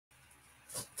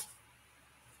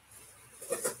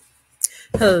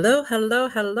Hello, hello,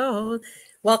 hello.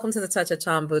 Welcome to the Touch of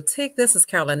Charm Boutique. This is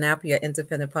Carolyn Knapp, your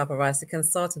independent paparazzi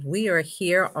consultant. We are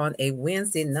here on a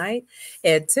Wednesday night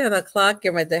at 10 o'clock,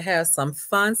 getting ready to have some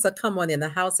fun. So come on in the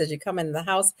house. As you come in the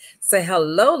house, say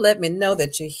hello. Let me know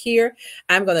that you're here.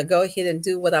 I'm going to go ahead and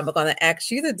do what I'm going to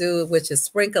ask you to do, which is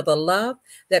sprinkle the love.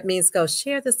 That means go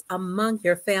share this among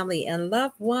your family and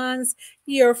loved ones,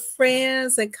 your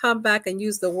friends, and come back and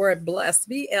use the word blessed,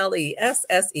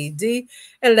 BLESSED,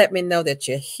 and let me know that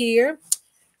you're here.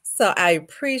 So I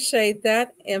appreciate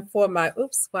that. And for my,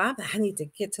 oops, well, I need to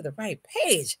get to the right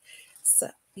page. So,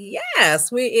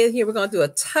 yes, we're in here. We're going to do a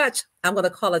touch. I'm going to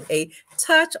call it a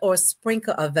touch or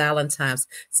sprinkle of Valentine's.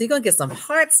 So you're going to get some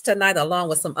hearts tonight, along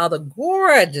with some other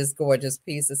gorgeous, gorgeous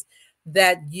pieces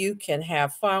that you can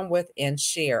have fun with and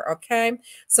share. Okay.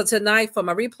 So tonight, for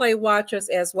my replay watchers,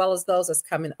 as well as those that's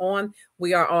coming on,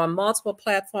 we are on multiple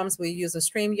platforms. We use a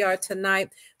StreamYard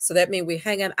tonight. So that means we're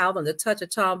hanging out on the Touch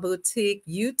of Charm Boutique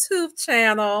YouTube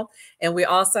channel. And we're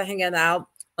also hanging out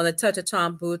on the Touch of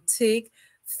Charm Boutique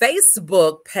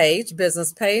Facebook page,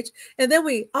 business page. And then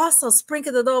we also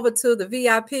sprinkled it over to the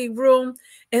VIP room.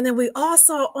 And then we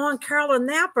also on Carolyn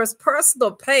Napper's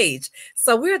personal page.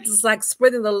 So we're just like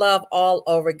spreading the love all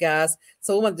over, guys.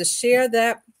 So we wanted to share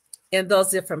that in those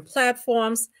different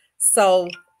platforms. So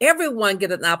everyone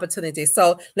get an opportunity.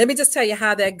 So let me just tell you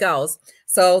how that goes.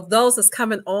 So those that's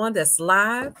coming on that's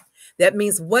live, that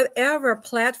means whatever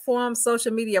platform,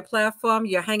 social media platform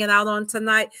you're hanging out on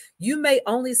tonight, you may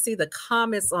only see the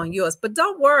comments on yours. But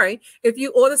don't worry, if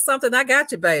you order something, I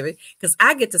got you, baby, because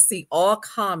I get to see all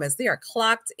comments. They are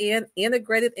clocked in,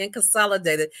 integrated, and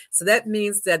consolidated. So that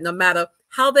means that no matter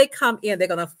how they come in, they're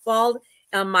going to fall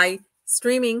on my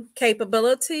streaming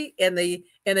capability in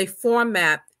a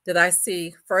format that I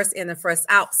see first in and first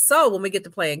out. So when we get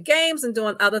to playing games and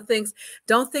doing other things,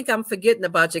 don't think I'm forgetting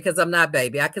about you, because I'm not,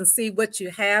 baby. I can see what you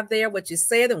have there, what you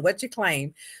said, and what you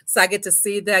claim. So I get to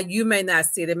see that. You may not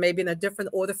see it. It may be in a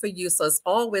different order for you. So it's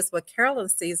always what Carolyn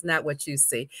sees, not what you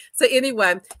see. So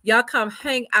anyway, y'all come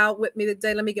hang out with me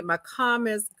today. Let me get my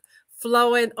comments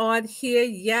flowing on here.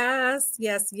 Yes,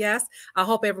 yes, yes. I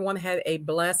hope everyone had a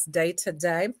blessed day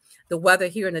today. The weather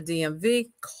here in the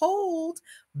DMV, cold,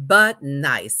 but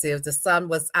nice. If the sun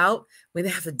was out, we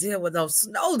didn't have to deal with no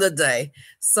snow today.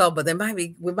 So, but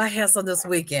we might have some this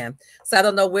weekend. So I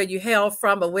don't know where you hail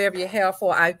from, but wherever you hail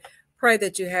for, I pray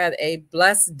that you had a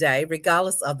blessed day,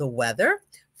 regardless of the weather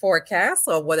forecast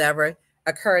or whatever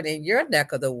occurred in your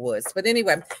neck of the woods. But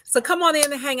anyway, so come on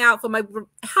in and hang out for my,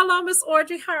 hello, Miss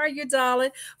Audrey. How are you, darling?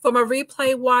 For my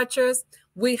replay watchers,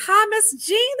 hi, Miss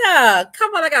Gina.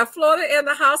 Come on, I got Florida in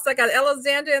the house. I got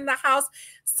Alexandria in the house.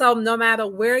 So no matter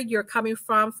where you're coming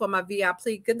from, for my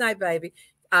VIP, good night, baby.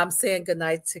 I'm saying good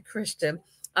night to Christian.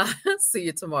 See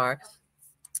you tomorrow.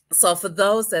 So for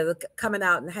those that are coming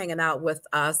out and hanging out with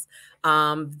us,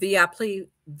 VIP,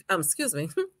 excuse me,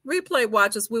 replay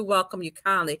watchers, we welcome you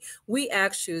kindly. We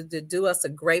ask you to do us a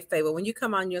great favor. When you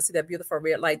come on, you'll see that beautiful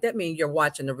red light. That means you're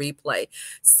watching the replay.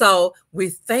 So we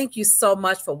thank you so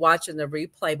much for watching the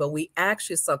replay, but we ask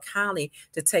you so kindly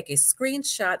to take a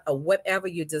screenshot of whatever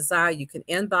you desire. You can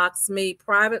inbox me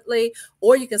privately,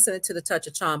 or you can send it to the Touch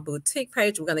of Charm Boutique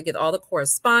page. We're going to get all the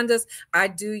correspondence. I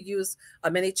do use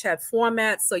a mini chat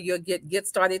format, so you'll get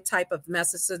started type of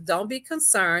messages. Don't be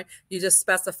concerned. You just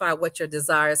specify what your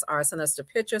desires are. Send us the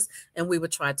pictures, and we will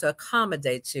try to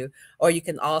accommodate you. Or you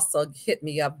can also hit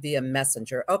me up via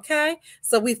Messenger. Okay.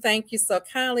 So we thank you so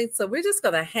kindly. So we're just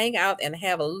going to hang out and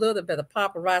have a little bit of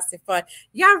paparazzi fun.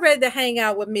 Y'all ready to hang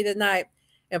out with me tonight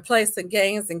and play some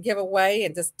games and give away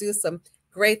and just do some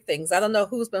great things? I don't know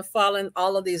who's been following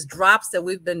all of these drops that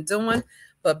we've been doing,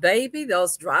 but baby,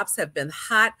 those drops have been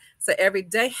hot. So every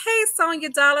day, hey, Sonia,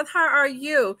 darling, how are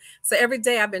you? So every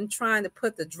day I've been trying to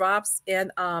put the drops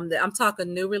in. I'm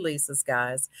talking new releases,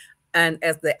 guys, and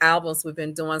as the albums we've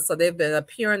been doing. So they've been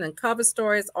appearing in cover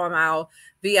stories on our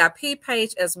VIP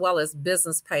page as well as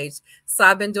business page. So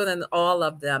I've been doing all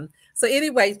of them. So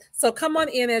anyway, so come on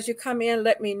in. As you come in,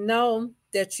 let me know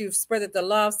that you've spreaded the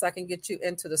love so I can get you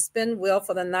into the spin wheel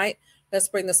for the night. Let's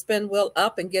bring the spin wheel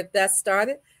up and get that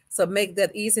started. So make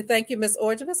that easy. Thank you, Miss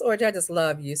Audrey. Miss Audrey, I just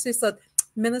love you. She said,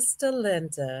 Minister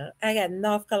Linda, I got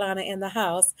North Carolina in the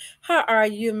house. How are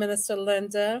you, Minister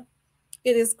Linda?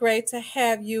 It is great to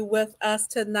have you with us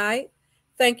tonight.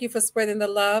 Thank you for spreading the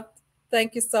love.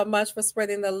 Thank you so much for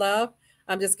spreading the love.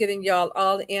 I'm just getting y'all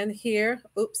all in here.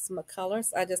 Oops, my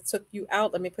colors. I just took you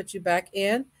out. Let me put you back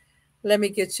in. Let me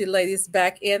get you ladies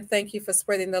back in. Thank you for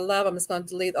spreading the love. I'm just going to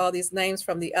delete all these names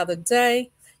from the other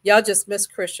day. Y'all just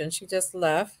missed Christian. She just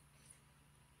left.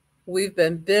 We've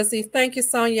been busy. Thank you,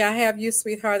 Sonia. I have you,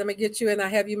 sweetheart. I'm gonna get you in. I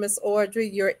have you, Miss Audrey.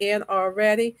 You're in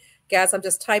already. Guys, I'm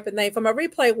just typing name. For my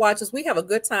replay watchers, we have a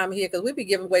good time here because we be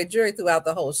giving away jewelry throughout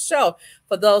the whole show.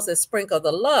 For those that sprinkle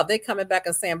the love, they coming back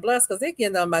and saying bless because they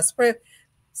getting on my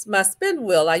spin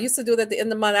wheel. I used to do it at the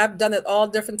end of the month. I've done it all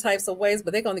different types of ways,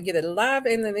 but they're going to get it live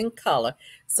and in color.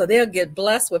 So they'll get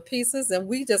blessed with pieces, and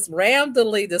we just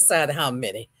randomly decide how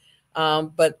many.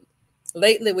 But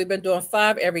lately, we've been doing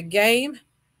 5 every game.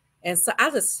 And so I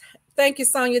just thank you,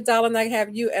 Sonia, darling. I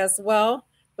have you as well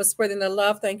for spreading the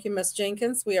love. Thank you, Miss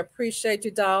Jenkins. We appreciate you,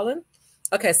 darling.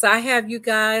 Okay, so I have you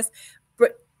guys.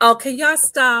 Oh, can y'all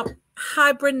stop?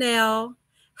 Hi, Brunel.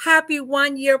 Happy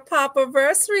 1-year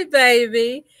Papaversary,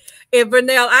 baby. And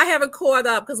Brunel, I haven't caught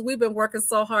up because we've been working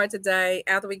so hard today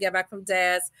after we get back from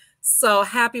Dad's. So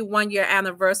happy 1-year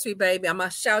anniversary, baby. I'm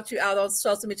going to shout you out on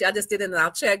social media. I just did it in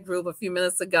our chat group a few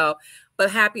minutes ago.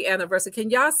 But happy anniversary. Can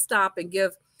y'all stop and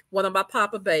give one of my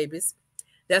Papa babies?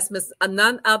 That's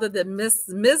none other than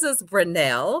Mrs.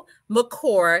 Brunel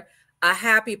McCord. A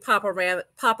happy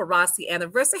Paparazzi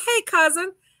anniversary. Hey,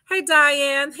 cousin. Hey,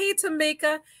 Diane. Hey,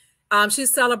 Tamika.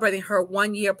 She's celebrating her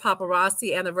 1-year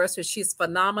Paparazzi anniversary. She's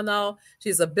phenomenal.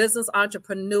 She's a business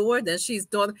entrepreneur. Then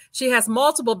she has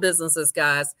multiple businesses,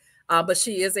 guys. But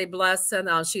she is a blessing.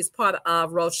 She's part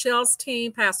of Rochelle's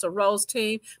team, Pastor Rose's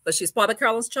team, but she's part of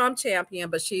Carolyn's Charm Champion,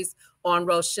 but she's on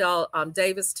Rochelle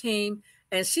Davis' team.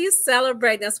 And she's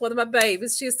celebrating, that's one of my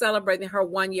babies. She's celebrating her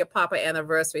 1-year Papa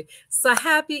anniversary. So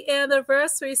happy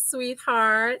anniversary,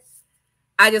 sweetheart.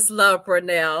 I just love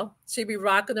Brunel. She be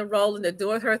rocking and rolling and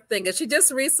doing her thing. And she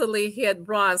just recently hit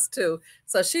bronze too.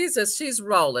 So she's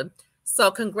rolling.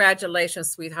 So congratulations,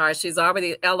 sweetheart. She's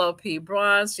already LOP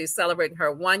bronze. She's celebrating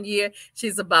her 1 year.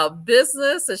 She's about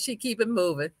business and she keep it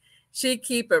moving. She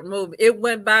keep it moving. It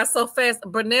went by so fast.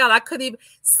 Brunel, I couldn't even.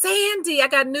 Sandy, I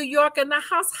got New York in the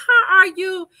house. How are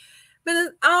you?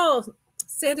 Oh,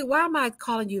 Sandy, why am I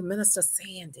calling you Minister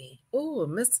Sandy? Oh,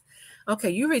 Miss. Okay,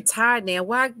 you retired now.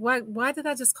 Why did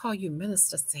I just call you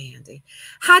Minister Sandy?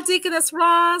 Hi, Deaconess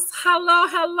Ross.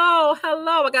 Hello.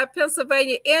 I got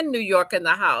Pennsylvania and New York in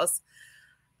the house.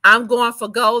 I'm going for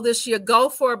gold this year. Go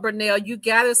for it, Brunel. You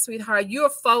got it, sweetheart. You're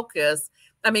focused.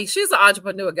 I mean, she's an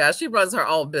entrepreneur, guys. She runs her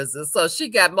own business. So she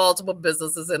got multiple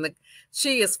businesses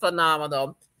she is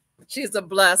phenomenal. She's a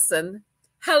blessing.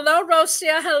 Hello,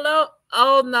 Rochelle. Hello.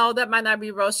 Oh, no, that might not be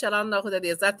Rochelle. I don't know who that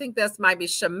is. I think that might be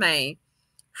Shemaine.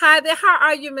 Hi there. How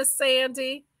are you, Miss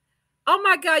Sandy? Oh,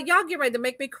 my God. Y'all get ready to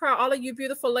make me cry. All of you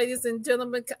beautiful ladies and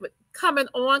gentlemen coming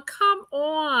on. Come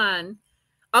on.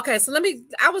 Okay, so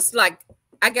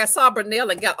I saw Brunel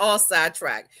and got all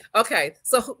sidetracked. Okay,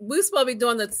 so we're supposed to be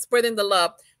doing the spreading the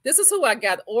love. This is who I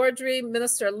got: Audrey,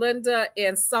 Minister Linda,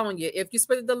 and Sonia. If you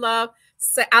spread the love,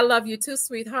 say I love you too,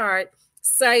 sweetheart.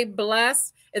 Say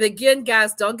bless. And again,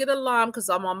 guys, don't get alarmed because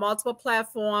I'm on multiple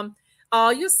platforms. Oh,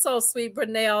 you're so sweet,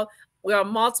 Brunel. We're on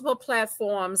multiple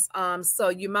platforms, so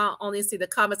you might only see the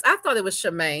comments. I thought it was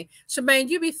Shemaine. Shemaine,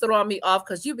 you be throwing me off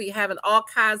because you be having all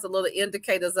kinds of little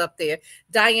indicators up there.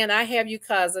 Diane, I have you,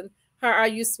 cousin. How are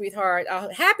you, sweetheart?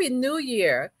 Happy New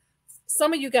Year.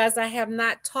 Some of you guys, I have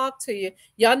not talked to you.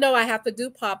 Y'all know I have to do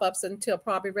pop-ups until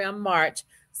probably around March.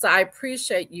 So I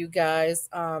appreciate you guys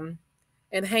and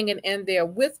hanging in there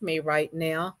with me right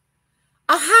now.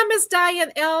 Oh, hi, Miss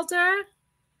Diane Elder.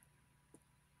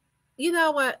 You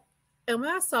know what? And when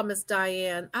I saw Miss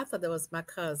Diane, I thought that was my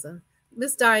cousin.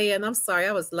 Miss Diane, I'm sorry.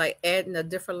 I was like adding a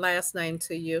different last name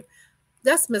to you.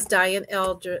 That's Miss Diane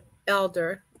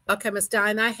Elder. Okay, Miss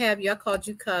Diane, I have you. I called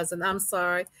you cousin. I'm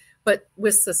sorry. But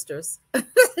we're sisters.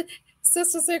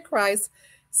 Sisters in Christ.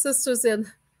 Sisters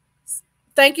in.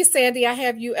 Thank you, Sandy. I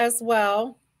have you as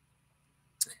well.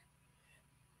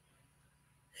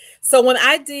 So when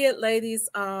I did, ladies,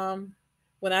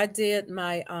 when I did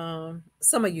my,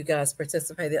 some of you guys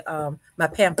participated, my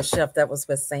pamper chef, that was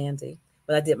with Sandy,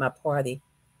 when I did my party.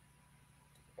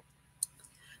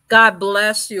 God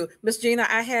bless you. Miss Gina,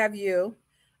 I have you.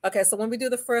 Okay, so when we do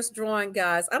the first drawing,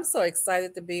 guys, I'm so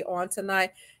excited to be on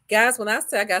tonight. Guys, when I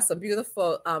say I got some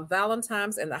beautiful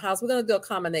Valentines in the house, we're going to do a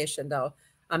combination, though.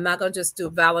 I'm not going to just do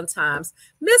Valentines.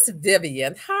 Miss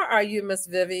Vivian, how are you, Miss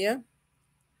Vivian?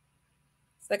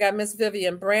 So I got Miss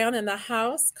Vivian Brown in the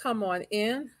house. Come on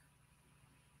in.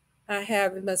 I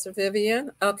have Miss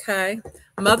Vivian. Okay.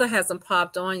 Mother hasn't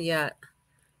popped on yet.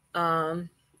 I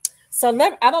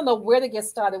don't know where to get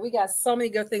started. We got so many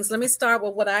good things. Let me start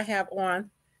with what I have on.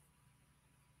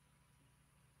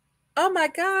 Oh my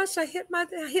gosh, I hit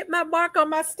my mark on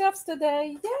my steps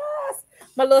today. Yes.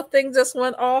 My little thing just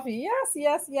went off. Yes.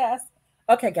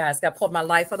 Okay, guys, got to pull my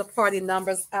life of the party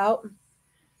numbers out.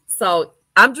 So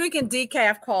I'm drinking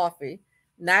decaf coffee.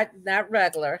 not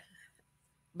regular.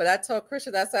 But I told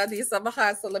Christian I said I need something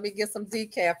hot, so let me get some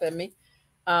decaf in me.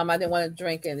 I didn't want to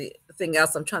drink anything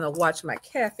else. I'm trying to watch my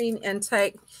caffeine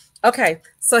intake. Okay,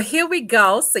 so here we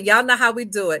go. So y'all know how we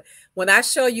do it. When I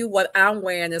show you what I'm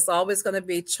wearing, it's always going to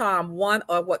be Charm 1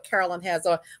 or what Carolyn has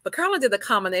on. But Carolyn did a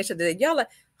combination today. Y'all like,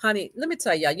 honey, let me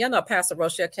tell y'all, you know Pastor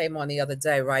Rochelle came on the other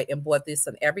day, right? And bought this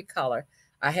in every color.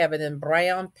 I have it in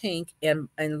brown, pink, and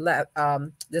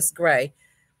this gray.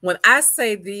 When I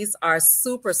say these are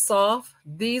super soft,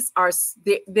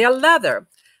 they're leather.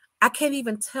 I can't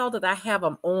even tell that I have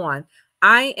them on.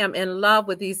 I am in love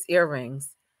with these earrings.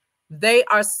 They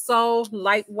are so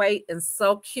lightweight and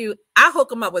so cute. I hook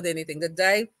them up with anything.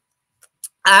 Today,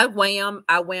 I weigh them.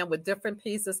 I weigh them with different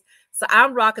pieces. So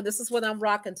I'm rocking. This is what I'm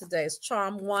rocking today. It's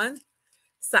Charm 1.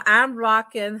 So I'm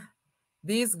rocking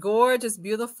these gorgeous,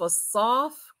 beautiful,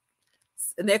 soft,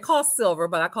 and they're called silver,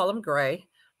 but I call them gray,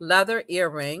 leather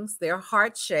earrings. They're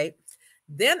heart-shaped.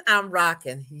 Then I'm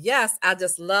rocking. Yes, I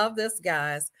just love this,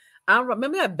 guys. I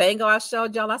remember that bangle I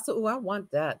showed y'all. I said, oh, I want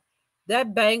that.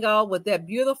 That bangle with that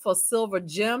beautiful silver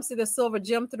gem. See the silver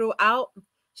gem throughout?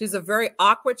 She's a very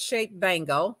awkward shaped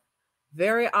bangle.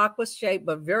 Very awkward shape,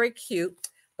 but very cute.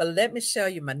 But let me show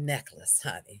you my necklace,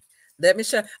 honey. Let me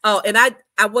show. Oh, and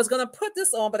I was going to put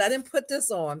this on, but I didn't put this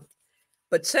on.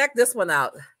 But check this one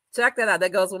out. Check that out.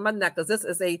 That goes with my necklace. This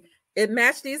is it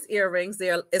matched these earrings.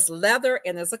 It's leather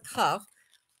and there's a cuff.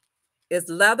 It's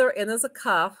leather and there's a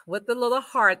cuff with the little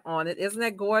heart on it. Isn't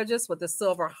that gorgeous with the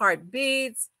silver heart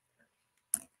beads?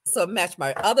 So match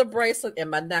my other bracelet and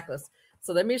my necklace.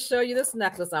 So let me show you this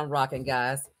necklace I'm rocking,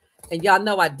 guys. And y'all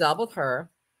know I doubled her.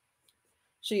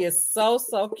 She is so,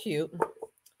 so cute.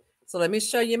 So let me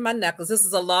show you my necklace. This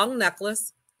is a long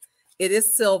necklace. It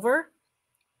is silver.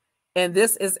 And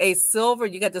this is a silver.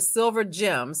 You got the silver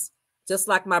gems, just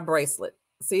like my bracelet.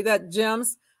 See that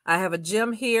gems? I have a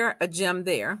gem here, a gem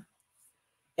there.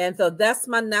 And so that's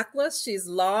my necklace. She's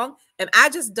long. And I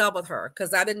just doubled her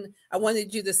because I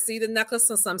wanted you to see the necklace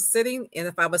since I'm sitting. And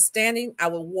if I was standing, I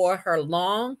would wear her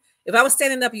long. If I was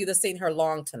standing up, you'd have seen her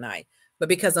long tonight. But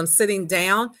because I'm sitting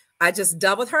down, I just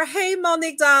doubled her. Hey,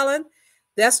 Monique, darling.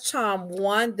 That's Charm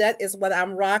 1. That is what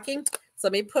I'm rocking. So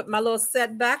let me put my little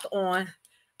set back on.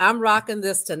 I'm rocking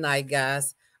this tonight,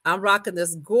 guys. I'm rocking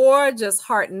this gorgeous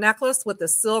heart necklace with the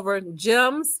silver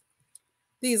gems.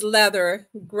 These leather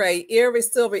gray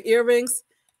silver earrings.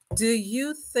 Do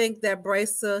you think that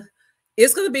bracelet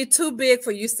is going to be too big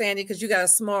for you, Sandy, because you got a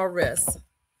small wrist?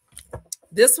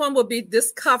 This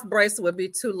cuff bracelet would be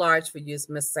too large for you,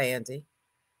 Miss Sandy,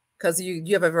 because you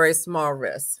have a very small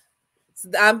wrist. So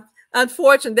I'm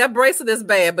unfortunate. That bracelet is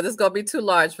bad, but it's going to be too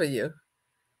large for you.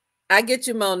 I get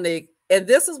you, Monique. And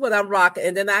this is what I'm rocking.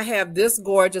 And then I have this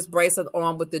gorgeous bracelet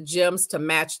on with the gems to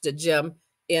match the gem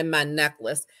in my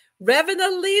necklace. Reverend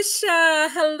Alicia,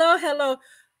 hello, hello.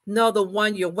 No, the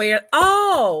one you're wearing.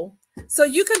 Oh, so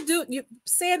you can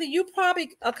Sandy, you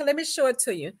probably, okay, let me show it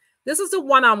to you. This is the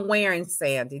one I'm wearing,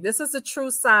 Sandy. This is the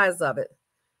true size of it.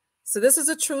 So this is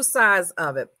a true size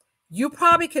of it. You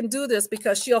probably can do this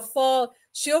because she'll fall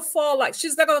like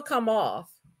she's not going to come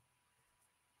off.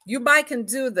 You might can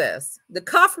do this. The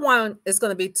cuff one is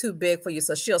going to be too big for you,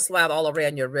 so she'll slide all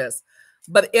around your wrist.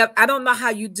 But I don't know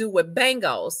how you do with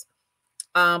bangles,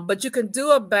 but you can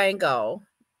do a bangle.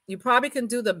 You probably can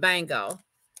do the bangle.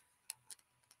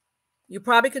 You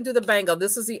probably can do the bangle.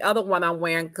 This is the other one I'm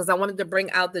wearing because I wanted to bring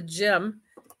out the gem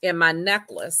in my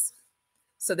necklace.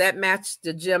 So that matched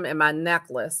the gem in my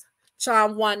necklace.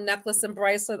 Charm 1 necklace and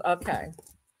bracelet. Okay.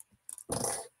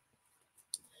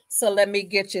 So let me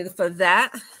get you for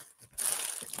that.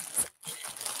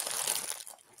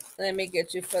 Let me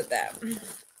get you for that.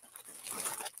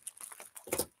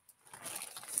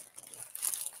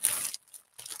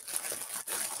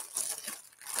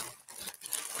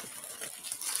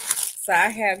 So I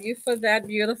have you for that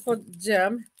beautiful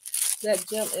gem. That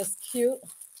gem is cute.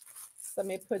 So let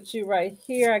me put you right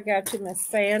here. I got you, Miss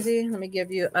Sandy. Let me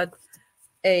give you a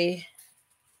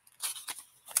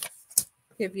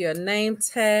name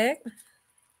tag.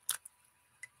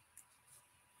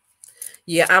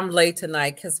 Yeah, I'm late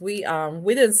tonight because we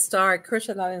didn't start.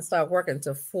 Christian and I didn't start working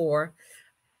until 4.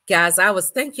 Guys,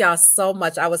 thank y'all so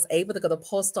much. I was able to go to the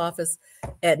post office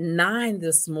at 9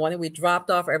 this morning. We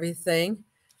dropped off everything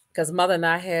because Mother and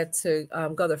I had to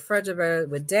go to Fredericksburg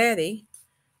with Daddy.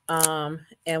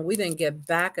 And we didn't get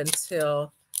back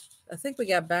until, I think we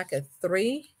got back at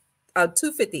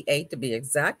 2:58 to be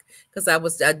exact, because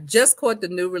I just caught the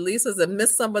new releases and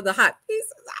missed some of the hot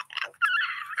pieces.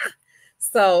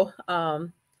 So,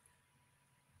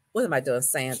 what am I doing,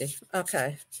 Sandy?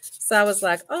 Okay. So I was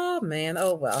like, oh man,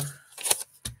 oh well.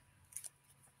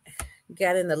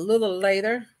 got in a little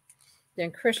later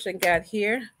than Christian got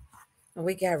here. And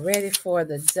we got ready for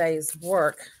the day's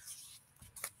work.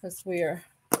 Because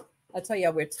I tell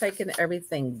you, we're taking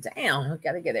everything down. We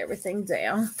got to get everything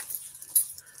down.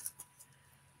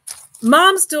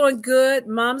 Mom's doing good.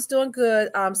 Mom's doing good.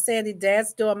 Sandy,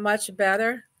 Dad's doing much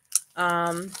better.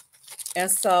 And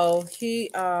so we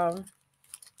had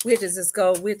to just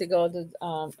go. We had to go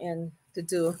to and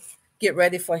to get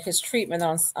ready for his treatment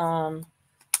on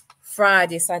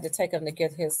Friday. So I had to take him to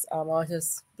get his all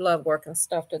his blood work and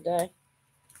stuff today.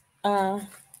 But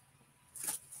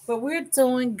we're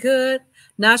doing good.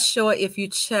 Not sure if you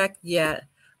checked yet,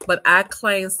 but I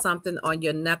claimed something on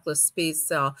your necklace speed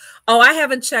cell. Oh, I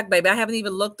haven't checked, baby. I haven't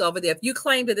even looked over there. If you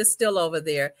claimed it, it's still over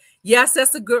there. Yes,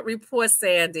 that's a good report,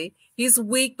 Sandy. He's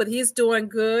weak, but he's doing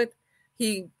good.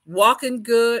 He walking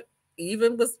good.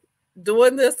 Even was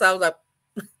doing this. I was like,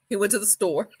 he went to the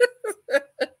store.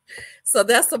 So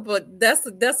that's a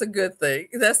good thing.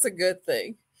 That's a good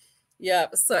thing. Yeah.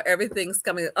 So everything's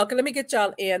coming. Okay, let me get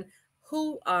y'all in.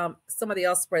 Who somebody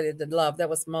else spread the love? That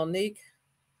was Monique.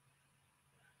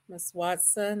 Miss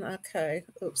Watson. Okay.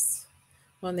 Oops.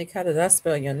 Monique, how did I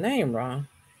spell your name wrong?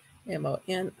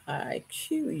 Monique.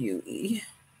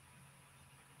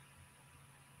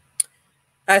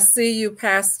 I see you,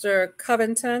 Pastor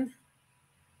Covington.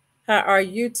 How are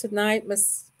you tonight,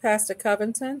 Miss Pastor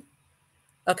Covington?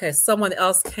 Okay, someone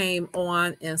else came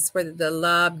on and spread the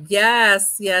love.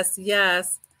 Yes.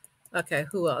 Okay,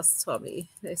 who else told me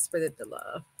they spread the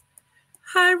love?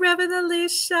 Hi, Reverend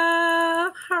Alicia.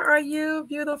 How are you?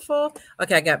 Beautiful.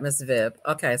 Okay, I got Miss Viv.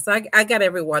 Okay, so I got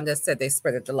everyone that said they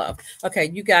spread the love. Okay,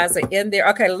 you guys are in there.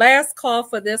 Okay, last call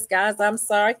for this, guys. I'm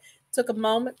sorry. Took a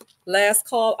moment. Last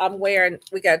call.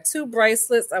 We got 2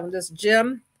 bracelets on this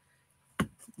gem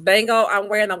bangle I'm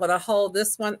wearing. I'm going to hold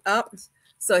this one up.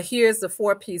 So here's the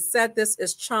 4-piece set. This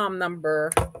is charm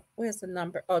number. Where's the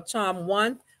number? Oh, charm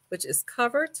 1, which is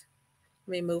covered.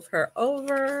 Let me move her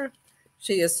over.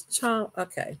 She is charm.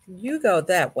 Okay, you go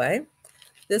that way.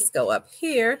 This go up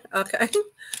here. Okay,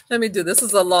 let me do this. This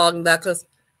is a long necklace.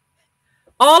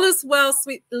 All is well,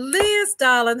 sweet Liz,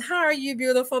 darling. How are you,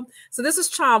 beautiful? So this is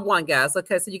charm 1, guys.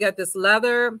 Okay, so you got this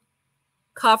leather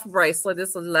cuff bracelet. This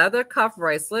is a leather cuff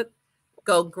bracelet.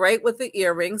 Go great with the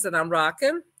earrings that I'm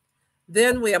rocking.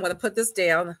 Then I'm going to put this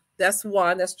down. That's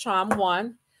 1. That's charm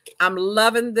 1. I'm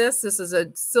loving this. This is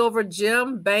a silver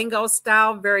gem, bangle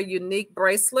style, very unique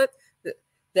bracelet.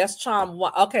 That's charm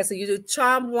 1. Okay, so you do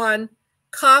charm 1,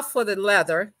 cuff for the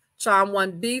leather, charm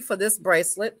 1B for this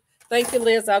bracelet. Thank you,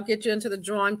 Liz. I'll get you into the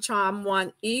drawing. Charm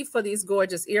 1E for these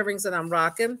gorgeous earrings that I'm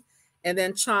rocking. And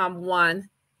then charm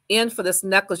 1N for this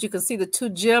necklace. You can see the 2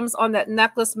 gems on that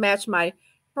necklace match my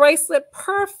bracelet.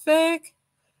 Perfect.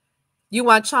 You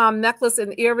want charm necklace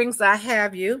and earrings? I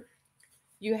have you.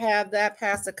 You have that,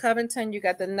 Pastor Covington. You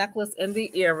got the necklace and the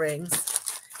earrings.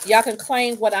 Y'all can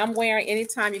claim what I'm wearing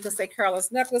anytime. You can say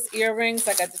Carolyn's necklace, earrings.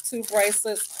 I got the 2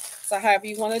 bracelets. So however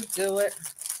you want to do it.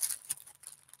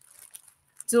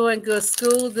 Doing good.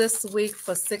 School this week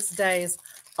for 6 days.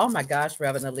 Oh my gosh,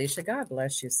 Reverend Alicia. God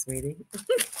bless you, sweetie.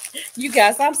 You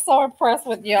guys, I'm so impressed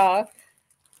with y'all.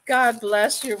 God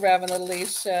bless you, Reverend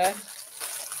Alicia.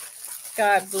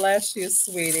 God bless you,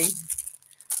 sweetie.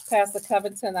 Pastor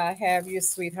Covington, I have you,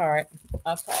 sweetheart.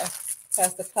 Okay.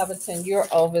 Pastor Covington, you're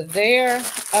over there.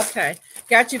 Okay.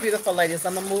 Got you, beautiful ladies.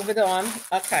 I'm going to move it on.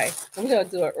 Okay. I'm going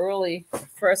to do an early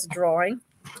first drawing.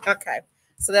 Okay.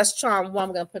 So that's charm 1.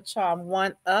 I'm going to put charm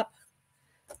 1 up.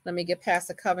 Let me get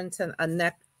Pastor Covington a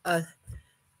neck.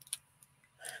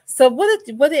 So what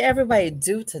did everybody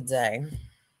do today?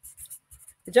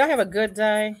 Did y'all have a good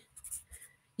day?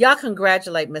 Y'all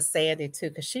congratulate Miss Sandy too,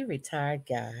 because she retired,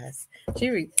 guys.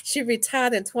 She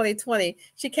retired in 2020.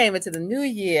 She came into the new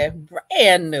year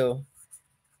brand new.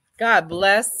 God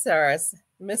bless her.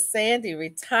 Miss Sandy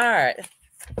retired.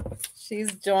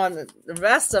 She's joined the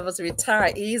rest of us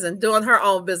retirees and doing her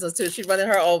own business too. She's running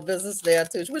her own business there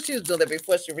too. She was doing it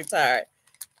before she retired.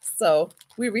 So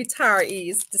we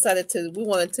retirees we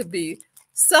wanted to be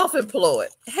self-employed.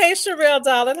 Hey, Sherelle,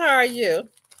 darling, how are you?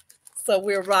 So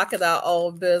we're rocking our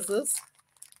own business.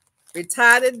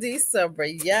 Retired in December.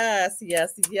 Yes.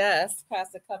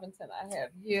 Pastor Covington, I have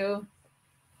you.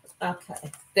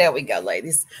 Okay. There we go,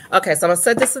 ladies. Okay, so I'm going to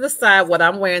set this to the side. What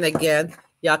I'm wearing again,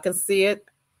 y'all can see it.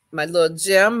 My little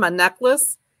gem, my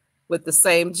necklace with the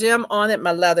same gem on it,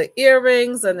 my leather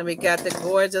earrings, and then we got the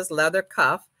gorgeous leather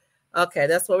cuff. Okay,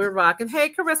 that's what we're rocking. Hey,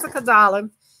 Carissa,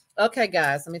 darling. Okay,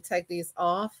 guys, let me take these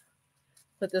off.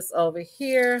 Put this over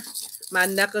here. My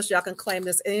necklace, y'all can claim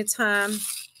this anytime.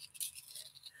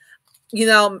 You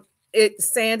know,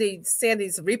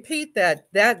 Sandy's repeat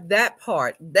that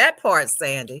part,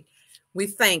 Sandy. We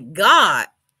thank God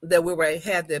that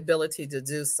had the ability to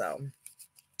do so,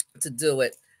 to do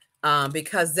it.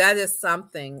 Because that is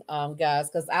something, guys,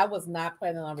 because I was not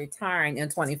planning on retiring in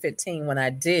 2015 when I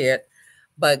did,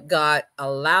 but God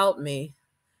allowed me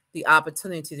the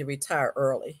opportunity to retire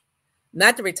early.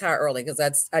 Not to retire early,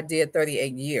 because I did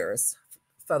 38 years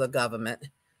for the government.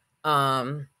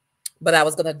 But I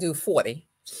was going to do 40.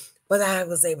 But I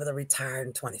was able to retire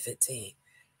in 2015.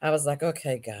 I was like,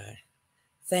 okay, God,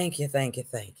 thank you, thank you,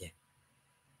 thank you.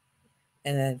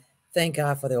 And then thank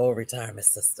God for the old retirement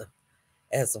system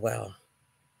as well.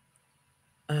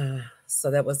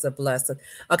 So that was a blessing.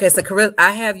 Okay, so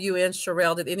I have you in,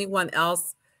 Sherelle. Did anyone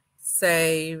else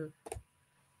say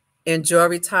enjoy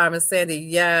retirement? Sandy,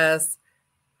 yes.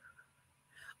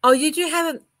 Oh, you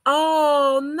haven't?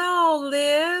 Oh, no,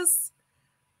 Liz.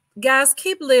 Guys,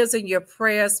 keep Liz in your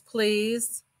prayers,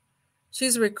 please.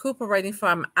 She's recuperating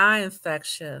from eye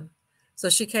infection, so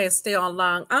she can't stay on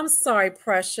long. I'm sorry,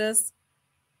 precious.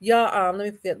 Y'all,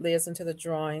 let me get Liz into the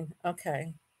drawing.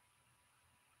 Okay.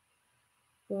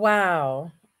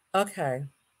 Wow. Okay.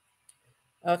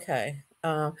 Okay.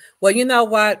 Well, you know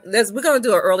what? We're gonna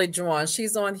do an early drawing.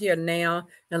 She's on here now,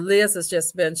 and Liz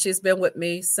she's been with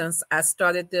me since I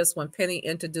started this, when Penny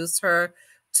introduced her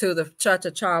to the Church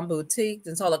of Charm Boutique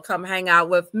and told her come hang out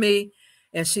with me,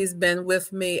 and she's been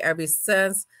with me ever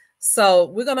since. So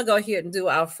we're gonna go ahead and do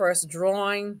our first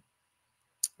drawing.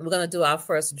 We're gonna do our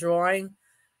first drawing,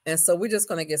 and so we're just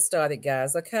gonna get started,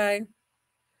 guys. Okay.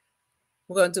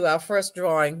 We're gonna do our first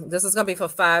drawing. This is gonna be for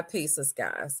 5 pieces,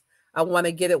 guys. I want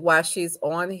to get it while she's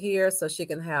on here so she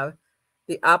can have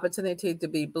the opportunity to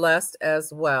be blessed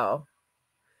as well.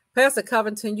 Pastor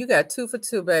Covington, you got 2 for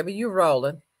 2, baby. You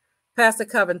rolling. Pastor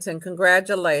Covington,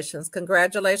 congratulations.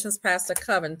 Congratulations, Pastor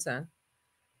Covington.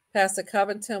 Pastor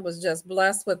Covington was just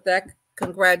blessed with that.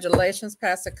 Congratulations,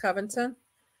 Pastor Covington.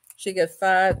 She got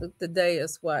 5. The day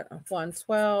is what?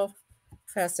 112.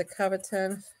 Pastor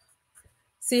Covington.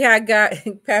 See how God,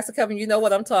 Pastor Covington, you know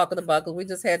what I'm talking about, because we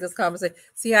just had this conversation.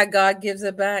 See how God gives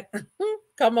it back?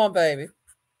 Come on, baby.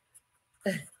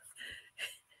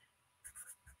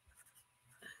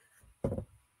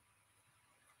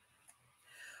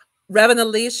 Reverend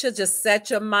Alicia, just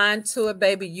set your mind to it,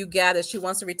 baby. You got it. She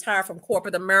wants to retire from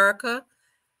corporate America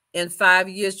in 5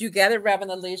 years. You got it,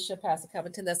 Reverend Alicia. Pastor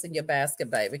Covington, that's in your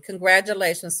basket, baby.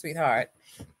 Congratulations, sweetheart.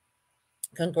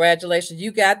 Congratulations.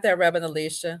 You got that, Reverend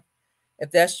Alicia. If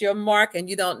that's your mark and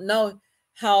you don't know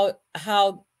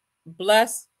how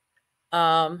blessed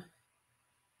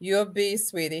you'll be,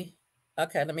 sweetie.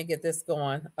 Okay, let me get this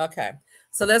going. Okay,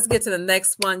 so let's get to the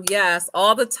next one. Yes,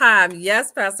 all the time.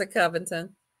 Yes, Pastor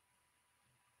Covington.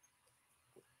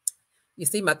 You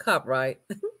see my cup, right?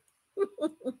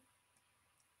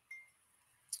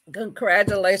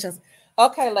 Congratulations.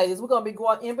 Okay, ladies, we're going to be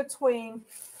going in between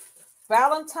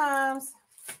Valentine's.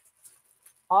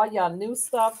 All y'all new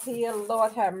stuff here.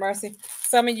 Lord have mercy.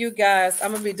 Some of you guys,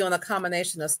 I'm going to be doing a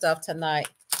combination of stuff tonight.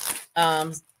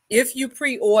 If you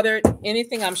pre-ordered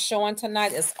anything I'm showing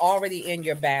tonight, it's already in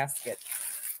your basket.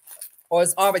 Or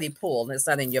it's already pulled. It's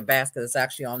not in your basket. It's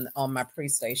actually on my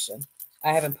pre-station.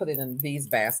 I haven't put it in these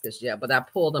baskets yet, but I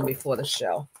pulled them before the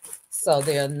show. So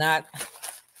they're not...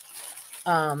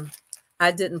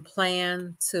 I didn't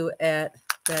plan to add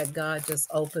that. God just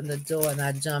opened the door and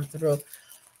I jumped through.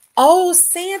 Oh,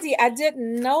 Sandy, I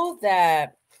didn't know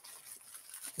that.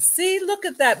 See, look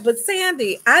at that. But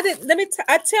Sandy, I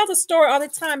tell the story all the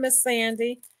time, Miss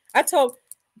Sandy. I told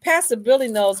Pastor Billy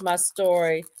knows my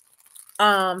story.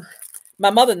 My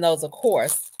mother knows, of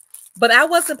course, but I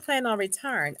wasn't planning on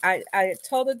retiring. I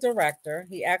told the director,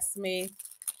 he asked me,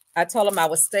 I told him I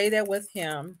would stay there with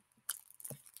him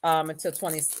until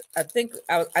 20. I think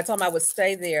I told him I would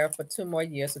stay there for 2 more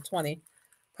years, so 20,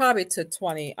 probably to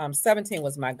 2017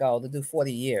 was my goal, to do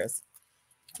 40 years.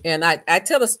 And I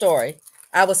tell the story.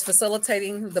 I was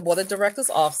facilitating the board of directors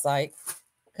offsite,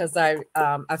 because I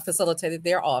facilitated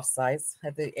their offsites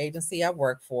at the agency I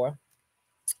work for.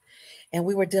 And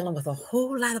we were dealing with a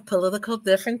whole lot of political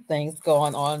different things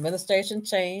going on, administration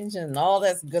change and all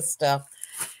that good stuff.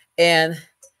 And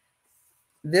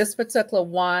this particular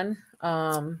one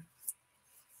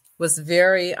was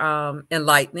very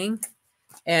enlightening.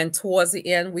 And towards the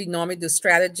end, we normally do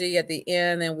strategy at the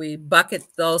end, and we bucket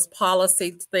those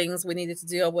policy things we needed to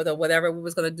deal with or whatever we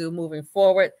was going to do moving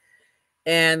forward.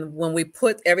 And when we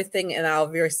put everything in our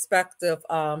respective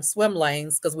swim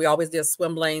lanes, because we always did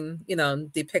swim lane,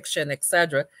 depiction,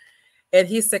 etc. And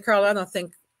he said, Carl, I don't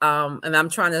think, and I'm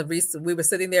trying to, we were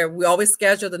sitting there, we always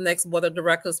schedule the next board of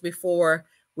directors before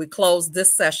We closed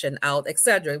this session out,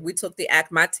 etc. We took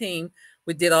my team,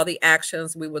 we did all the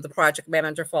actions. We were the project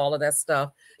manager for all of that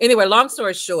stuff. Anyway, long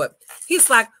story short, he's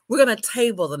like, we're going to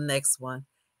table the next one.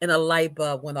 And a light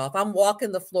bulb went off. I'm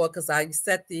walking the floor because I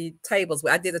set the tables.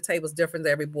 I did the tables different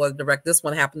than every board direct. This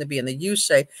one happened to be in the U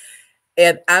shape.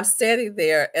 And I'm standing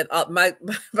there, and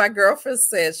my girlfriend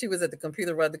said, she was at the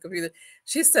computer, running the computer.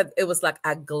 She said it was like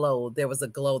I glowed. There was a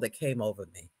glow that came over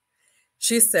me.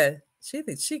 She said she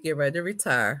thinks she get ready to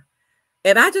retire.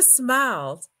 And I just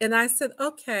smiled and I said,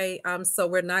 okay, so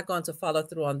we're not going to follow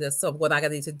through on this. So what I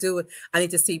need to do, I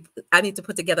need to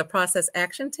put together process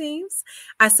action teams.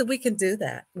 I said, we can do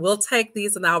that. We'll take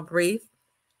these and I'll brief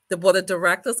the board of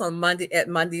directors on Monday at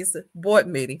Monday's board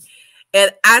meeting.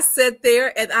 And I sat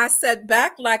there and I sat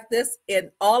back like this.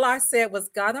 And all I said was,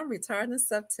 God, I'm retiring in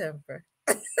September.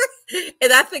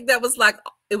 And I think that was like,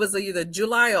 it was either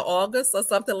July or August or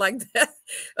something like that.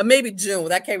 Or maybe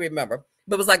June. I can't remember.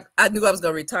 But it was like, I knew I was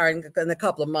going to retire in a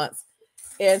couple of months.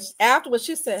 And afterwards,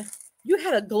 she said, you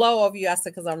had a glow over you. I said,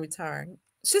 because I'm retiring.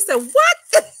 She said,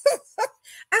 what?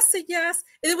 I said, yes.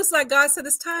 And it was like, God said,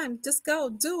 it's time. Just go.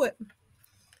 Do it.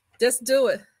 Just do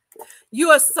it.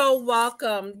 You are so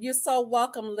welcome. You're so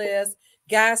welcome, Liz.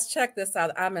 Guys, check this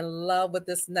out. I'm in love with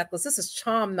this necklace. This is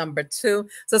charm number 2.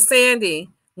 So, Sandy,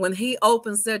 when he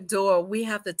opens that door, we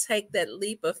have to take that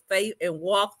leap of faith and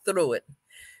walk through it.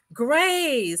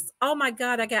 Grace, oh my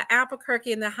God, I got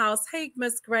Albuquerque in the house. Hey,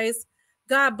 Miss Grace,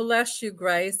 God bless you,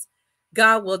 Grace.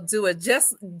 God will do it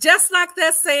just like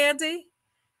that, Sandy.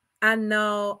 I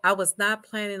know I was not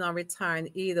planning on retiring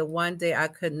either. One day I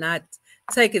could not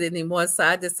take it anymore. So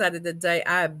I decided today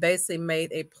I basically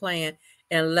made a plan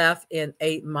and left in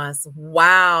 8 months.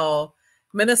 Wow.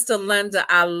 Minister Linda,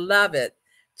 I love it.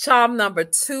 Charm number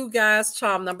 2, guys,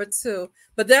 charm number 2.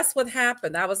 But that's what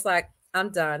happened. I was like, I'm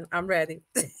done. I'm ready.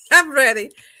 I'm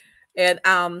ready. And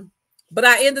but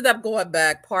I ended up going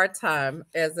back part-time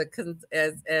as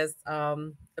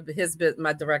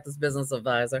my director's business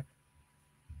advisor.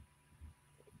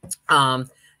 And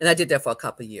I did that for a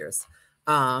couple of years.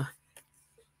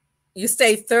 You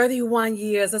stayed 31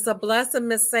 years. It's a blessing,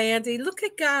 Miss Sandy. Look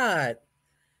at God.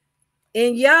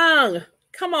 And young.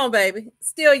 Come on, baby.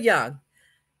 Still young.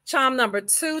 Charm number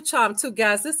 2. Charm 2,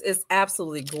 guys. This is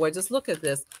absolutely gorgeous. Look at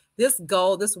this. This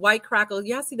gold, this white crackle.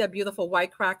 Y'all see that beautiful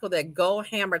white crackle, that gold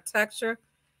hammer texture?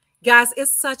 Guys,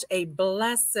 it's such a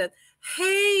blessing.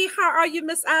 Hey, how are you,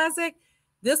 Miss Isaac?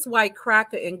 This white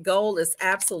crackle in gold is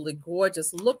absolutely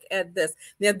gorgeous. Look at this.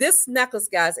 Now, this necklace,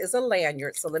 guys, is a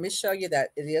lanyard. So let me show you that.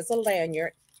 It is a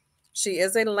lanyard. She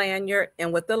is a lanyard.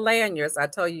 And with the lanyards, I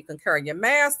told you can carry your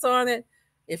mask on it.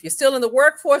 If you're still in the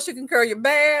workforce, you can carry your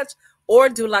badge. Or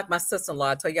do like my sister-in-law.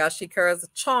 I tell y'all she carries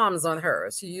charms on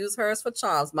hers. She used hers for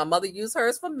charms. My mother used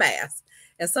hers for masks.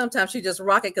 And sometimes she just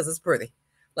rock it because it's pretty.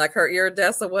 Like her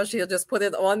iridescent one, she'll just put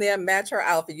it on there and match her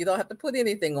outfit. You don't have to put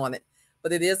anything on it.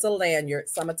 But it is a lanyard.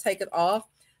 So I'm going to take it off.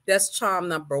 That's charm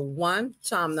number 1.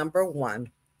 Charm number 1.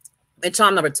 And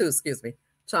charm number 2, excuse me.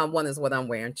 Charm 1 is what I'm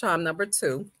wearing. Charm number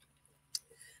 2.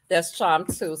 That's charm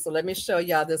 2. So let me show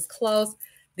y'all this close.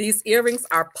 These earrings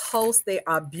are post. They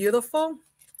are beautiful.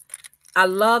 I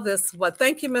love this. Well,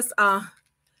 thank you, Miss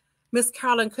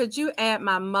Carolyn. Could you add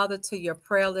my mother to your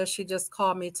prayer list? She just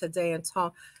called me today and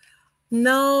told.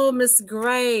 No, Miss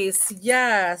Grace.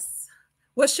 Yes.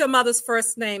 What's your mother's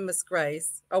first name, Miss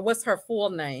Grace? Or what's her full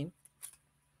name?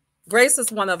 Grace is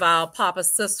one of our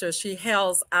Papa's sisters. She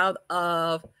hails out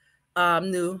of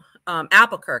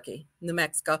Albuquerque, New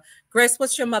Mexico. Grace,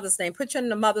 what's your mother's name? Put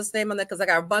your mother's name on there because I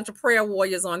got a bunch of prayer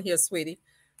warriors on here, sweetie.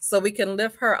 So we can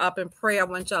lift her up in prayer. I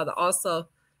want y'all to also,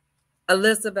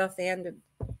 Elizabeth Vandor.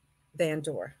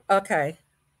 Okay.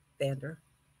 Vandor.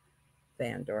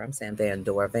 I'm saying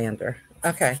Vandor.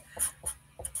 Okay.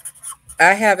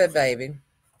 I have it, baby.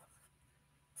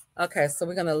 Okay, so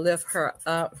we're going to lift her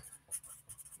up.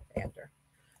 Vandor.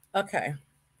 Okay.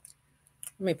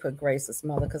 Let me put Grace's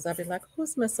mother because I'll be like,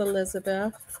 who's Miss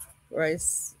Elizabeth?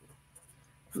 Grace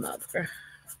mother.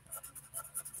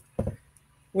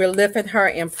 We're lifting her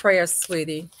in prayer,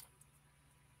 sweetie.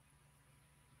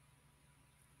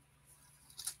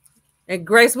 And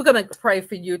Grace, we're going to pray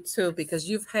for you too because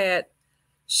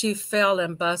she fell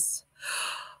and bust.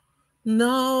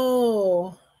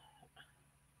 No.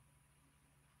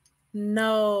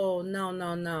 Oh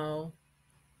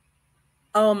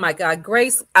my God.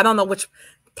 Grace, I don't know which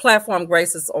platform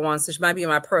Grace is on, so she might be in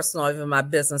my personal or even my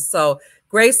business. So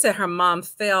Grace said her mom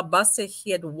fell, busted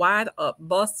head wide up,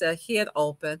 busted her head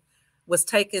open, was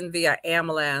taken via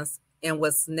ambulance, and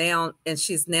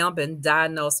she's now been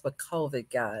diagnosed with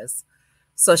COVID, guys.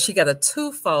 So she got a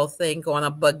twofold thing going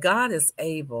on, but God is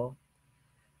able.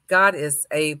 God is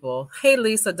able. Hey,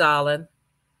 Lisa, darling.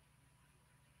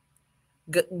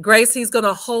 Grace, he's going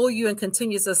to hold you and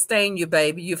continue to sustain you,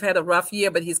 baby. You've had a rough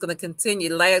year, but he's going to continue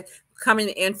coming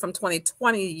in from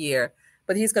 2020 year,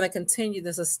 but he's going to continue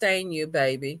to sustain you,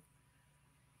 baby.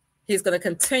 He's going to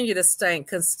continue to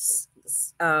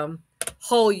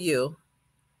hold you.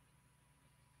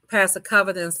 Pastor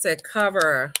Covenant said,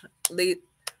 cover.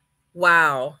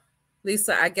 Wow.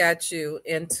 Lisa, I got you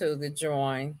into the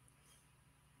join.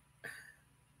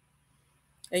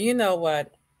 And you know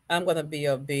what? I'm going to be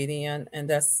obedient. And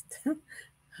that's,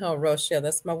 oh, Rochelle,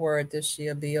 that's my word this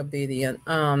year, be obedient.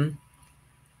 Let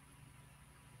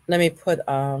me put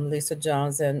Lisa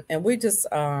Jones in. And we just,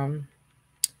 I'm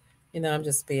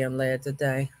just being led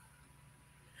today.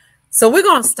 So we're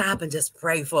going to stop and just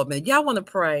pray for a minute. Y'all want to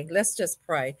pray? Let's just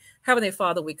pray. Heavenly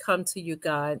Father, we come to you,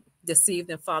 God, this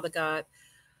evening, Father God.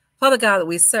 Father God,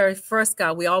 we serve first,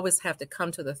 God, we always have to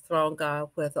come to the throne, God,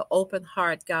 with an open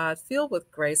heart, God, filled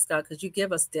with grace, God, because you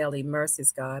give us daily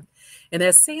mercies, God. And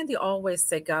as Sandy always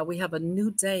said, God, we have a new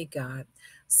day, God.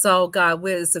 So, God,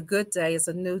 it's a good day. It's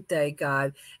a new day,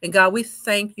 God. And, God, we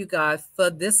thank you, God, for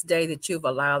this day that you've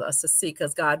allowed us to see.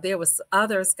 Because, God, there was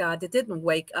others, God, that didn't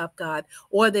wake up, God,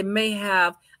 or they may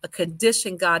have a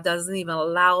condition, God, doesn't even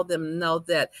allow them to know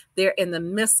that they're in the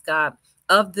midst, God,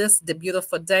 of the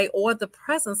beautiful day or the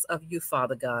presence of you,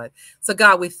 Father God. So,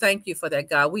 God, we thank you for that,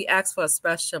 God. We ask for a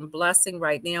special blessing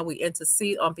right now. We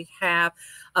intercede on behalf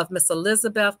of Miss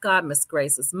Elizabeth, God, Miss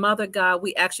Grace's mother, God.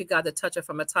 We ask you, God, to touch her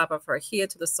from the top of her head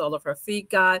to the sole of her feet,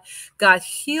 God. God,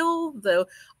 heal the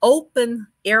open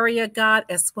area, God,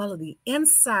 as well as the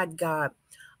inside, God,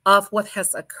 of what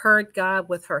has occurred, God,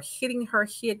 with her hitting her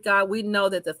head, God. We know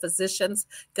that the physicians,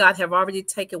 God, have already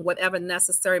taken whatever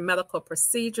necessary medical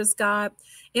procedures, God,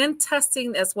 in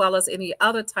testing as well as any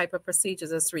other type of procedures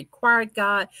that's required,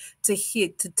 God, to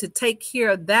take care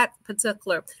of that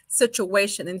particular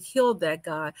situation and heal that,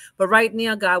 God. But right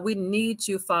now, God, we need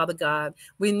you, Father God.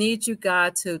 We need you,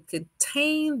 God, to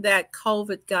contain that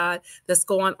COVID, God, that's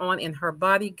going on in her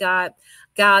body, God.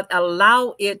 God,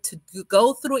 allow it to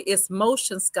go through its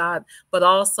motions, God, but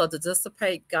also to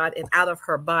dissipate, God, and out of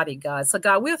her body, God. So,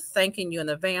 God, we're thanking you in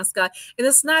advance, God. And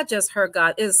it's not just her,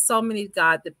 God. It's so many,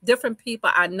 God, the different people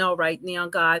I know right now,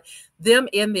 God. Them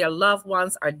and their loved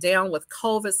ones are down with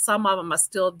COVID. Some of them are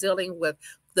still dealing with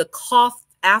the cough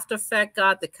after effect,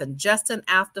 God, the congestion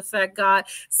after effect, God.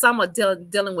 Some are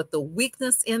dealing with the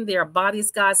weakness in their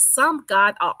bodies, God. Some,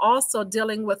 God, are also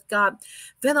dealing with, God,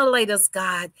 ventilators,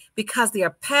 God, because their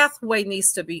pathway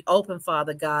needs to be open,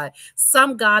 Father God.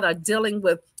 Some, God, are dealing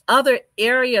with other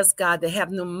areas, God, that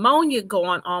have pneumonia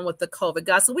going on with the COVID,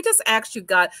 God. So we just ask you,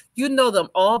 God, you know them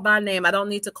all by name. I don't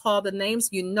need to call the names.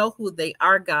 You know who they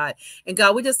are, God. And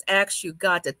God, we just ask you,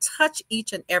 God, to touch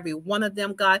each and every one of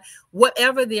them, God,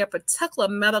 whatever their particular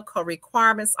medical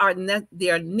requirements are,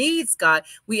 their needs, God,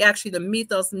 we ask you to meet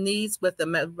those needs with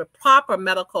the proper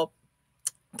medical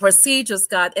procedures,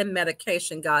 God, and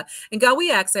medication, God. And God,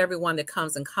 we ask everyone that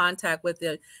comes in contact with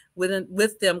them,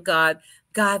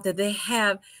 God, that they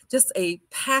have just a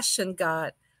passion,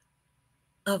 God,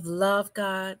 of love,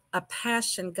 God, a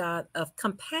passion, God, of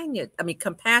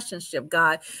companionship,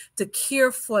 God, to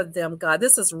care for them, God.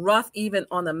 This is rough even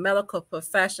on the medical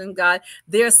profession, God.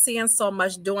 They're seeing so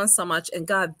much, doing so much, and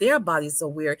God, their bodies are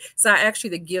weary. So I ask you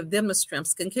to give them the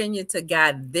strength, continue to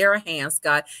guide their hands,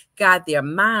 God, guide their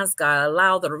minds, God.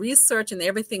 Allow the research and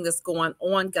everything that's going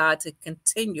on, God, to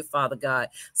continue, Father God.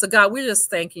 So, God, we're just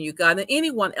thanking you, God. And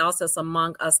anyone else that's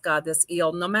among us, God, that's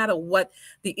ill, no matter what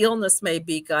the illness may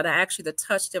be, God, I ask you to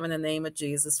touch them in the name of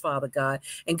Jesus, Father God.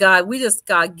 And God, we just,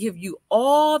 God, give you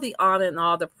all the honor and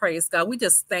all the praise, God. We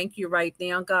just thank you right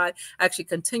now, God. Actually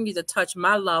continue to touch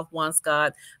my loved ones,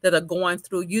 God, that are going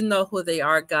through. You know who they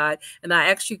are, God. And I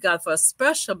ask you, God, for a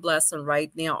special blessing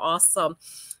right now also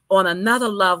on another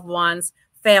loved one's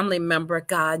family member,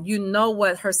 God. You know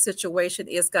what her situation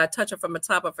is, God. Touch her from the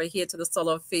top of her head to the sole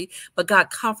of her feet. But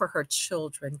God, comfort her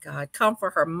children, God.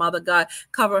 Comfort her mother, God.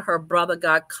 Comfort her brother,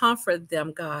 God. Comfort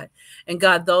them, God. And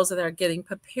God, those that are getting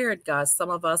prepared, God.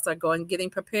 Some of us are getting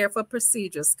prepared for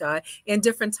procedures, God, and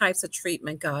different types of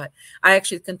treatment, God. I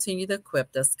actually continue to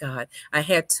equip us, God. I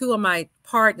had two of my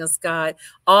partners, God.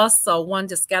 Also, one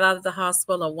just got out of the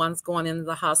hospital, and one's going into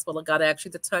the hospital. God, I ask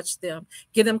you to touch them,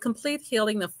 give them complete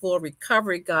healing and full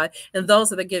recovery, God. And those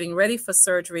that are getting ready for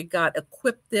surgery, God,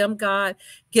 equip them, God.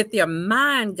 Get their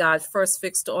mind, God, first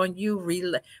fixed on you.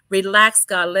 Relax,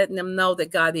 God, letting them know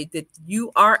that, God, that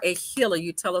you are a healer.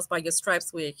 You tell us by your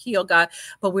stripes we are healed, God,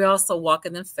 but we're also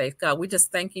walking in faith, God. We're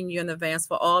just thanking you in advance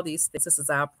for all these things. This is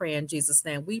our prayer in Jesus'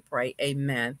 name. We pray.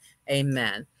 Amen.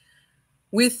 Amen.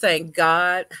 We thank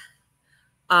God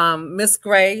Miss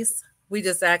Grace, we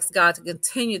just ask God to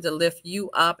continue to lift you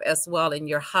up as well, and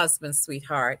your husband,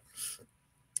 sweetheart,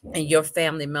 and your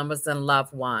family members and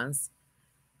loved ones.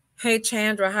 Hey,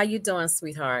 Chandra, how you doing,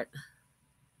 sweetheart?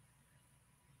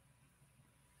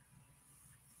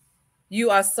 You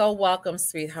are so welcome,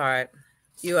 sweetheart.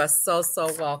 You are so,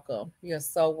 so welcome. You're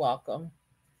so welcome.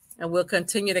 And we'll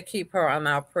continue to keep her on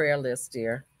our prayer list,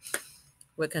 dear.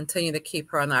 We'll continue to keep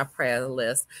her on our prayer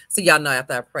list. So y'all know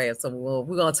after our prayer, so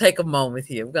we're going to take a moment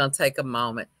here. We're going to take a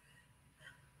moment.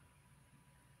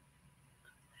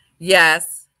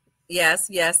 Yes, yes,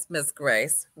 Miss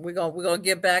Grace. We're gonna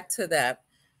get back to that.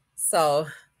 So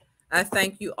I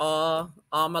thank you all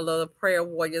my little prayer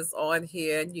warriors on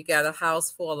here. You got a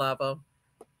house full of them.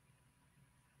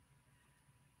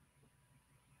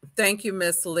 Thank you,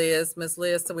 Miss Liz. Miss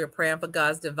Liz, so we're praying for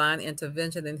God's divine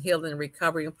intervention and healing and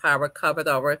recovery power covered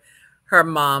over her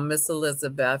mom, Miss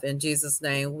Elizabeth. In Jesus'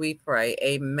 name we pray.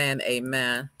 Amen.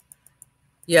 Amen.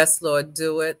 Yes, Lord,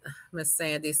 do it. Miss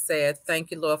Sandy said, thank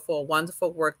you, Lord, for a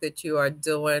wonderful work that you are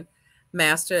doing.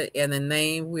 Master, in the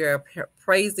name, we are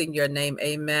praising your name.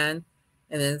 Amen.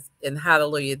 And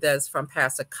hallelujah. That's from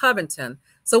Pastor Covington.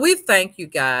 So we thank you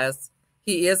guys.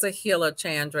 He is a healer,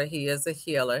 Chandra. He is a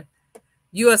healer.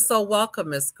 You are so welcome,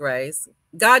 Miss Grace.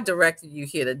 God directed you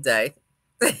here today.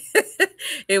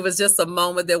 It was just a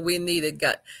moment that we needed.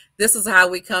 God, this is how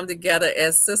we come together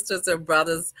as sisters and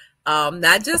brothers,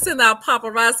 not just in our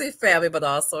paparazzi family, but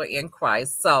also in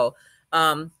Christ. So,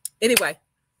 anyway,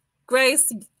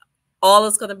 Grace, all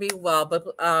is going to be well,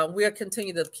 but we'll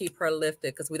continue to keep her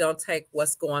lifted because we don't take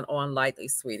what's going on lightly,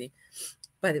 sweetie,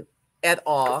 but at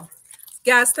all.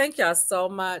 Guys, thank y'all so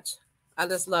much. I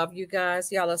just love you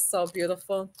guys. Y'all are so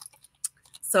beautiful.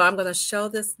 So I'm going to show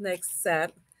this next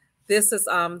set. This is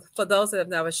for those that have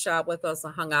never shopped with us or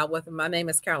hung out with us. My name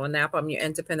is Carolyn Knapp. I'm your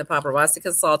independent paparazzi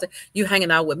consultant. You hanging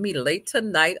out with me late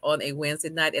tonight on a Wednesday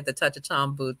night at the Touch of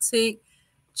Charm Boutique.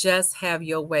 Just have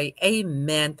your way.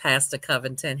 Amen, Pastor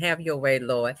Covington. Have your way,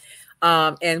 Lord.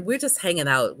 And we're just hanging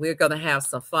out. We're going to have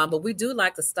some fun, but we do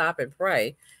like to stop and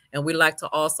pray. And we like to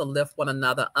also lift one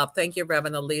another up. Thank you,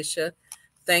 Reverend Alicia.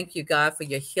 Thank you, God, for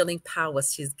your healing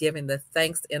powers. She's giving the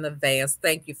thanks in advance.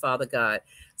 Thank you, Father God.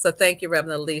 So thank you,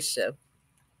 Reverend Alicia.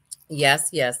 Yes,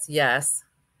 yes, yes.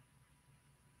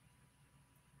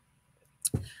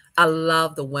 I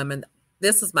love the women.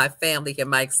 This is my family here,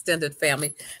 my extended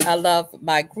family. I love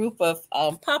my group of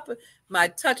my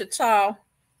Touch of Child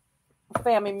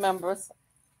family members.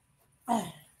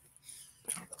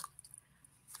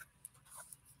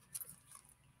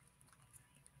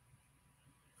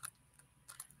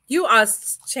 You are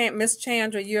Miss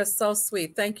Chandra. You're so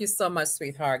sweet. Thank you so much,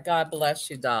 sweetheart. God bless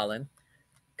you, darling.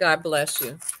 God bless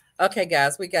you. Okay,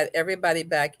 guys, we got everybody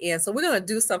back in. So we're gonna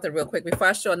do something real quick before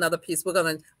I show another piece. We're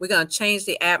gonna change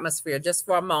the atmosphere just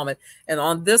for a moment. And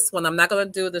on this one, I'm not gonna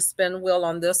do the spin wheel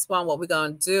on this one. What we're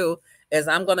gonna do is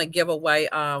I'm gonna give away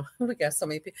we got so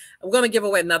many people. I'm gonna give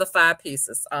away another 5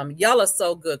 pieces. Y'all are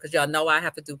so good because y'all know I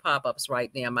have to do pop-ups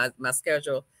right now. My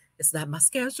schedule. It's not my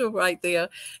schedule right there.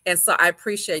 And so I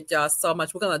appreciate y'all so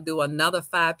much. We're going to do another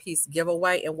 5-piece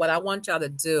giveaway. And what I want y'all to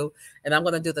do, and I'm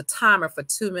going to do the timer for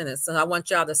 2 minutes. And I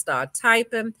want y'all to start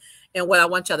typing. And what I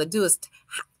want y'all to do is,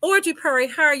 Audrey Perry,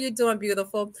 how are you doing,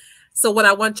 beautiful? So what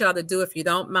I want y'all to do, if you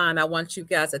don't mind, I want you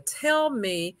guys to tell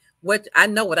me what I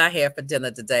know what I had for dinner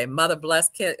today. Mother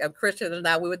bless Christian and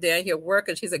I, we were down here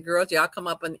working. She said, girls, y'all come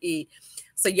up and eat.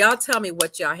 So y'all tell me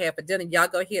what y'all have for dinner. Y'all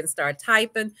go ahead and start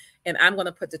typing. And I'm going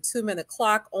to put the 2-minute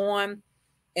clock on.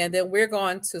 And then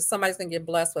somebody's going to get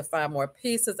blessed with 5 more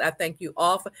pieces. I thank you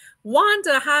all for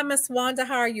Wanda. Hi, Miss Wanda.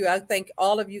 How are you? I thank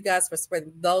all of you guys for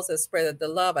spreading those that spread the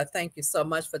love. I thank you so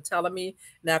much for telling me.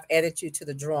 And I've added you to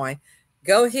the drawing.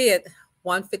 Go ahead.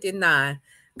 159.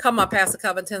 Come on, Pastor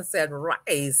Covington said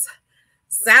rice.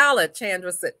 Salad,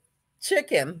 Chandra said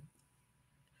chicken.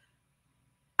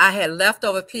 I had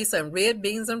leftover pizza and red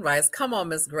beans and rice. Come on,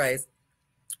 Miss Grace.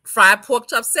 Fried pork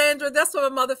chop. Sandra, that's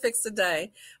what my mother fixed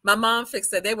today. My mom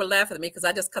fixed it. They were laughing at me because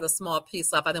I just cut a small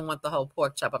piece off. I didn't want the whole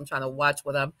pork chop. I'm trying to watch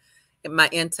what I'm in my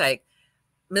intake.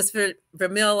 Miss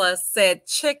Vermilla said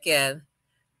chicken,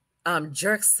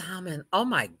 jerk salmon. Oh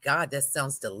my God, that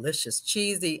sounds delicious.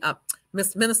 Cheesy.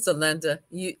 Miss Minister Linda,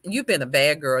 you've been a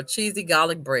bad girl. Cheesy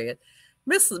garlic bread.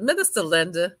 Miss Minister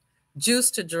Linda, juice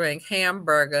to drink,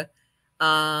 hamburger.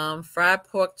 Fried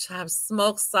pork chops,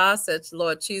 smoked sausage,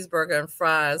 Lord, cheeseburger and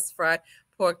fries, fried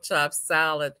pork chops,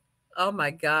 salad. Oh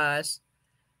my gosh.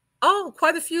 Oh,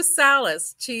 quite a few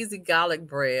salads, cheesy garlic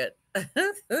bread.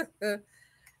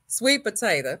 Sweet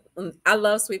potato. I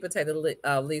love sweet potato,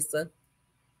 Lisa.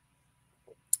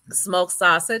 Smoked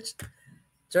sausage,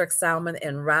 jerk salmon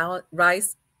and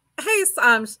rice. Hey,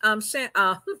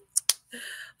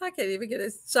 I can't even get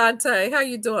it. Shantae, how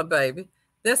you doing, baby?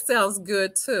 That sounds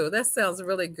good too. That sounds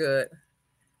really good.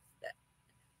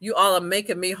 You all are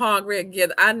making me hungry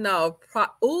again. I know.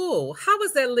 Ooh, how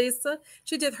was that, Lisa?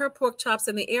 She did her pork chops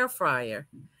in the air fryer.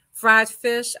 Fried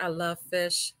fish. I love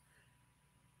fish.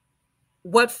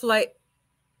 What flavor?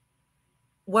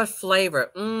 What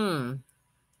flavor? Clam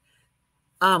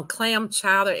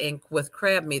chowder and with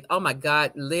crab meat. Oh my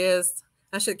God, Liz,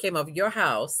 I should have came over your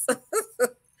house.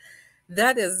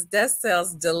 That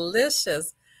sounds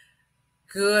delicious.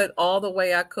 Good all the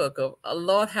way I cook 'em.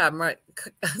 Lord have mercy.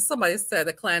 Somebody said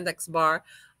the Clandex bar.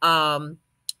 Um,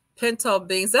 pinto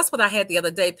beans. That's what I had the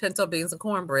other day. Pinto beans and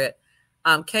cornbread.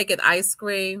 Cake and ice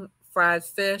cream, fried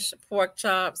fish, pork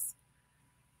chops.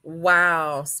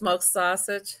 Wow, smoked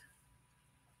sausage.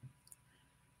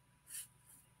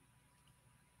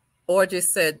 Or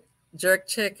just said jerk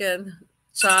chicken,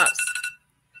 chops.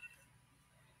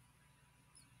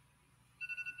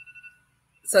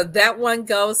 So that one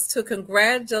goes to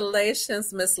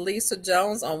congratulations, Miss Lisa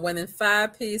Jones, on winning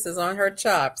 5 pieces on her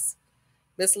chops.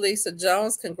 Miss Lisa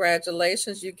Jones,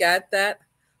 congratulations. You got that.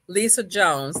 Lisa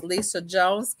Jones. Lisa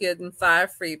Jones getting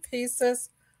 5 free pieces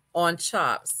on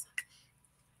chops.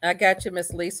 I got you,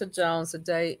 Miss Lisa Jones.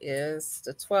 Today is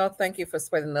the 12th. Thank you for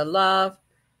spreading the love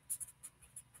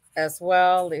as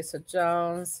well, Lisa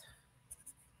Jones.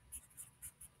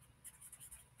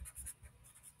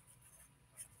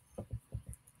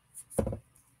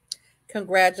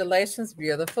 Congratulations,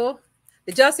 beautiful.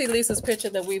 Did y'all see Lisa's picture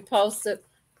that we posted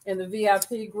in the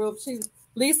VIP group? She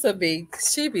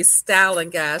be styling,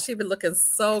 guys. She be looking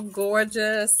so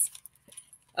gorgeous.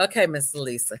 Okay, Miss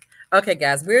Lisa. Okay,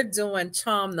 guys, we're doing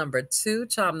charm number 2.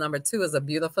 Charm number 2 is a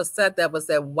beautiful set. That was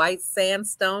that white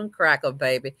sandstone crackle,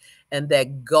 baby, and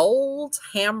that gold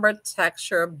hammer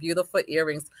texture, beautiful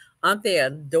earrings. Aren't they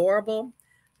adorable?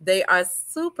 They are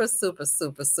super, super,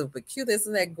 super, super cute.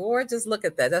 Isn't that gorgeous? Look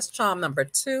at that. That's charm number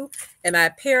 2. And I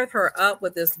paired her up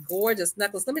with this gorgeous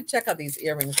necklace. Let me check out these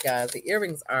earrings, guys. The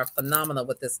earrings are phenomenal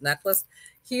with this necklace.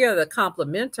 Here are the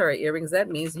complimentary earrings. That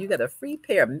means you get a free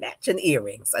pair of matching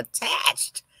earrings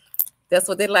attached. That's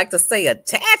what they like to say,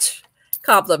 attached.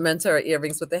 Complimentary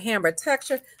earrings with the hammer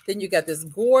texture. Then you got this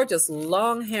gorgeous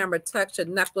long hammer texture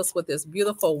necklace with this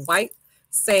beautiful white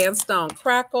sandstone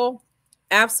crackle.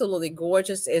 Absolutely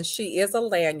gorgeous. And she is a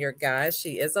lanyard, guys.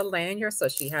 She is a lanyard. So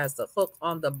she has the hook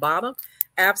on the bottom.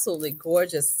 Absolutely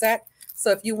gorgeous set.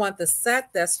 So if you want the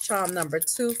set, that's charm number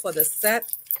 2 for the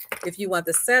set. If you want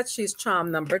the set, she's charm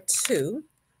number 2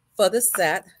 for the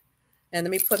set. And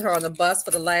let me put her on the bus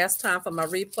for the last time for my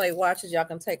replay watchers. Y'all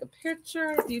can take a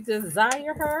picture if you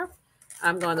desire her.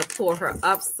 I'm going to pull her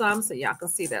up some so y'all can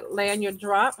see that lanyard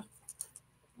drop.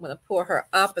 I'm going to pull her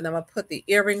up and I'm going to put the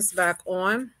earrings back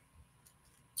on.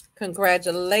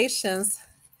 Congratulations.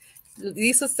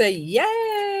 Lisa said,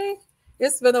 yay.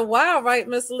 It's been a while, right,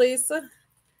 Miss Lisa?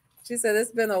 She said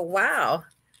it's been a while.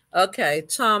 Okay,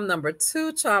 charm number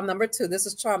 2, charm number 2. This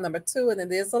is charm number 2, and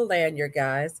it is a lanyard,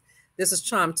 guys. This is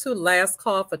charm 2, last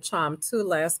call for charm 2,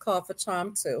 last call for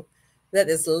charm 2. That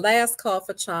is last call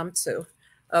for charm 2.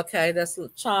 Okay, that's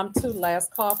charm 2,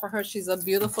 last call for her. She's a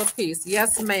beautiful piece.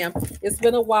 Yes, ma'am. It's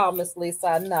been a while, Miss Lisa,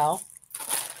 I know.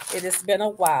 It has been a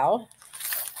while.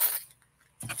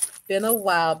 Been a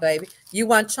while, baby. You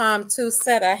want charm 2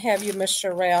 set? I have you, Miss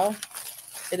Sherelle.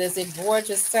 It is a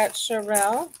gorgeous set,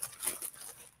 Sherelle.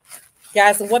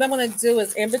 Guys, and what I'm going to do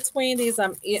is in between these,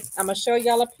 I'm going to show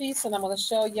y'all a piece and I'm going to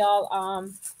show y'all,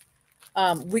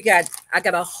 I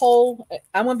got a whole,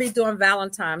 I'm going to be doing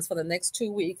Valentine's for the next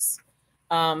 2 weeks.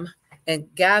 And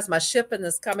guys, my shipping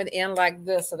is coming in like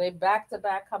this. So they back to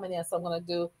back coming in. So I'm going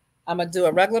to do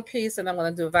a regular piece and I'm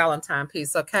going to do a Valentine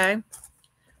piece. Okay.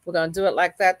 We're going to do it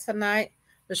like that tonight.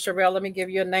 Miss Sherelle, let me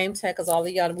give you a name tag because all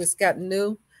of y'all, we got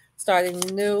new, starting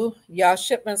new. Y'all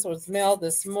shipments was mailed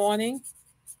this morning.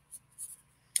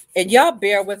 And y'all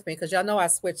bear with me because y'all know I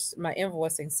switched my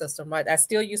invoicing system, right? I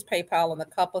still use PayPal on a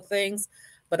couple of things,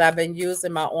 but I've been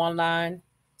using my online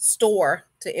store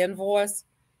to invoice.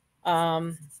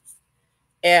 And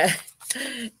it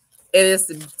is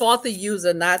the faulty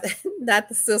user, not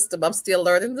the system. I'm still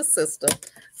learning the system.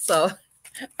 So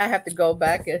I have to go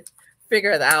back and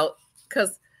figure it out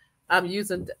because I'm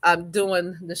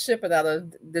doing the shipping out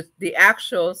of the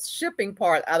actual shipping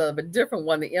part out of a different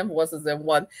one. The invoices in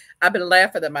one. I've been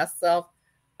laughing at myself.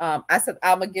 I said,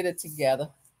 I'm going to get it together.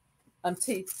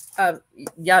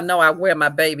 Y'all know I wear my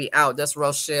baby out. That's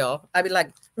Rochelle. I'd be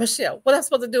like, Rochelle, what am I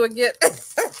supposed to do again?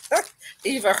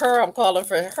 Either her, I'm calling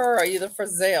for her, or either for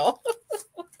Zelle.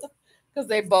 Because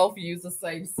they both use the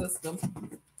same system.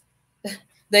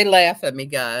 They laugh at me,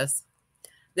 guys.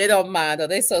 They don't mind, though.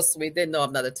 They so sweet. They know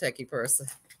I'm not a techie person.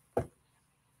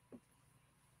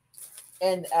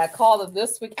 And I called her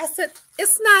this week. I said,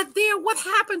 it's not there. What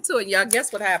happened to it? Y'all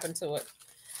guess what happened to it?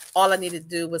 All I needed to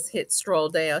do was hit scroll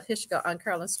down. Here she go, Aunt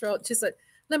Carolyn Stroll. She said,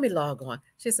 let me log on.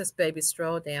 She says, baby,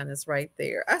 scroll down is right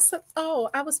there. I said, oh,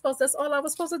 that's all I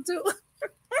was supposed to do.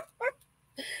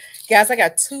 Guys, I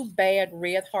got two bad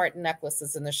red heart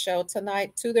necklaces in the show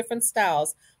tonight, two different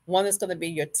styles. One is going to be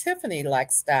your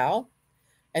Tiffany-like style,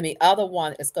 and the other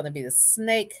one is going to be the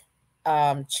snake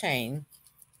chain.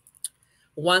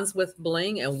 One's with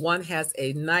bling, and one has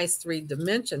a nice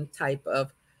three-dimension type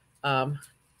of.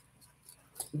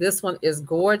 This one is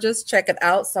gorgeous. Check it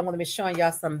out. So I'm going to be showing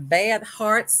y'all some bad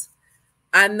hearts.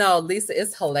 I know, Lisa,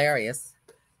 it's hilarious.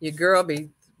 Your girl be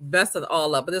messing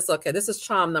all up, but it's okay. This is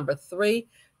charm number 3.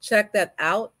 Check that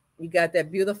out. You got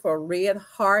that beautiful red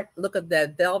heart. Look at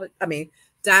that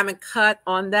diamond cut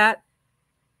on that.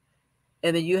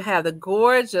 And then you have the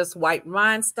gorgeous white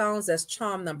rhinestones. That's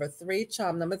charm number 3.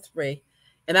 Charm number 3.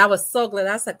 And I was so glad.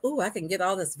 I was like, ooh, I can get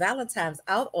all this Valentine's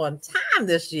out on time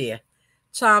this year.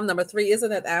 Charm number 3.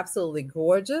 Isn't it absolutely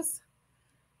gorgeous?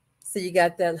 So you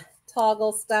got that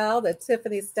toggle style, that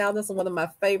Tiffany style. This is one of my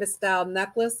favorite style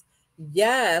necklace.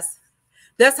 Yes.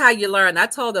 That's how you learn. I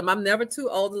told them I'm never too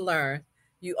old to learn.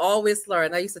 You always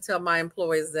learn. I used to tell my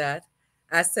employees that.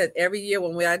 I said every year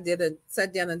when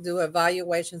sat down and do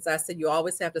evaluations, I said, you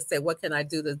always have to say, what can I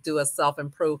do to do a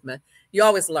self-improvement? You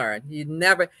always learn. You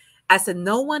never, I said,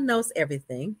 no one knows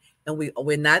everything. And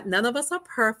we're not, none of us are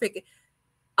perfect.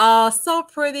 Oh, so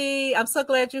pretty. I'm so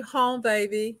glad you're home,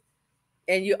 baby.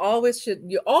 And you always should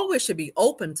be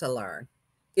open to learn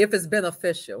if it's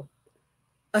beneficial.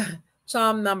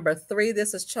 Charm number 3.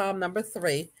 This is charm number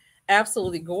 3.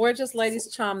 Absolutely gorgeous, ladies.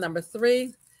 Charm number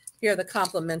 3. Here are the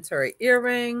complimentary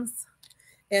earrings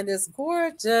and this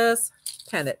gorgeous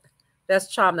pendant.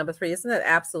 That's charm number 3. Isn't that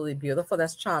absolutely beautiful?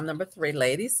 That's charm number 3,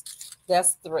 ladies.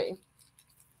 That's 3.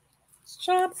 It's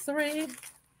charm 3.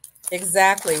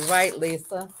 Exactly right,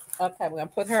 Lisa. Okay, we're going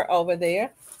to put her over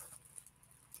there.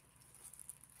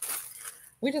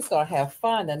 We're just going to have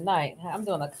fun tonight. I'm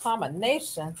doing a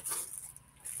combination.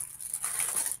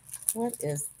 What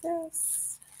is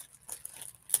this?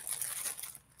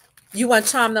 You want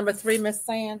charm number 3, Miss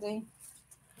Sandy?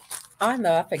 I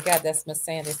know, I forgot that's Miss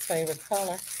Sandy's favorite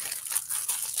color.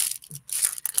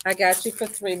 I got you for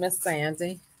 3, Miss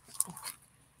Sandy.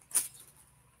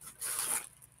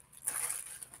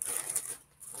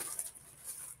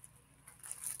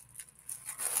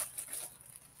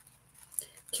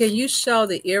 Can you show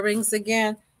the earrings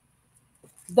again?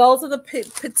 Those are the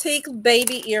petite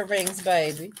baby earrings,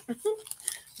 baby.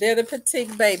 They're the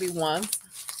petite baby ones,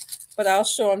 but I'll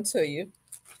show them to you.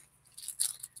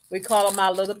 We call them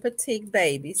our little petite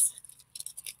babies.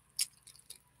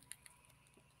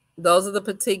 Those are the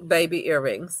petite baby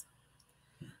earrings.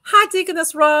 Hi,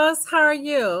 Deaconess Ross. How are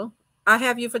you? I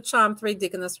have you for charm 3,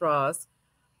 Deaconess Ross.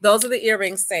 Those are the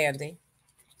earrings, Sandy.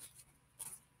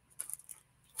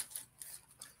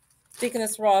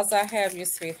 Deaconess Ross, I have you,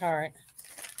 sweetheart.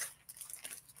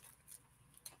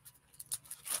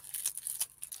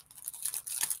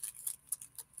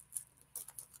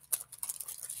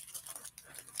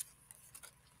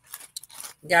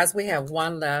 Guys, we have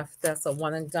one left. That's a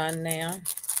one and done now.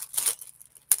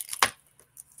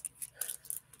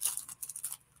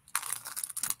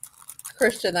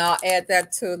 Christian, I'll add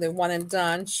that to the one and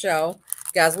done show.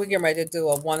 Guys, we're getting ready to do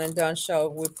a one and done show.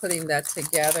 We're putting that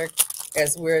together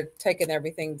as we're taking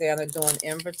everything down and doing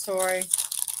inventory.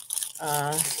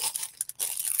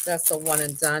 That's a one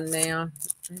and done now.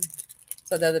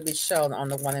 So that'll be shown on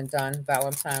the one and done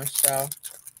Valentine's show.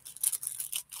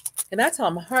 And I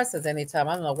tell my heart says anytime.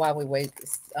 I don't know why we wait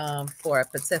for a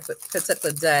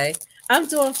particular day. I'm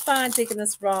doing fine,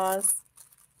 Deaconess Ross.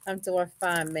 I'm doing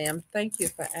fine, ma'am. Thank you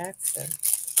for asking.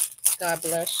 God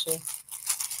bless you.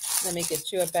 Let me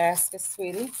get you a basket,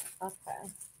 sweetie. Okay,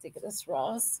 Deaconess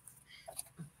Ross.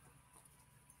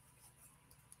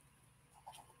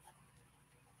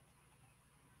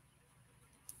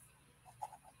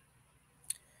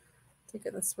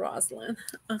 Deaconess Roslyn.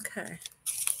 Okay.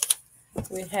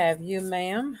 We have you,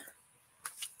 ma'am.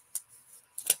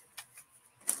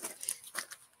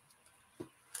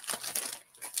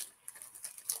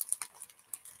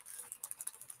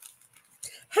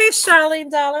 Hey,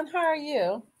 Charlene, darling, how are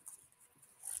you?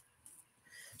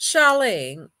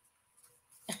 Charlene,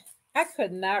 I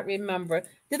could not remember.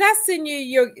 Did I send you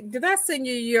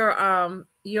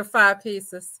your 5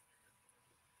 pieces?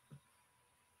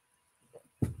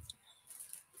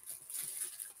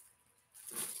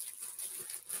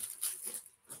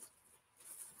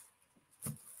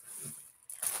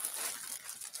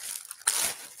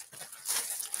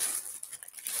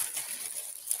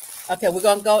 Okay, we're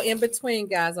gonna go in between,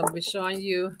 guys. I'm gonna be showing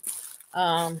you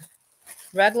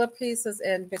regular pieces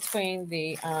in between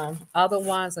the other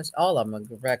ones. All of them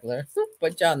are regular,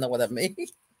 but y'all know what I mean.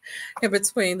 In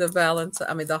between the Valentine,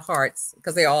 I mean the hearts,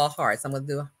 because they're all hearts. I'm gonna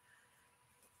do.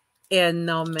 And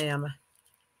no, ma'am.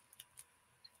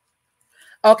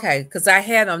 Okay, because I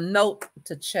had a note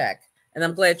to check, and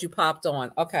I'm glad you popped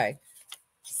on. Okay,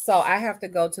 so I have to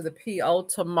go to the PO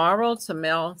tomorrow to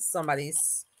mail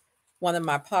somebody's, one of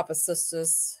my Papa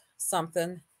sisters,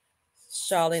 something.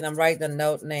 Charlene, I'm writing a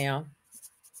note now.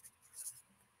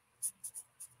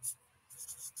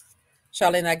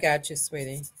 Charlene, I got you,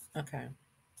 sweetie. Okay.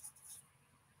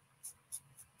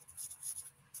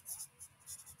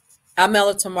 I'll mail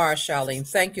it tomorrow, Charlene.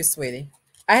 Thank you, sweetie.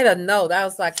 I had a note. I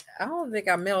was like, I don't think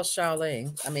I mailed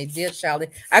Charlene. I mean, did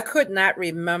Charlene? I could not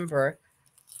remember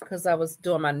because I was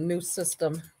doing my new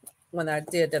system when I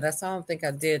did that. I don't think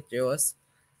I did yours.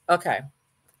 Okay.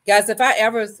 Guys, if I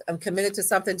ever am committed to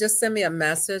something, just send me a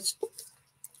message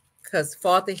because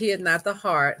fault the head, not the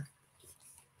heart.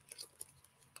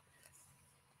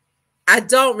 I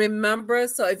don't remember.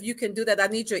 So if you can do that, I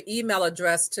need your email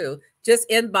address too. Just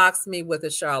inbox me with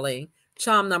it, Charlene.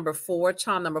 Charm number 4.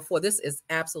 Charm number 4. This is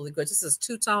absolutely good. This is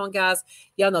two-tone, guys.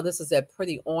 Y'all know this is that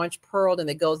pretty orange pearl, and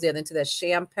it goes down into that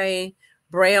champagne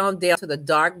brown down to the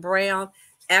dark brown.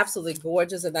 Absolutely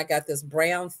gorgeous. And I got this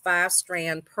brown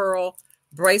 5-strand pearl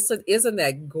bracelet. Isn't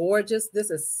that gorgeous?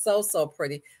 This is so, so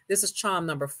pretty. This is charm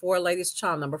number 4, ladies.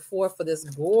 Charm number 4 for this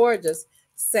gorgeous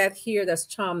set here. That's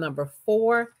charm number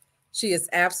 4. She is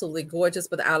absolutely gorgeous,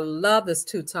 but I love this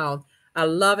two-tone. I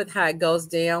love it how it goes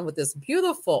down with this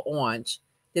beautiful orange.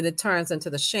 Then it turns into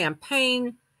the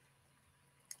champagne.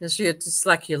 It's just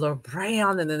like your little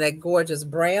brown, and then that gorgeous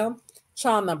brown.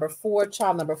 Charm number 4.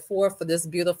 Charm number 4 for this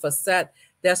beautiful set.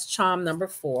 That's charm number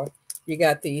 4. You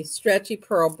got the stretchy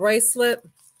pearl bracelet.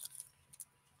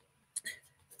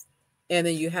 And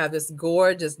then you have this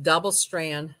gorgeous double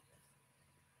strand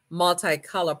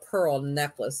multicolor pearl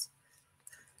necklace.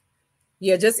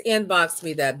 Yeah, just inbox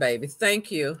me that, baby.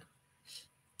 Thank you.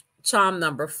 Charm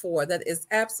number 4. That is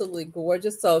absolutely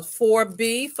gorgeous. So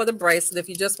 4B for the bracelet. If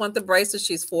you just want the bracelet,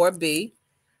 she's 4B.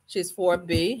 She's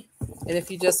 4B. And if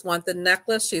you just want the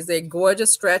necklace, she's a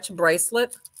gorgeous stretch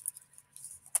bracelet.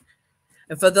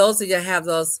 And for those of you that have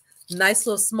those nice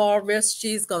little small wrists,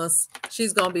 she's gonna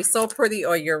be so pretty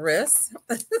on your wrists.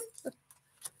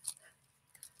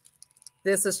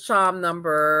 This is charm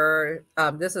number,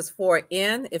 this is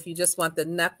 4N. If you just want the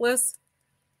necklace,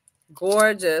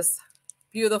 gorgeous,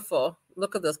 beautiful.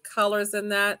 Look at the colors in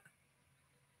that.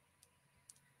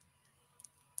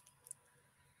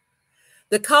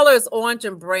 The color is orange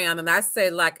and brown. And I say,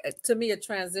 like, to me, it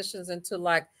transitions into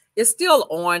like, it's still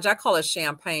orange. I call it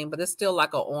champagne, but it's still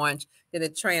like an orange. Then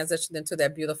it transitioned into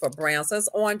that beautiful brown. So it's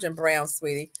orange and brown,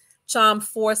 sweetie. Charm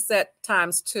 4 set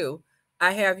times 2.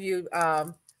 I have you,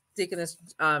 Deaconess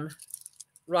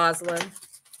Rosalind.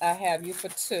 I have you for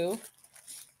 2.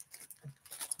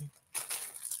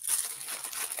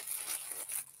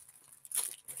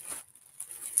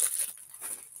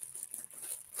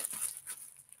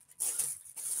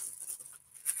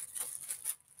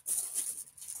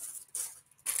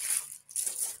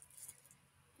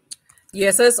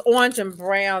 Yes, it's orange and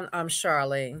brown,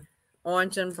 Charlene.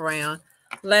 Orange and brown.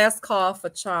 Last call for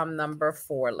charm number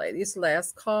 4, ladies.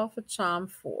 Last call for charm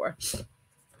 4.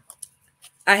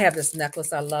 I have this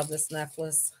necklace. I love this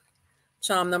necklace.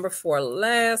 Charm number 4.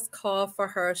 Last call for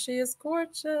her. She is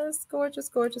gorgeous, gorgeous,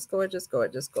 gorgeous, gorgeous,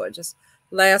 gorgeous, gorgeous.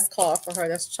 Last call for her.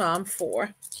 That's charm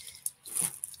 4.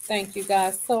 Thank you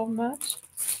guys so much.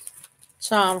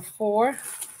 Charm 4.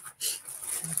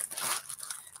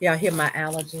 Y'all hear my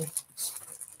allergy.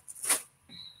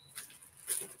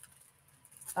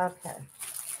 Okay.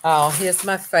 Oh, here's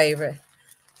my favorite.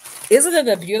 Isn't it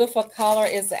a beautiful color?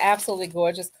 It's an absolutely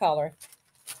gorgeous color.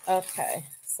 Okay.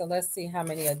 So let's see how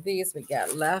many of these we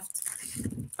got left.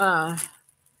 I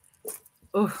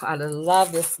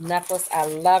love this necklace. I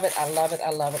love it. I love it.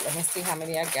 I love it. Let me see how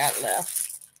many I got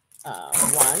left.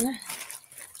 1,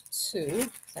 2.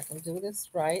 I can do this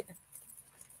right.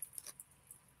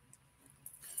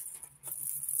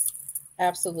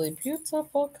 Absolutely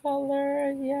beautiful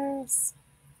color. Yes.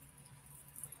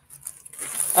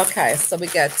 Okay, so we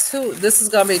got 2. This is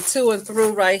going to be 2 and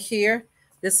through right here.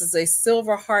 This is a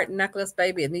silver heart necklace,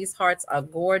 baby, and these hearts are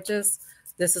gorgeous.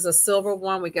 This is a silver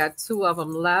one. We got 2 of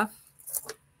them left.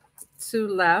 2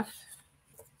 left.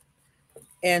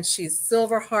 And she's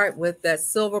silver heart with that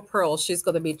silver pearl. She's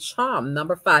going to be charm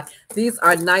number 5. These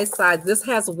are nice size. This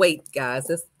has weight,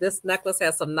 guys. This necklace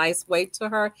has some nice weight to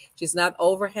her. She's not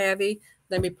over heavy.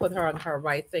 Let me put her on her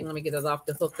right thing. Let me get it off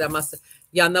the hook. That must,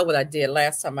 y'all know what I did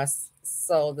last time I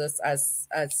sold this. I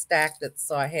stacked it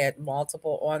so I had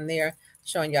multiple on there,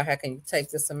 showing y'all how can you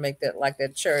take this and make that like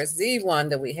that Jersey one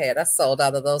that we had. I sold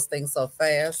out of those things so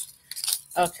fast.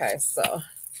 Okay, so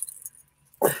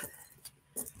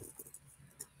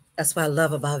that's what I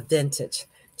love about vintage.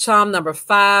 Charm number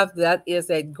 5, that is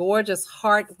a gorgeous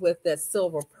heart with that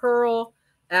silver pearl.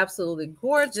 Absolutely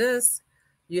gorgeous.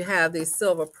 You have these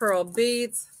silver pearl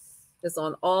beads. It's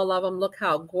on all of them. Look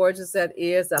how gorgeous that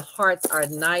is. The hearts are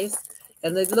nice.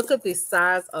 And then look at the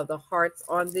size of the hearts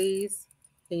on these.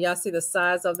 Can y'all see the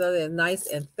size of them? They're nice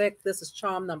and thick. This is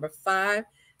charm number 5.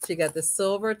 She got the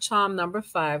silver charm number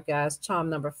 5, guys. Charm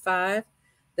number 5.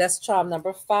 That's charm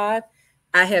number 5.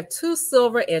 I have 2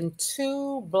 silver and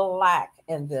 2 black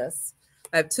in this.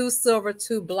 I have 2 silver,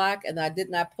 2 black, and I did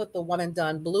not put the one and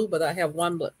done blue, but I have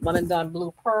one and done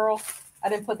blue pearl. I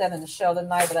didn't put that in the show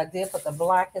tonight, but I did put the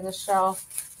black in the show.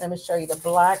 Let me show you the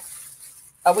black.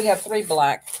 Oh, we have 3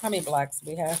 black. How many blacks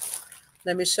do we have?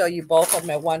 Let me show you both of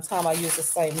them at one time. I use the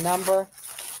same number.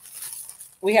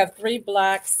 We have 3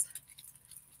 blacks.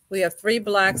 We have 3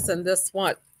 blacks and this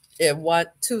one,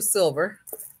 2 silver.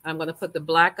 I'm going to put the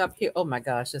black up here. Oh my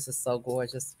gosh, this is so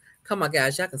gorgeous. Come on,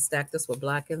 guys. Y'all can stack this with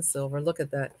black and silver. Look at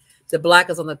that. The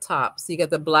black is on the top. So you get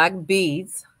the black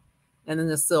beads and then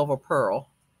the silver pearl.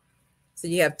 So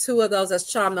you have 2 of those. That's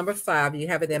charm number 5. You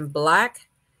have it in black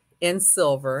and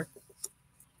silver.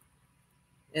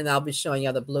 And I'll be showing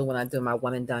you the blue when I do my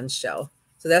one and done show.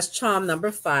 So that's charm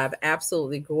number 5.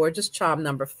 Absolutely gorgeous. Charm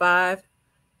number 5.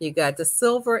 You got the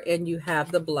silver and you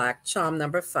have the black. Charm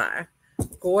number 5.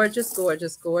 Gorgeous,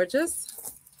 gorgeous,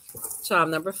 gorgeous. Charm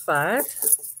number 5.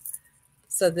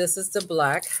 So this is the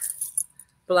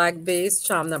black beads.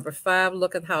 Charm number 5.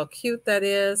 Look at how cute that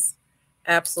is.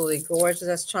 Absolutely gorgeous.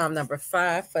 That's charm number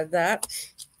 5 for that.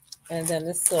 And then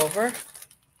the silver.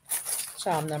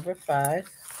 Charm number 5.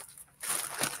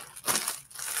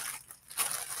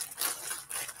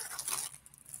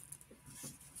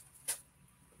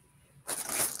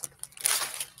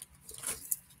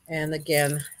 And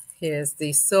again, here's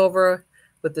the silver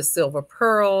with the silver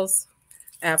pearls.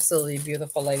 Absolutely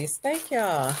beautiful, ladies. Thank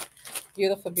y'all.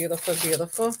 Beautiful, beautiful,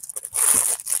 beautiful.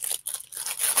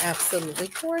 Absolutely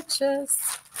gorgeous.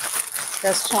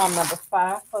 That's charm number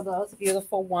 5 for those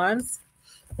beautiful ones.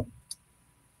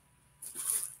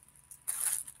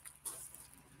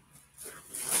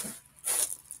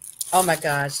 Oh my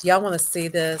gosh. Y'all want to see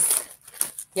this?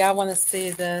 Y'all want to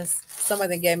see this?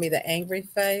 Somebody gave me the angry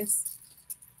face.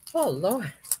 Oh,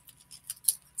 Lord.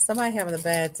 Somebody having a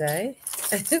bad day.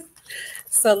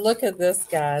 So look at this,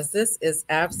 guys. This is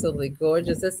absolutely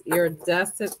gorgeous. This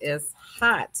iridescent is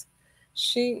hot.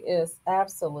 She is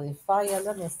absolutely fire.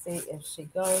 Let me see if she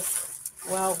goes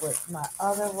well with my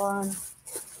other one.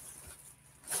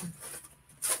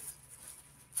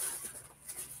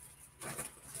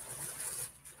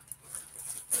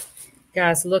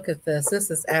 Guys, look at this.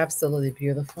 This is absolutely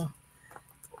beautiful.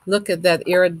 Look at that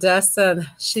iridescent.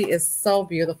 She is so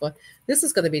beautiful. This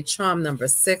is going to be charm number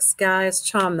 6, guys.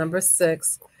 Charm number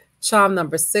 6. Charm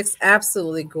number 6.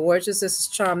 Absolutely gorgeous. This is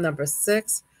charm number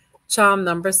 6. Charm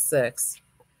number 6.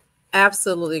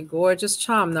 Absolutely gorgeous.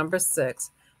 Charm number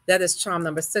 6. That is charm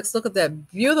number 6. Look at that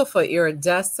beautiful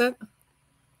iridescent.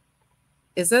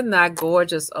 Isn't that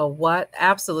gorgeous or what?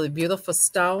 Absolutely beautiful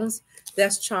stones.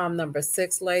 That's charm number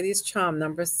 6, ladies. Charm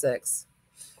number 6.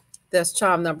 That's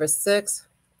charm number 6.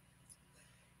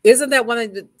 Isn't that one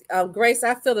of the Grace?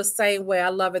 I feel the same way. I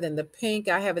love it in the pink.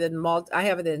 I have it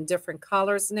in different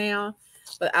colors now,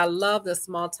 but I love this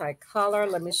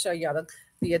multicolor. Let me show y'all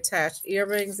the attached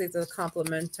earrings. These are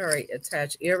complimentary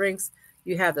attached earrings.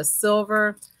 You have the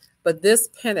silver, but this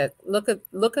pendant. Look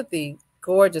at the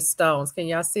gorgeous stones. Can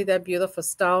y'all see that beautiful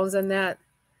stones in that?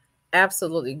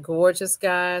 Absolutely gorgeous,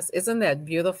 guys. Isn't that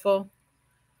beautiful?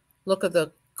 Look at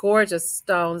the gorgeous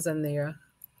stones in there.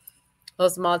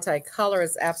 Those multicolor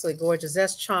is absolutely gorgeous.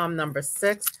 That's charm number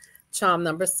 6. Charm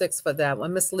number 6 for that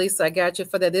one. Miss Lisa, I got you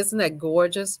for that. Isn't that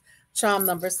gorgeous? Charm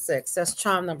number 6. That's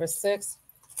charm number 6.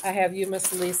 I have you,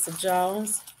 Miss Lisa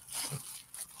Jones.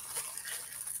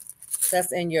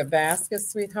 That's in your basket,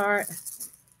 sweetheart.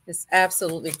 It's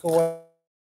absolutely gorgeous.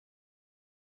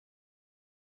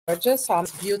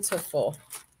 It's beautiful.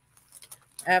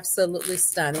 Absolutely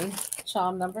stunning.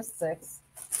 Charm number 6.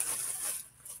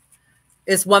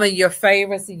 It's one of your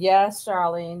favorites. Yes,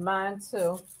 Charlene. Mine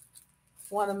too.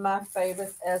 One of my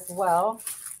favorites as well.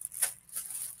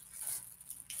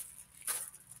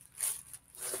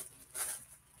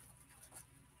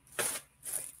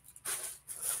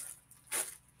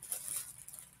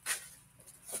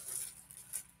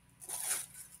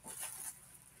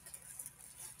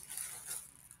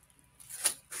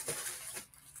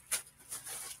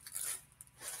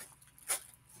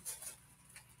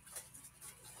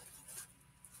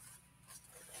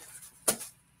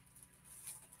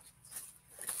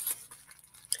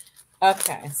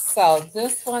 Okay, so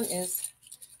this one is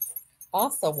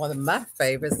also one of my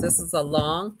favorites. This is a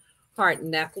long heart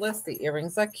necklace. The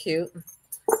earrings are cute.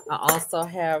 I also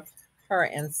have her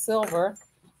in silver.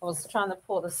 I was trying to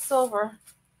pull the silver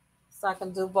so I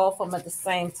can do both of them at the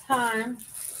same time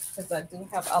because I do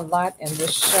have a lot in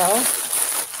this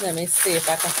show. Let me see if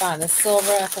I can find the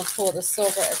silver. I can pull the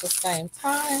silver at the same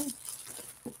time.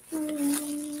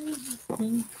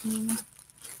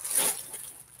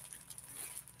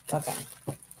 Okay.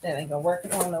 That ain't gonna work. I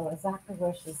don't know exactly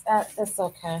where she's at. It's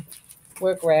okay.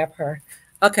 We'll grab her.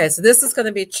 Okay, so this is going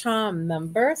to be charm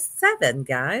number 7,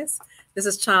 guys. This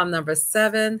is charm number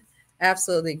 7.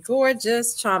 Absolutely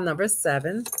gorgeous. Charm number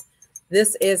 7.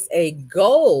 This is a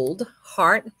gold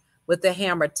heart with the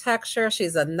hammer texture.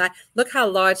 She's a nice. Look how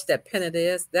large that pennant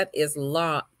is. That is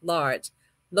large.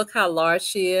 Look how large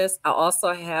she is. I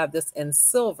also have this in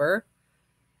silver.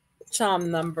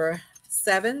 Charm number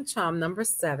 7. Charm number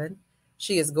 7.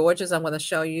 She is gorgeous. I'm going to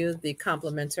show you the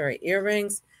complimentary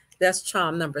earrings. That's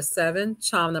charm number 7.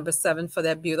 Charm number 7 for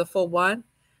that beautiful one.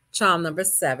 Charm number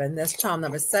 7. That's charm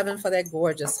number 7 for that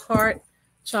gorgeous heart.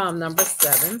 Charm number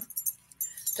 7.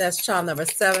 That's charm number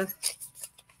 7.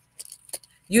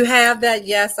 You have that?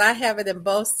 Yes, I have it in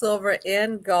both silver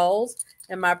and gold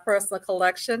in my personal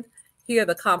collection. Here are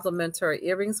the complimentary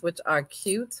earrings, which are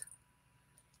cute.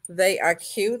 They are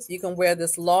cute. You can wear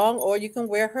this long or you can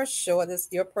wear her short. It's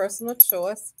your personal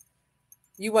choice.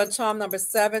 You want charm number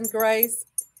 7, Grace?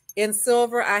 In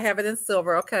silver? I have it in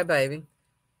silver. Okay, baby.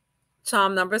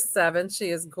 Charm number 7. She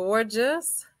is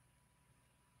gorgeous.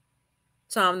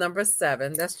 Charm number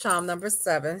 7. That's charm number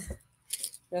 7.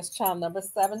 That's charm number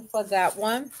 7 for that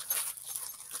one.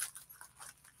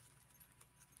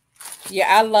 Yeah,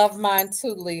 I love mine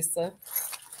too, Lisa.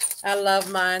 I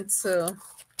love mine too.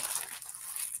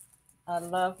 I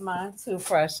love mine too,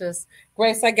 Precious.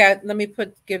 Grace, let me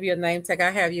give you a name tag. I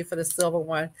have you for the silver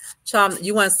one. Charm,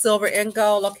 you want silver and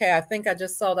gold? Okay, I think I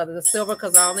just sold out of the silver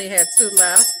because I only had 2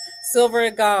 left. Silver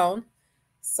and gone.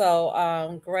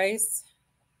 So Grace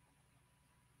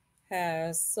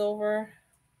has silver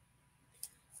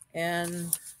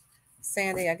and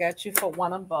Sandy, I got you for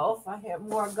one of both. I have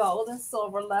more gold and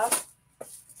silver left.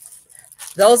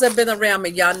 Those have been around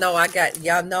me. Y'all know I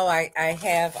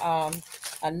have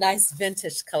a nice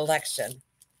vintage collection.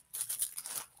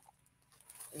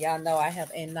 Y'all know I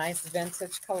have a nice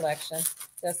vintage collection.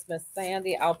 That's Miss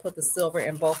Sandy. I'll put the silver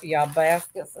in both of y'all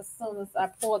baskets as soon as I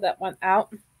pull that one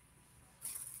out.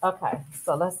 Okay,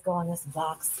 so let's go in this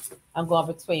box. I'm going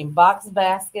between box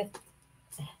basket.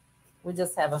 We're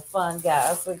just having fun,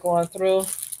 guys. We're going through.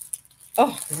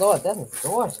 Oh, Lord, that is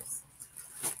gorgeous.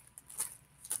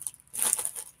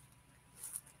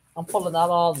 I'm pulling out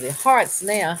all the hearts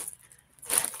now.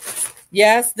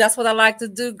 Yes, that's what I like to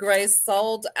do, Grace.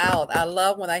 Sold out. I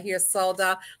love when I hear sold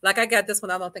out. Like I got this one.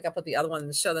 I don't think I put the other one in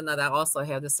the show tonight. I also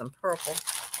have this in purple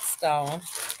stone.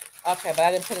 Okay, but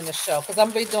I didn't put in the show because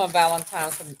I'm going to be doing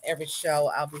Valentine's in every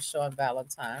show. I'll be showing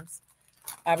Valentine's.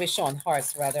 I'll be showing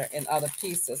hearts, rather, in other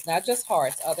pieces. Not just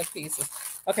hearts, other pieces.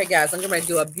 Okay, guys, I'm going to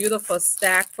do a beautiful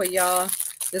stack for y'all.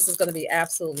 This is going to be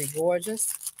absolutely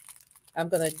gorgeous. I'm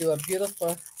going to do a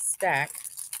beautiful stack.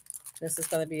 This is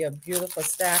going to be a beautiful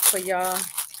stack for y'all.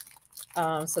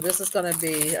 So this is going to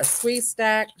be a sweet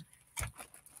stack.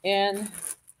 And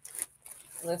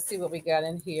let's see what we got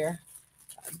in here.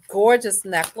 Gorgeous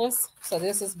necklace. So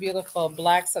this is beautiful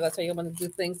black. So that's how you're going to do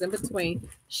things in between.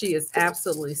 She is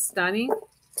absolutely stunning.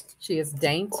 She is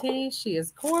dainty. She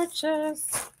is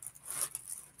gorgeous.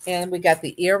 And we got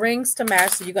the earrings to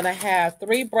match. So you're going to have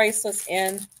 3 bracelets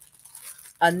in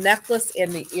a necklace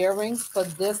in the earrings for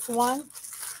this one.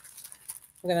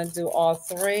 We're going to do all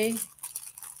 3.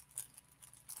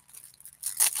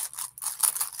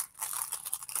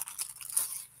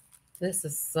 This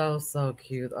is so, so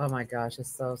cute. Oh my gosh,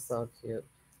 it's so, so cute.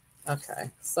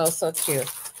 Okay, so, so cute.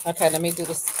 Okay, let me do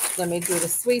the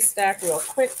sweet stack real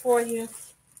quick for you.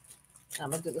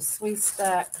 I'm going to do the sweet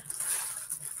stack.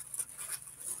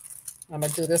 I'm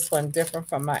going to do this one different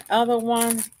from my other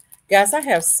one. Guys, I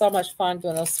have so much fun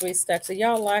doing those sweet stacks. Do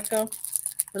y'all like them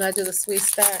when I do the sweet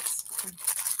stacks?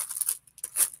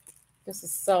 This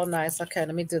is so nice. Okay,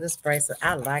 let me do this bracelet.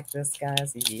 I like this,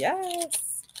 guys.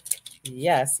 Yes.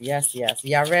 Yes, yes, yes.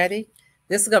 Y'all ready?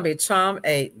 This is going to be charm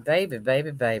 8. Baby,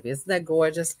 baby, baby. Isn't that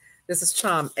gorgeous? This is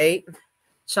charm 8.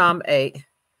 Charm 8.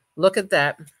 Look at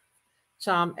that.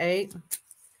 Charm 8.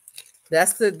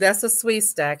 That's a sweet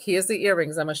stack. Here's the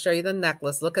earrings. I'm going to show you the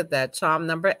necklace. Look at that. Charm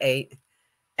number 8.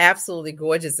 Absolutely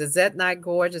gorgeous. Is that not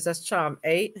gorgeous? That's charm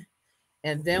 8.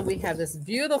 And then we have this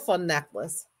beautiful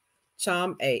necklace.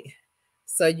 Charm 8.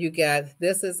 So you got,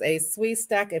 this is a sweet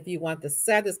stack. If you want the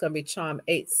set, it's going to be Charm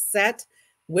 8 set.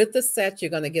 With the set,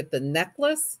 you're going to get the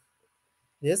necklace,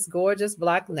 this gorgeous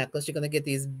black necklace. You're going to get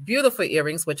these beautiful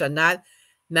earrings, which are not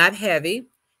heavy.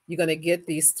 You're going to get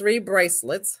these 3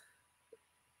 bracelets.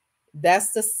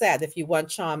 That's the set if you want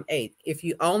Charm 8. If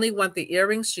you only want the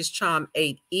earrings, she's Charm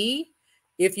 8E.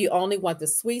 If you only want the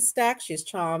sweet stack, she's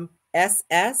Charm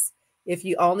SS. If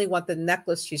you only want the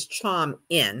necklace, she's Charm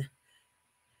N.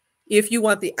 If you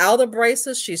want the outer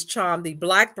braces, she's Charm the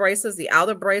black braces. The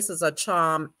outer braces are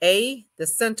Charm A. The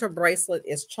center bracelet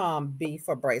is Charm B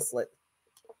for bracelet.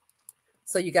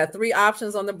 So you got 3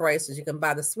 options on the braces. You can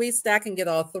buy the sweet stack and get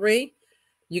all 3.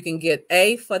 You can get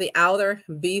A for the outer,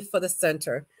 B for the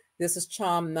center. This is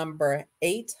charm number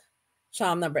 8.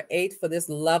 Charm number 8 for this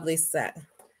lovely set.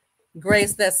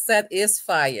 Grace, that set is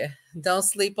fire. Don't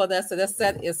sleep on that. So that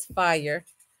set is fire.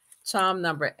 Charm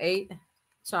number 8.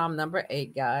 Charm number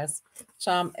 8, guys.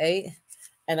 Charm 8.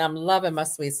 And I'm loving my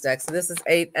sweet stack. So this is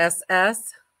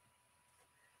 8SS.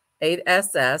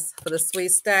 8SS for the sweet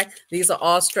stack. These are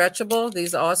all stretchable.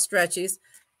 These are all stretchies.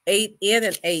 8N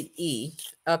and 8E.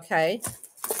 Okay.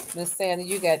 Miss Sandy,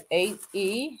 you got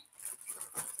 8E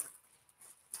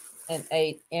and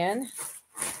 8N.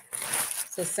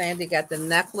 So Sandy got the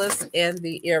necklace and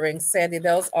the earrings. Sandy,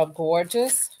 those are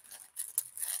gorgeous.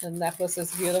 The necklace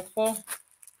is beautiful.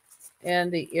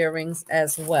 And the earrings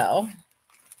as well.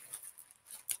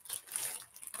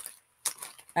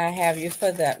 I have you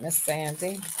for that, Miss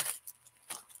Sandy.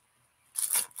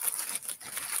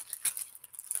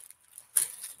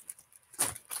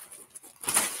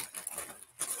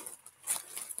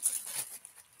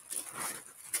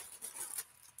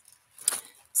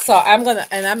 So I'm going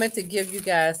to, and I meant to give you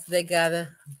guys, they got to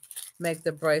make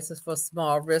the bracelets for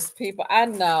small wrist people. I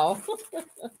know.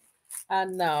 I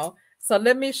know. So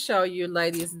let me show you,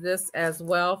 ladies, this as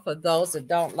well for those that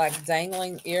don't like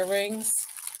dangling earrings.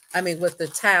 I mean, with the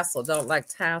tassel, don't like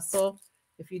tassel.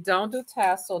 If you don't do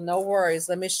tassel, no worries.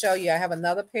 Let me show you. I have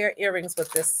another pair of earrings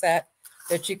with this set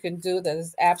that you can do that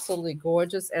is absolutely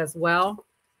gorgeous as well.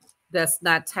 That's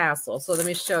not tassel. So let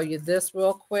me show you this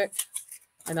real quick.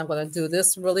 And I'm going to do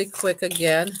this really quick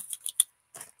again.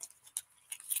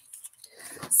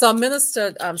 So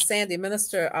Minister Sandy,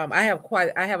 Minister, I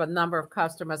have a number of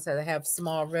customers that have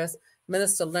small wrists.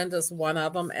 Minister Linda's one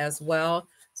of them as well.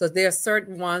 So there are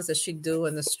certain ones that she do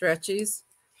in the stretchies.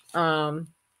 So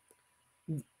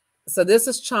this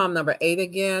is charm number 8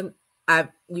 again.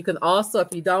 You can also,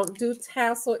 if you don't do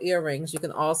tassel earrings, you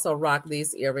can also rock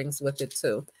these earrings with it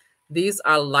too. These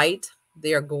are light.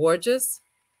 They are gorgeous.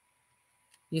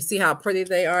 You see how pretty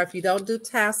they are? If you don't do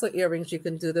tassel earrings, you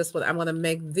can do this one. I'm going to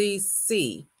make these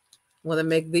C. I'm going to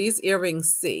make these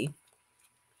earrings C.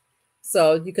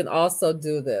 So you can also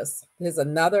do this. Here's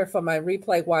another, for my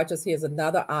replay watchers, here's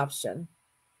another option.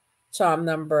 Charm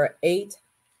number 8.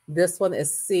 This one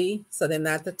is C. So they're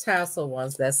not the tassel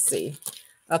ones. That's C.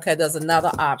 Okay, there's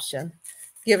another option.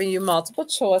 Giving you multiple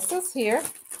choices here.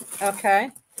 Okay.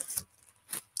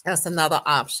 That's another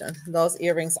option. Those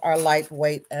earrings are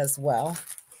lightweight as well.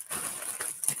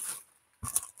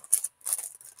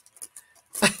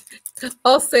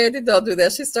 Oh, Sandy, don't do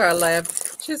that. She started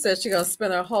laughing. She said she's going to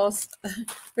spend her whole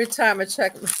retirement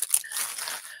check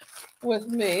with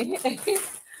me.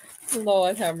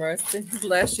 Lord have mercy.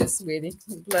 Bless you, sweetie.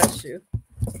 Bless you.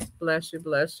 Bless you,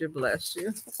 bless you, bless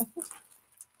you.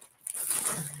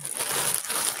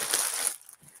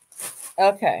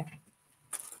 Okay.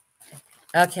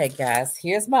 Okay, guys.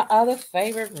 Here's my other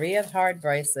favorite red heart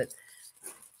bracelet.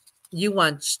 You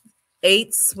want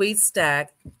 8 sweet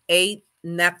stack, 8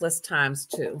 necklace times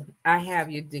 2. I have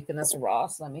you, Deaconess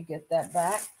Ross. Let me get that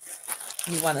back.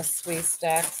 You want a sweet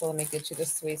stack, so let me get you the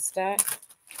sweet stack.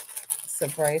 It's a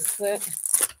bracelet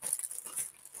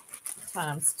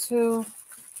times 2.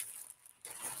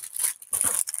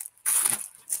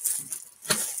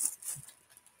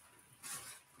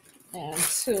 And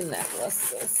 2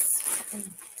 necklaces.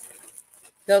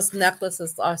 Those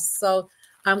necklaces are so,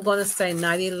 I'm going to say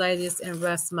nighty, ladies, and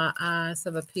rest my eyes.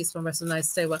 Have a peaceful rest of the night.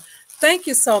 Stay well. Thank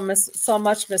you so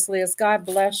much, Miss Liz. God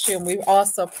bless you. And we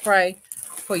also pray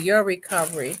for your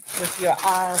recovery with your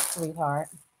eyes, sweetheart.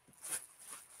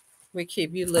 We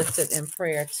keep you lifted in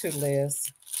prayer too,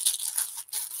 Liz.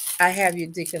 I have you,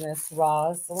 Deaconess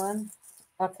Rosalind.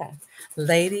 Okay.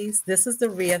 Ladies, this is the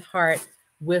red heart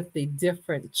with the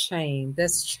different chain.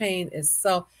 This chain is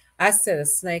so, I said a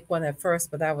snake one at first,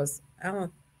 but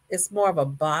it's more of a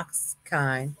box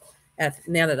kind. And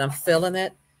now that I'm feeling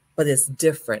it, but it's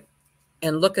different.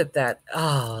 And look at that.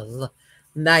 Oh, look.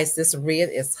 Nice. This red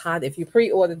is hot. If you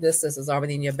pre-ordered this, this is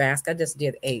already in your basket. I just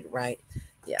did 8, right?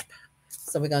 Yep.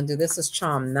 So we're going to do this is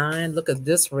charm 9. Look at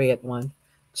this red one.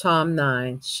 Charm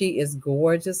 9. She is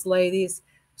gorgeous, ladies.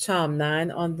 Charm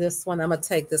 9 on this one. I'm going to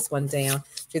take this one down.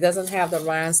 She doesn't have the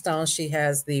rhinestone. She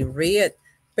has the red,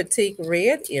 petite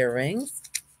red earrings.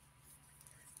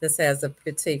 This has a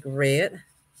petite red.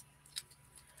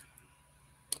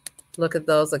 Look at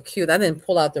those, are cute. I didn't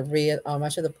pull out the red. I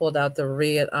should have pulled out the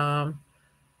red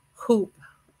hoop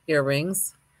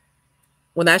earrings.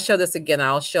 When I show this again,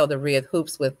 I'll show the red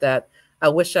hoops with that. I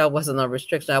wish I wasn't on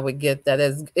restriction. I would get that.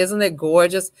 Isn't it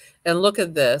gorgeous? And look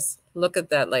at this. Look at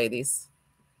that, ladies.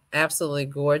 Absolutely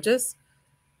gorgeous.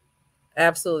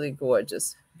 Absolutely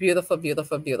gorgeous. Beautiful,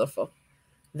 beautiful, beautiful.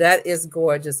 That is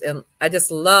gorgeous. And I just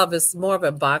love, it's more of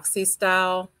a boxy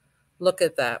style. Look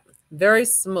at that. Very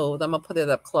smooth. I'm going to put it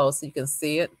up close so you can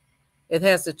see it. It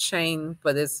has a chain,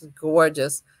 but it's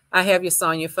gorgeous. I have you,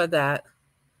 Sonia, for that.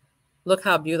 Look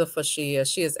how beautiful she is.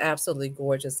 She is absolutely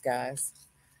gorgeous, guys.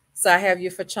 So I have you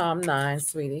for charm 9,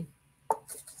 sweetie.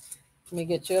 Let me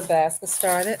get you a basket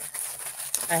started.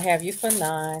 I have you for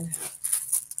 9.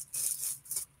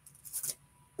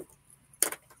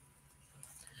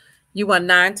 You want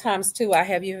 9 times 2. I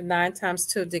have you 9 times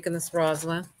 2, Deaconess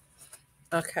Rosalind.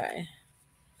 Okay.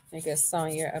 Let me get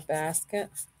Sonia a basket.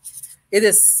 It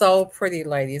is so pretty,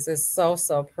 ladies. It's so,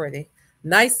 so pretty.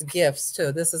 Nice gifts,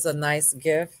 too. This is a nice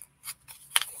gift.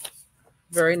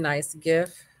 Very nice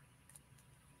gift.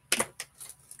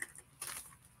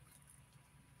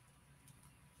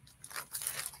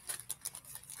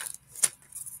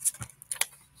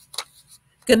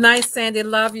 Good night, Sandy.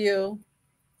 Love you.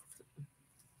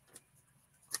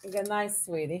 Good night,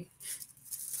 sweetie.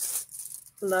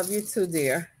 Love you too,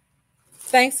 dear.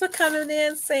 Thanks for coming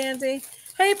in, Sandy.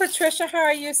 Hey, Patricia. How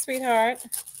are you, sweetheart?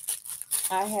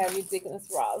 I have you, Deaconess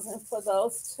Rosin, for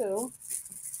those two.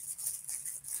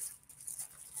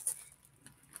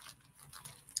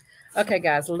 Okay,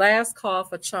 guys. Last call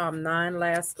for charm 9.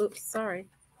 Last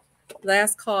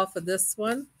call for this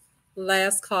one.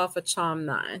 Last call for charm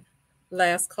 9.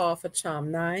 Last call for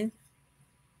charm 9.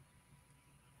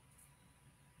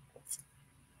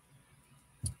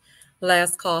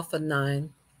 Last call for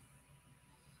 9.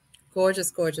 Gorgeous,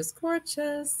 gorgeous,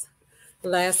 gorgeous.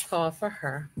 Last call for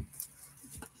her.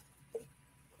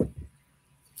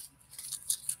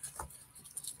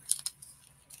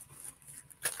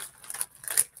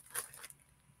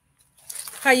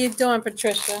 How you doing,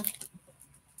 Patricia?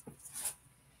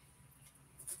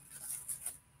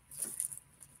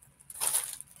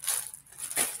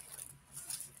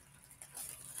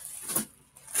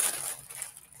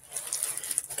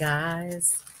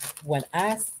 Guys, when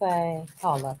I say,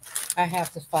 hold up, I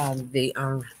have to find the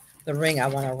ring I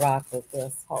want to rock with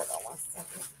this. Hold on one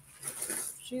second.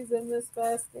 She's in this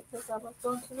basket because I was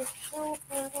going to the show.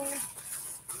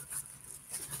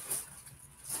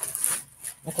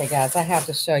 Okay, guys, I have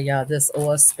to show y'all this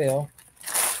oil spill.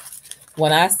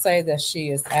 When I say that she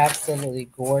is absolutely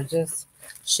gorgeous,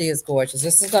 she is gorgeous.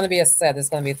 This is going to be a set. It's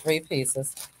going to be 3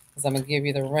 pieces. Because I'm going to give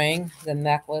you the ring, the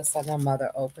necklace. I know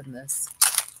Mother opened this.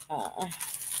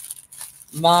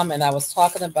 Mom and I was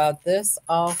talking about this.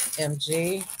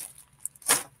 OMG.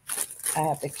 I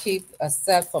have to keep a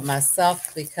set for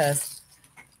myself because,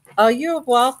 oh, you're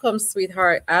welcome,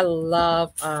 sweetheart. I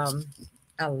love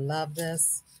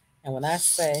this. And when I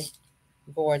say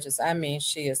gorgeous, I mean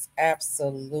she is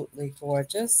absolutely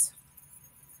gorgeous.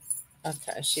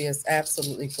 Okay, she is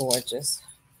absolutely gorgeous.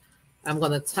 I'm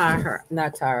going to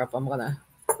not tie her up. I'm going to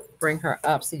bring her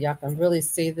up so y'all can really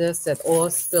see this. That oil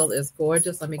spill is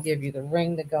gorgeous. Let me give you the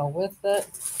ring to go with it.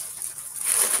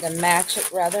 To match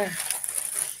it, rather.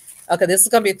 Okay, this is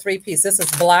going to be a 3-piece. This is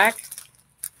black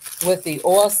with the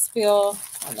oil spill.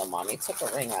 Oh, no, Mommy took a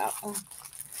ring out.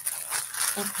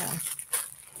 Okay.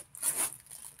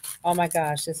 Oh, my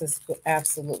gosh. This is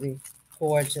absolutely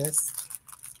gorgeous.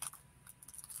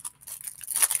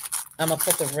 I'm going to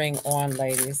put the ring on,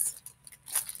 ladies.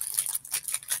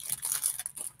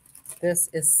 This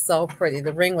is so pretty.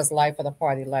 The ring was life of the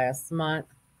party last month.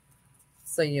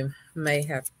 So you may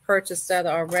have purchased that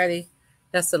already.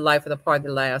 That's the life of the party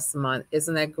last month.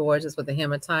 Isn't that gorgeous with the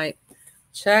hematite?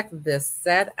 Check this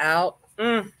set out.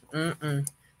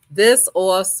 This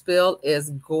oil spill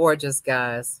is gorgeous,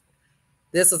 guys.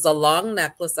 This is a long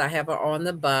necklace. I have her on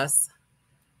the bust.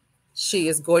 She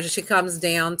is gorgeous. She comes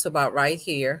down to about right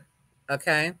here.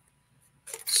 Okay.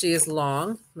 She is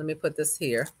long. Let me put this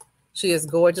here. She is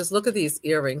gorgeous. Look at these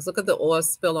earrings. Look at the oil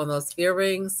spill on those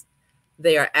earrings.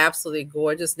 They are absolutely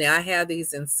gorgeous. Now, I have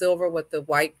these in silver with the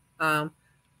white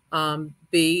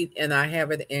bead, and I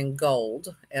have it in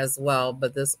gold as well.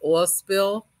 But this oil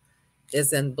spill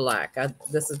is in black.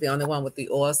 This is the only one with the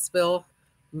oil spill.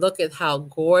 Look at how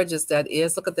gorgeous that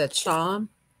is. Look at that charm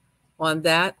on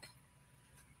that.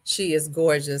 She is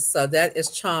gorgeous. So that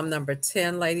is charm number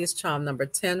 10, ladies. Charm number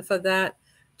 10 for that.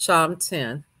 Charm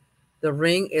 10. The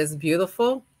ring is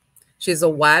beautiful. She's a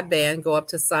wide band, go up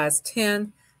to size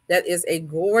 10. That is a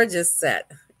gorgeous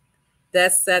set.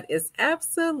 That set is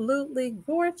absolutely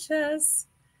gorgeous.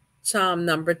 Charm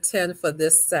number 10 for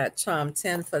this set. Charm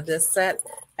 10 for this set.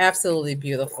 Absolutely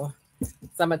beautiful.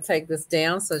 So I'm going to take this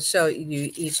down so show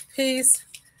you each piece.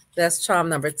 That's charm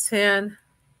number 10.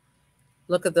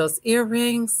 Look at those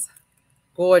earrings.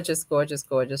 Gorgeous, gorgeous,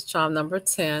 gorgeous. Charm number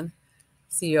 10.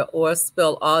 See your oil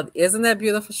spill all. Isn't that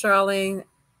beautiful, Charlene?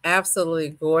 Absolutely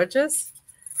gorgeous.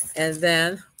 And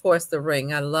then, of course, the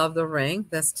ring. I love the ring.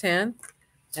 That's 10.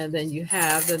 And then you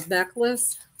have the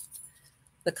necklace,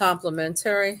 the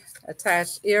complimentary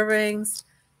attached earrings.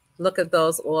 Look at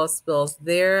those oil spills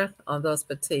there on those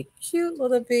petite, cute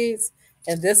little beads.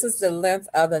 And this is the length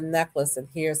of the necklace. And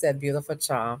here's that beautiful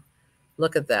charm.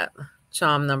 Look at that.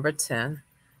 Charm number 10.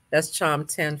 That's charm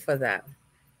 10 for that.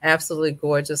 Absolutely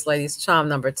gorgeous, ladies. Charm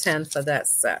number 10 for that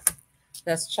set.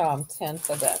 That's charm 10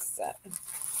 for that set.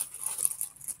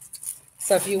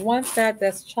 So if you want that,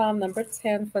 that's charm number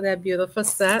 10 for that beautiful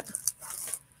set.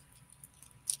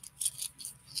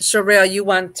 Sherelle, you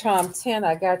want charm 10?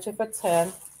 I got you for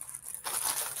 10.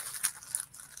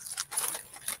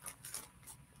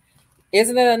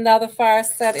 Isn't it another fire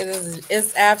set? It is.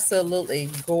 It's absolutely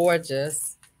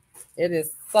gorgeous. It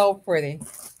is so pretty.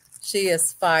 She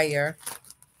is fire.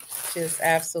 She is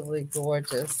absolutely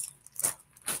gorgeous.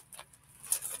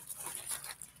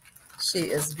 She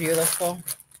is beautiful.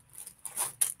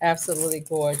 Absolutely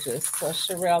gorgeous. So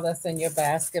Sherelle, that's in your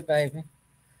basket, baby.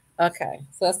 Okay,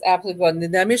 so that's absolutely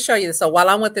good. Let me show you this. So while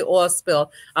I'm with the oil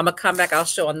spill, I'm gonna come back. I'll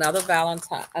show another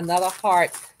Valentine, another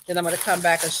heart. Then I'm gonna come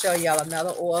back and show y'all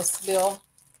another oil spill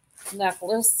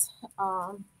necklace.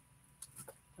 Let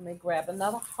me grab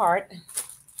another heart.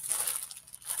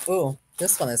 Ooh,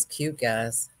 this one is cute,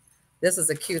 guys. This is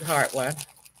a cute heart one.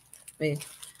 Let me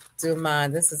do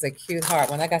mine. This is a cute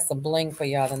heart one. I got some bling for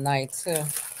y'all tonight too.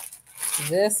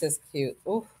 This is cute.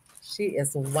 Ooh, she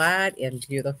is wide and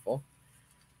beautiful.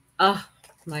 Oh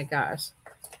my gosh.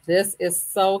 This is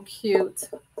so cute.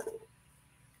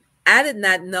 I did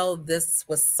not know this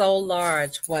was so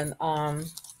large when I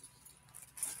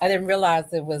didn't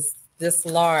realize it was this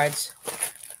large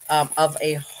of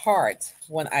a heart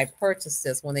when I purchased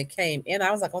this. When it came in,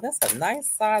 I was like, oh, that's a nice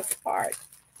size heart.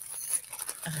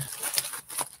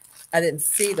 I didn't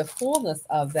see the fullness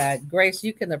of that. Grace,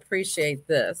 you can appreciate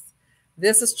this.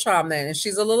 This is Charmaine, and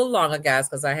she's a little longer, guys,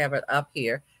 because I have it up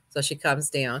here. So she comes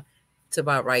down to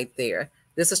about right there.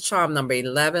 This is charm number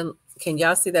 11. Can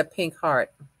y'all see that pink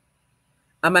heart?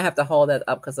 I might have to hold that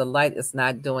up because the light is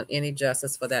not doing any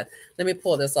justice for that. Let me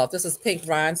pull this off. This is pink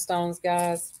rhinestones,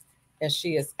 guys. And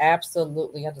she is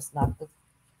absolutely, I just knocked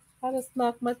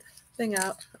my thing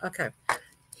out. Okay.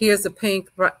 Here's the pink.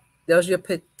 Those are your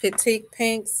petite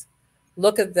pinks.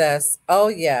 Look at this. Oh,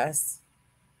 yes.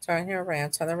 Turn her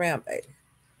around. Turn around, baby.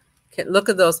 Look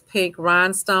at those pink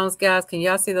rhinestones, guys. Can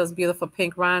y'all see those beautiful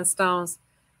pink rhinestones?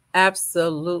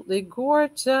 Absolutely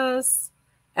gorgeous.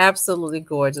 Absolutely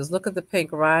gorgeous. Look at the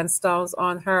pink rhinestones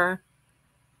on her.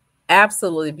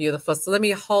 Absolutely beautiful. So let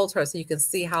me hold her so you can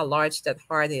see how large that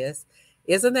heart is.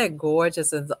 Isn't that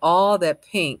gorgeous? And all that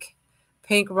pink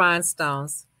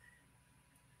rhinestones.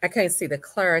 I can't see the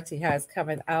clarity how it's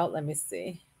coming out. Let me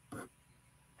see.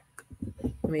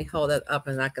 Let me hold it up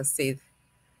and I can see.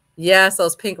 Yes,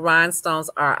 those pink rhinestones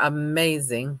are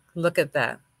amazing. Look at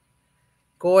that.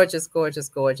 Gorgeous, gorgeous,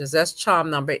 gorgeous. That's charm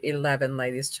number 11,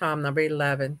 ladies. Charm number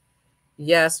 11.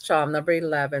 Yes, charm number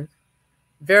 11.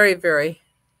 Very, very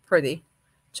pretty.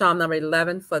 Charm number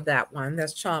 11 for that one.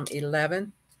 That's charm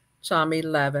 11. Charm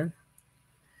 11.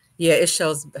 Yeah, it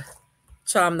shows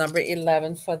charm number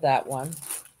 11 for that one.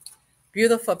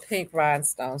 Beautiful pink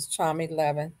rhinestones. Charm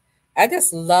 11. I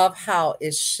just love how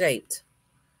it's shaped.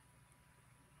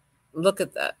 Look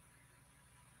at that.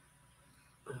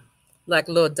 Like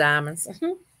little diamonds.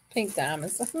 Pink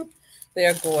diamonds.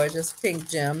 They're gorgeous. Pink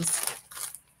gems.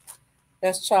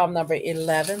 That's charm number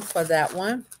 11 for that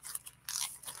one.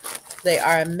 They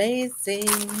are amazing.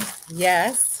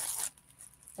 Yes.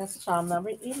 That's charm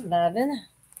number 11.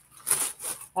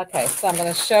 Okay, so I'm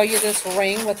going to show you this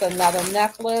ring with another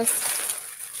necklace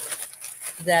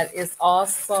that is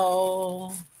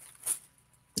also,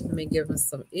 let me give them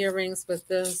some earrings with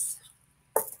this.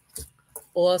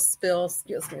 Oil spill,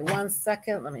 excuse me 1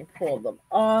 second. Let me pull them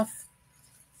off.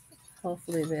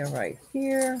 Hopefully they're right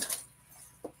here.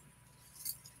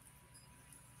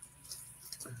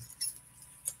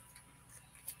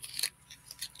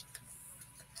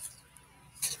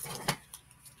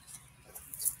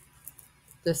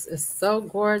 This is so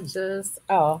gorgeous.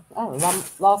 Oh,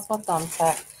 lost my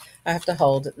thumbtack. I have to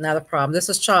hold it. Not a problem. This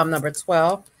is charm number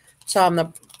 12.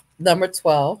 Charm number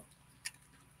 12.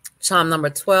 Charm number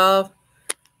 12.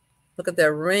 Look at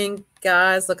that ring,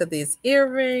 guys. Look at these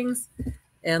earrings.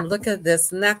 And look at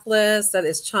this necklace. That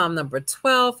is charm number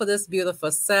 12 for this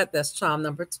beautiful set. That's charm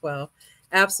number 12.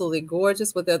 Absolutely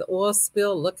gorgeous with that oil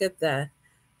spill. Look at that.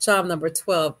 Charm number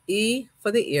 12. E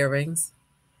for the earrings.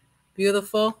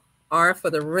 Beautiful. R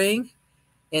for the ring.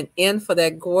 And N for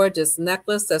that gorgeous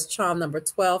necklace. That's charm number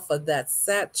 12 for that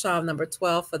set. Charm number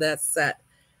 12 for that set.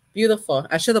 Beautiful.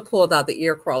 I should have pulled out the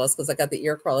ear crawlers because I got the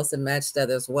ear crawlers and matched that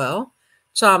as well.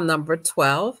 Charm number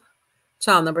 12.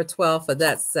 Charm number 12 for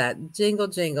that set. Jingle,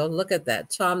 jingle. Look at that.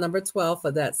 Charm number 12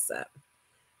 for that set.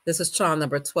 This is charm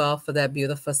number 12 for that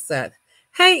beautiful set.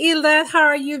 Hey, Elette, how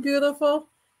are you, beautiful?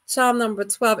 Charm number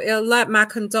 12. Elette, my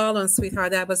condolence,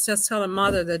 sweetheart. I was just telling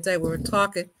Mother the day we were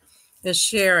talking and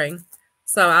sharing.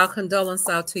 So our condolence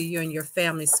out to you and your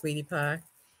family, sweetie pie.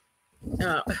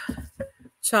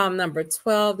 Charm number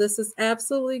 12. This is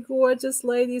absolutely gorgeous,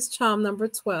 ladies. Charm number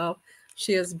 12.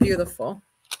 She is beautiful.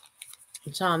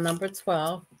 Charm number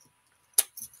 12.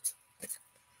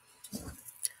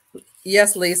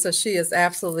 Yes, Lisa, she is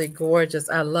absolutely gorgeous.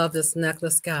 I love this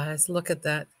necklace, guys. Look at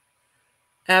that.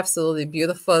 Absolutely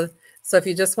beautiful. So if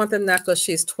you just want the necklace,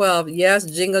 she's 12. Yes,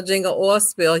 jingle, jingle, oil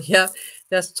spill. Yep,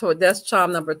 that's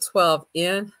charm number 12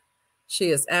 in.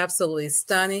 She is absolutely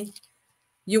stunning.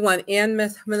 You want in,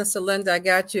 Minister Linda, I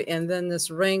got you. And then this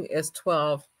ring is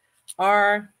 12.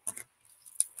 R,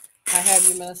 I have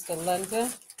you, Minister Linda,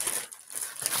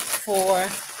 for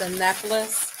the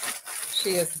necklace.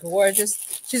 She is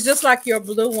gorgeous. She's just like your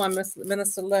blue one,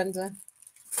 Minister Linda.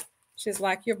 She's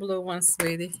like your blue one,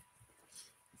 sweetie.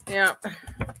 Yeah.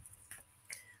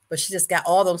 But she just got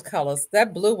all those colors.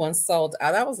 That blue one sold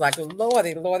out. I was like,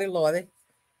 Lordy, Lordy, Lordy.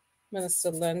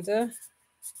 Minister Linda,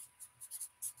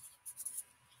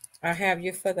 I have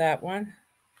you for that one.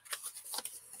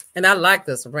 And I like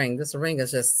this ring. This ring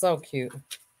is just so cute.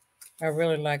 I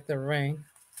really like the ring.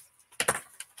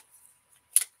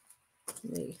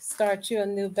 Let me start you a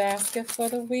new basket for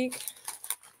the week.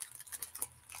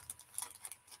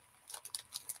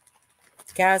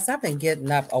 Guys, I've been getting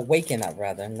up, or waking up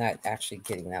rather, not actually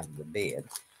getting out of the bed.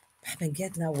 I've been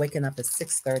getting up, waking up at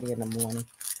 6:30 in the morning.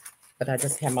 But I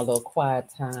just had my little quiet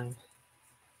time.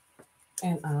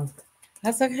 And I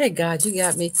was like, hey, God, you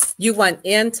got me. You want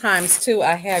N times 2.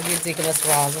 I have you, Deaconess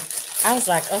Rosa. I was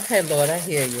like, okay, Lord, I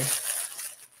hear you.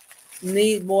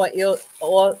 Need more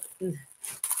or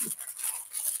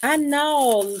I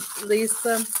know,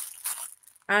 Lisa.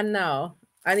 I know.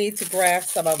 I need to grab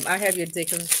some of them. I have your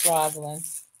Deaconess Rosalind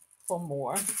for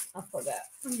more. For that.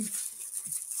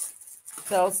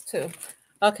 Those 2.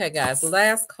 Okay, guys.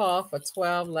 Last call for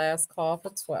 12. Last call for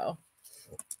 12.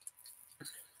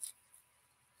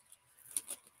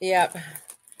 Yep.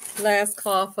 Last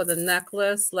call for the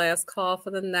necklace. Last call for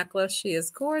the necklace. She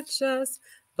is gorgeous.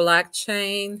 Black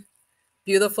chain.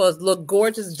 Beautiful. Look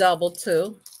gorgeous double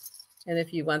too. And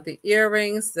if you want the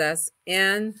earrings, that's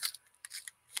N.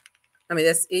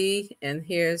 That's E. And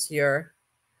here's your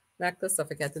necklace. I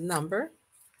forgot the number.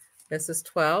 This is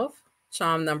 12.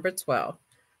 Charm number 12.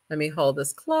 Let me hold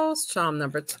this close. Charm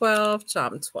number 12.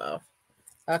 Charm 12.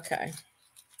 Okay.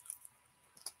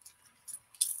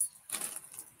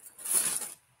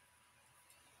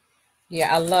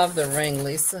 Yeah, I love the ring,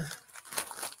 Lisa.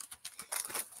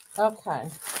 Okay.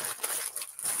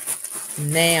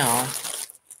 Now,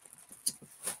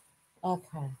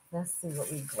 okay, let's see what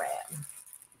we grab.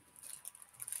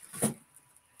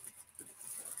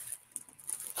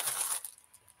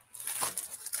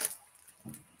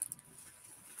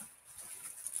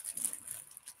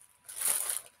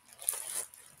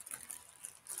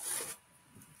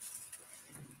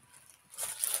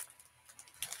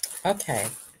 Okay.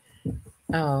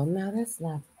 Oh, no, that's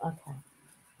not. Okay.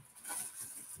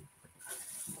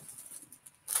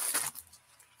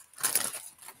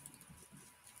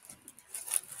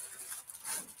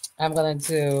 I'm going to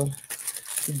do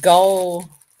gold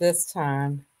this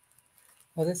time.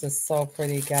 Oh, this is so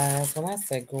pretty, guys. When I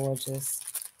say gorgeous,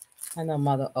 I know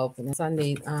Mother opened it. So I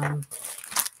need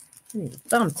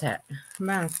thumbtack.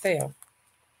 Mine fell.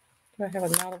 Do I have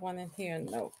another one in here?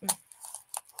 Nope.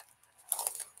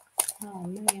 Oh,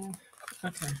 man.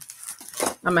 Okay.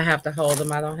 I'm going to have to hold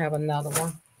them. I don't have another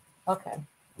one. Okay.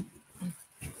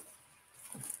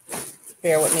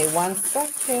 Bear with me 1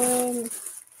 second.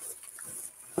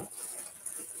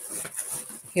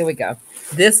 Here we go.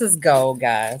 This is gold,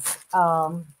 guys.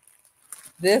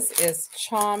 This is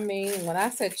charming. When I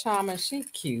say charming, she's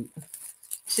cute.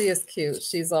 She is cute.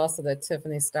 She's also the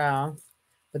Tiffany style.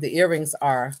 But the earrings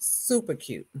are super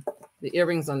cute. The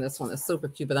earrings on this one are super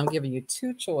cute, but I'm giving you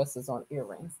two choices on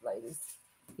earrings, ladies.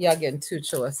 Y'all getting two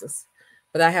choices.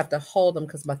 But I have to hold them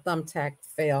because my thumbtack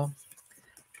fell.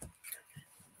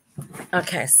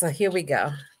 Okay, so here we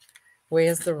go.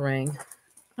 Where's the ring?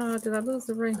 Oh, did I lose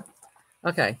the ring?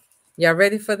 Okay. Y'all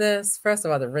ready for this? First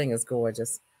of all, the ring is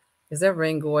gorgeous. Is that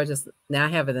ring gorgeous? Now I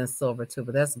have it in silver too,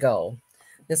 but that's gold.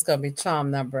 This is going to be charm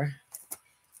number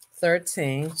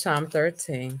 13, charm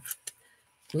 13.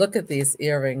 Look at these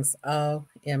earrings.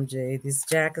 OMG, these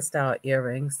jacket style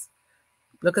earrings.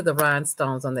 Look at the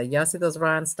rhinestones on there. Y'all see those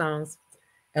rhinestones?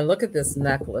 And look at this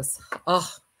necklace. Oh,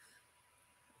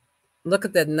 look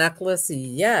at that necklace.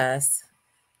 Yes.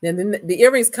 Then the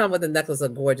earrings come with the necklace are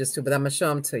gorgeous too, but I'm going to show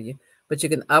them to you. But you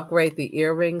can upgrade the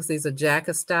earrings. These are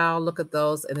jacket style. Look at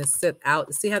those. And they sit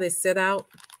out. See how they sit out?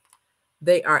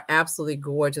 They are absolutely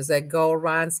gorgeous. That gold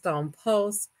rhinestone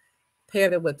post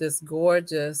paired it with this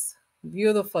gorgeous,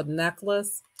 beautiful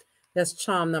necklace. That's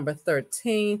charm number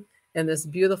 13. And this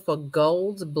beautiful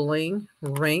gold bling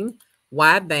ring,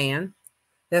 wide band.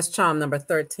 That's charm number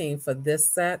 13 for this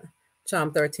set.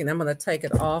 Charm 13. I'm going to take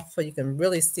it off so you can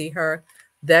really see her.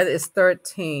 That is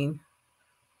 13.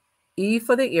 E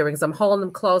for the earrings. I'm holding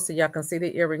them close so y'all can see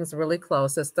the earrings really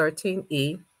close. It's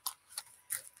 13E.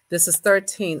 This is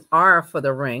 13R for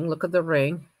the ring. Look at the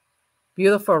ring.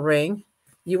 Beautiful ring.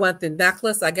 You want the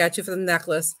necklace? I got you for the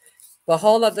necklace. But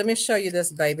hold up. Let me show you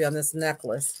this baby on this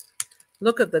necklace.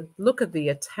 Look at the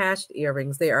attached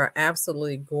earrings. They are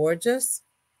absolutely gorgeous.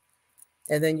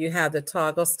 And then you have the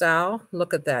toggle style.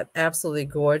 Look at that. Absolutely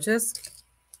gorgeous.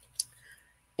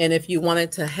 And if you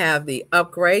wanted to have the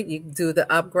upgrade, you can do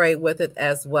the upgrade with it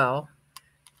as well.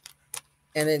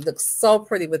 And it looks so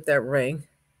pretty with that ring.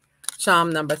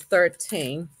 Charm number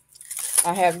 13.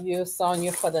 I have you,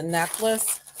 Sonia, for the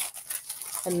necklace.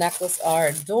 The necklace are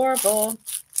adorable.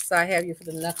 So I have you for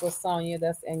the necklace, Sonia.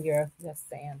 That's in your, that's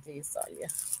Sandy, Sonia.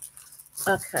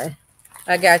 Okay.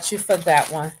 I got you for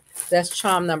that one. That's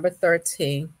charm number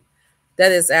 13.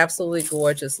 That is absolutely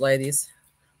gorgeous, ladies.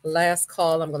 Last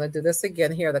call. I'm going to do this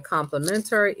again here. The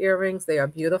complimentary earrings. They are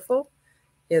beautiful.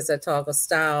 Here's a toggle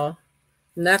style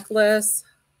necklace.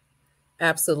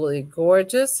 Absolutely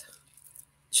gorgeous.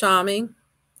 Charming.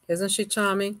 Isn't she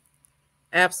charming?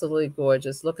 Absolutely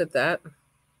gorgeous. Look at that.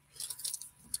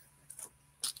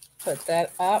 Put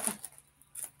that up.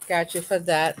 Got you for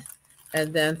that.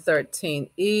 And then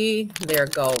 13E. They're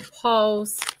gold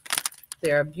posts.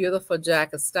 They're beautiful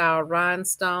jacket style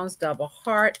rhinestones. Double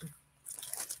heart.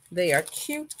 They are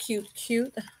cute, cute,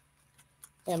 cute.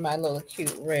 And my little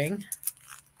cute ring.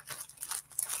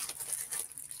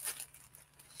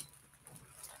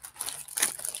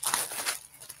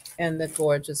 And the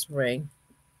gorgeous ring.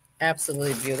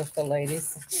 Absolutely beautiful,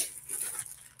 ladies.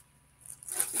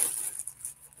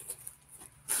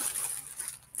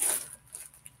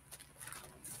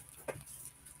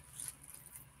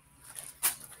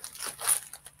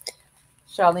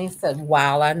 Charlene said,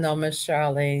 wow, I know Miss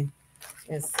Charlene.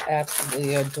 It's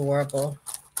absolutely adorable.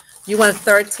 You want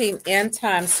 13N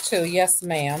times 2. Yes,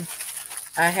 ma'am.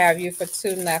 I have you for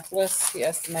 2 necklace.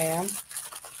 Yes, ma'am.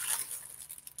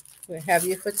 We have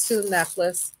you for 2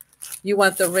 necklace. You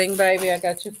want the ring, baby? I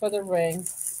got you for the ring.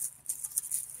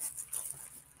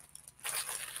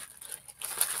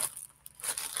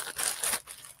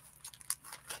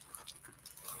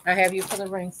 I have you for the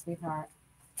ring, sweetheart.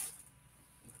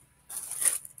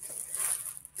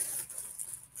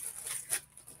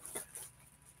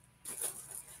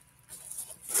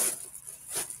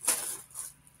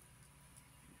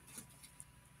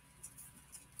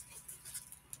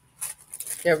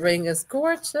 Your ring is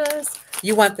gorgeous.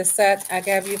 You want the set? I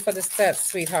gave you for the set,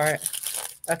 sweetheart.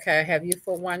 Okay, I have you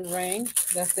for 1 ring.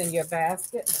 That's in your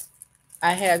basket.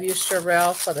 I have you,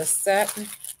 Sherelle, for the set.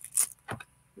 Let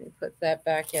me put that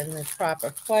back in the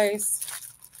proper place.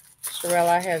 Sherelle,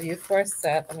 I have you for a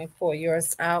set. Let me pull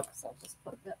yours out. So I'll just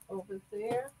put that over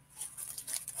there.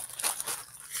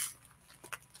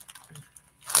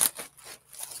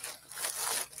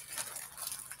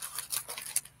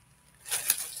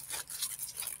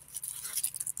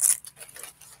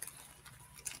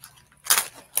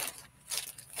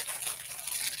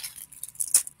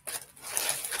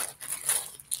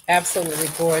 Absolutely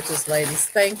gorgeous, ladies.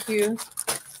 Thank you.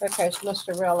 Okay,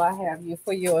 Mr. Rell, I have you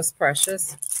for yours,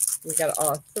 precious. We got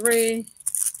all 3.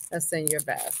 That's in your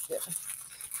basket.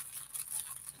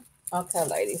 Okay,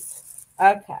 ladies.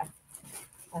 Okay.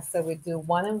 I said we do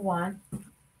 1 and 1.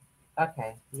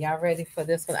 Okay, y'all ready for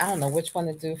this one? I don't know which one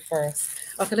to do first.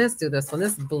 Okay, let's do this one.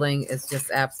 This bling is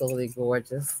just absolutely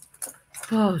gorgeous.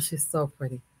 Oh, she's so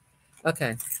pretty.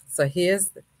 Okay, so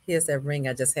here's Here's that ring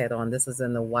I just had on. This is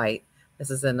in the white. This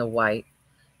is in the white.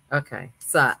 Okay.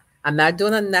 So I'm not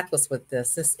doing a necklace with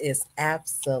this. This is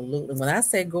absolutely, when I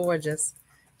say gorgeous,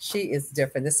 she is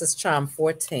different. This is charm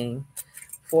 14.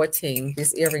 14.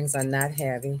 These earrings are not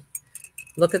heavy.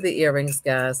 Look at the earrings,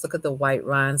 guys. Look at the white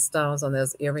rhinestones on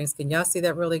those earrings. Can y'all see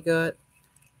that really good?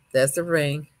 That's the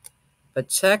ring. But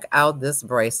check out this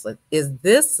bracelet. Is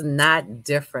this not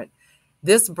different?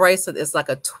 This bracelet is like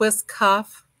a twist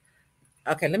cuff.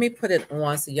 Okay, let me put it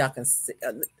on so y'all can see.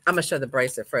 I'm going to show the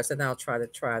bracelet first, and then I'll try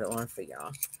it on for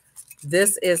y'all.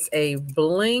 This is a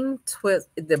bling twist.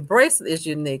 The bracelet is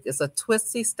unique. It's a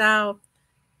twisty style.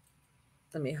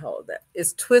 Let me hold that.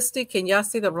 It's twisty. Can y'all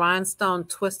see the rhinestone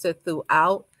twisted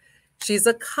throughout? She's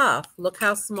a cuff. Look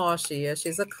how small she is.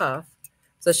 She's a cuff.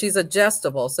 So she's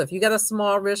adjustable. So if you got a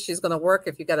small wrist, she's going to work.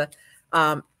 If you got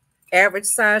a average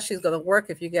size, she's going to work.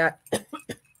 If you got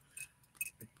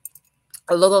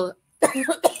a little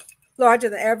larger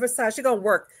than average size, she's going to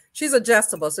work. She's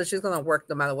adjustable. So she's going to work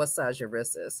no matter what size your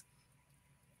wrist is.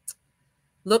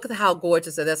 Look at how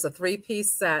gorgeous it is. It's a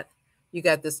 3-piece set. You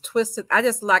got this twisted. I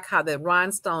just like how the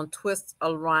rhinestone twists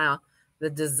around the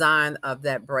design of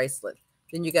that bracelet.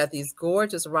 Then you got these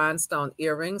gorgeous rhinestone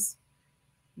earrings.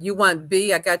 You want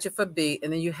B, I got you for B.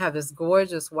 And then you have this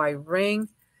gorgeous white ring.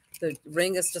 The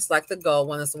ring is just like the gold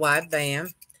one. It's wide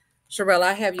band. Sherelle,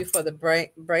 I have you for the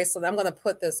bracelet. I'm going to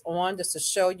put this on just to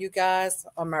show you guys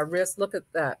on my wrist. Look at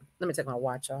that. Let me take my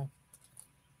watch off.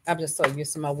 I'm just so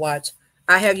used to my watch.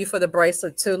 I have you for the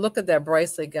bracelet too. Look at that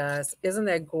bracelet, guys. Isn't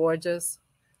that gorgeous?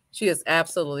 She is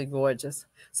absolutely gorgeous.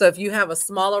 So if you have a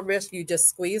smaller wrist, you just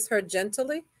squeeze her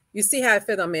gently. You see how it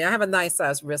fit on me. I have a nice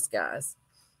size wrist, guys.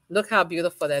 Look how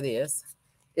beautiful that is.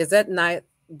 Is that nice,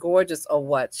 gorgeous, or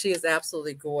what? She is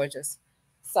absolutely gorgeous.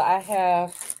 So I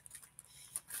have,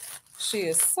 she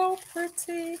is so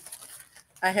pretty.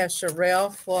 I have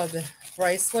Sherelle for the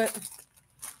bracelet.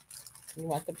 You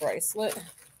want the bracelet?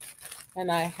 And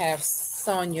I have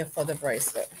Sonia for the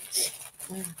bracelet.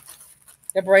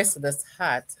 The bracelet is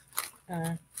hot.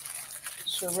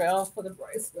 Sherelle for the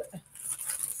bracelet.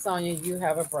 Sonia, you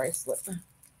have a bracelet.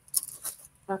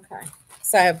 Okay.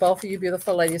 So I have both of you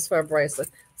beautiful ladies for a bracelet.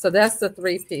 So that's the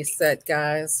 3-piece set,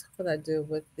 guys. What I do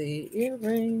with the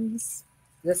earrings?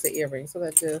 That's the earrings. What I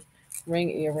do? Ring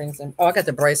earrings. And I got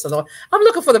the bracelet on. I'm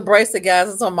looking for the bracelet,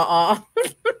 guys. It's on my arm.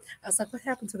 I was like, what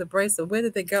happened to the bracelet? Where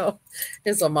did they go?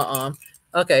 It's on my arm.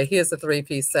 Okay, here's the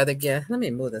 3-piece set again. Let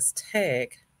me move this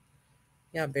tag.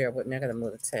 Y'all bear with me. I got to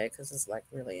move the tag because it's like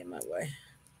really in my way.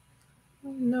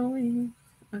 Oh, no.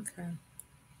 Okay.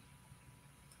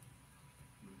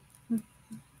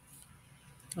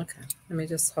 Okay, let me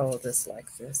just hold this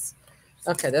like this.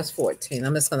 Okay, that's 14.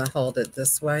 I'm just going to hold it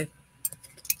this way.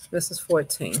 This is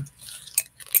 14.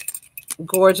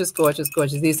 Gorgeous, gorgeous,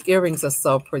 gorgeous. These earrings are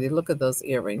so pretty. Look at those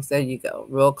earrings. There you go.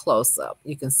 Real close up.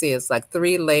 You can see it's like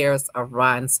 3 layers of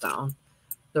rhinestone.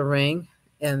 The ring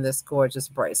and this gorgeous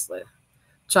bracelet.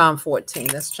 Charm 14.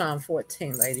 That's charm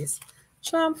 14, ladies.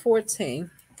 Charm 14.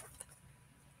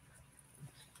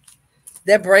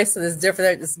 That bracelet is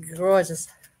different. It's gorgeous.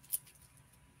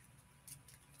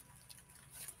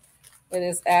 It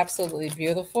is absolutely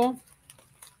beautiful.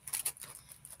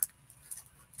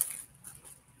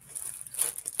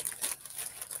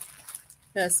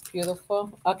 That's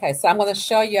beautiful. Okay, so I'm going to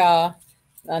show y'all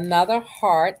another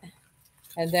heart.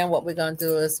 And then what we're going to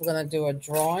do is we're going to do a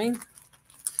drawing.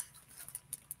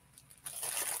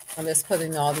 I'm just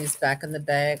putting all these back in the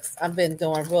bags. I've been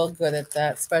doing real good at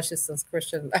that, especially since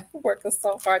Christian and I are working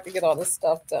so hard to get all this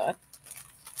stuff done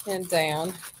and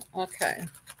down. Okay.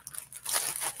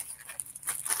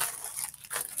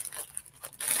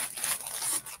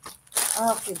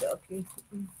 Okie dokie.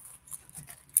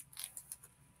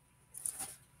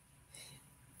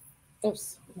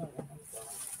 Oops. No.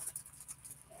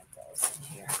 Goes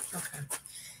in here. Okay.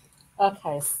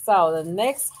 Okay, so the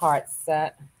next heart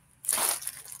set.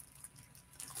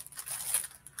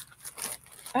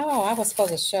 Oh, I was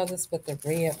supposed to show this with the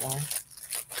red one.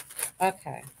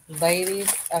 Okay,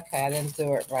 ladies. Okay, I didn't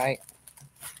do it right.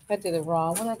 I did it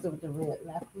wrong. What did I do with the red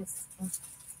necklace?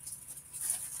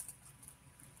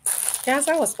 Guys,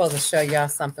 I was supposed to show y'all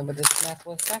something with this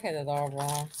necklace. I had it all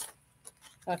wrong.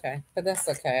 Okay, but that's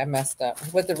okay. I messed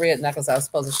up. With the red necklace, I was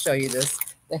supposed to show you this.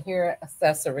 The hair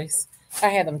accessories. I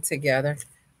had them together,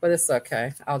 but it's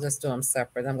okay. I'll just do them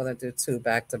separate. I'm going to do 2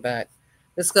 back to back.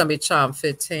 This is going to be charm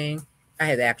 15. I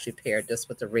had actually paired this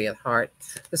with the red heart.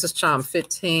 This is charm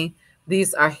 15.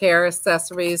 These are hair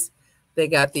accessories. They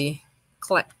got the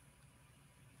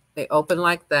they open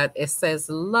like that. It says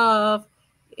love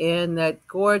in that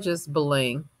gorgeous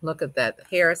bling. Look at that.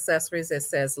 Hair accessories. It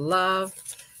says love.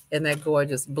 in that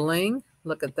gorgeous bling.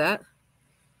 Look at that.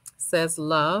 Says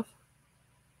love.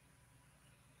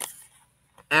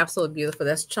 Absolutely beautiful.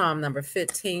 That's charm number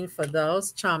 15 for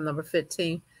those. Charm number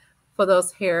 15 for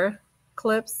those hair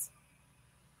clips.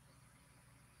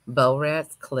 Bow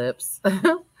rats clips.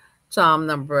 Charm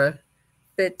number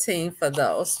 15 for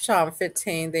those. Charm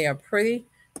 15, they are pretty.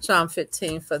 Charm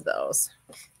 15 for those.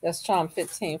 That's charm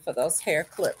 15 for those hair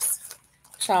clips.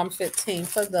 Charm 15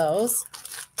 for those.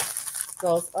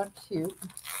 Those are cute.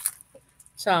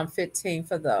 Charm 15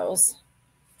 for those.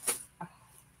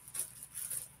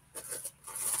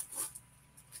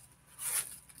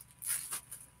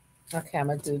 Okay, I'm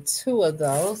going to do 2 of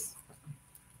those.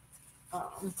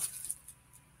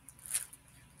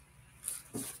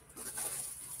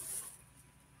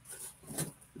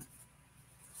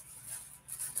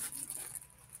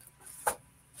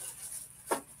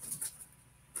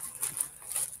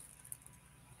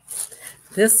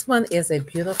 This one is a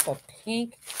beautiful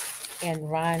pink and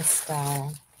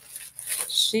rhinestone.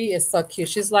 She is so cute.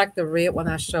 She's like the red one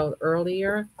I showed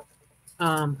earlier.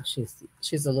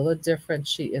 She's a little different.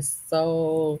 She is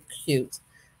so cute.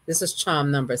 This is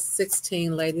charm number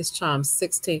 16, ladies. Charm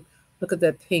 16. Look at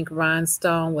that pink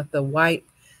rhinestone with the white.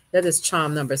 That is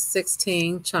charm number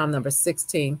 16. Charm number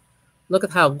 16. Look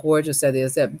at how gorgeous that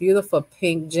is. That beautiful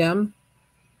pink gem.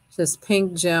 This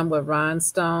pink gem with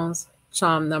rhinestones.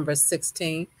 Charm number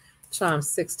 16. Charm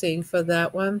 16 for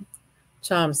that one.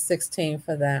 Charm 16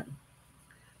 for that.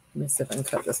 Let me see if I can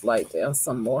cut this light down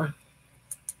some more.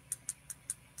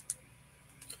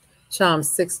 Charm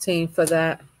 16 for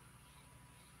that.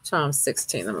 Charm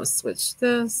 16. I'm going to switch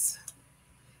this.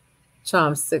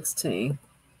 Charm 16.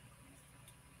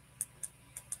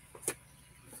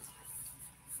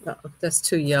 Oh, that's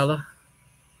too yellow.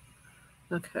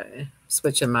 Okay.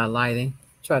 Switching my lighting.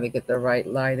 Try to get the right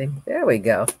lighting. There we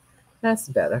go. That's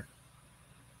better.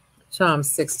 Charm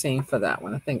 16 for that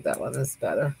one. I think that one is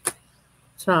better.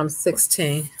 Charm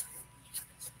 16.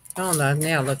 Oh no,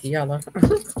 now I look yellow.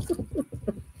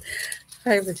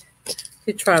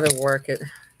 He tried to work it.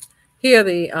 Here are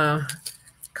the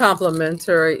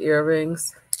complimentary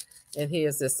earrings. And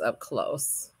here's this up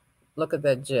close. Look at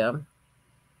that gem.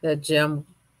 That gem,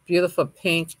 beautiful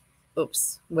pink,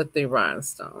 with the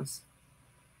rhinestones.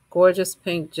 Gorgeous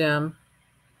pink gem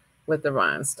with the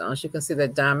rhinestones. You can see the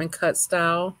diamond cut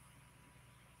style.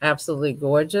 Absolutely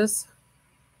gorgeous.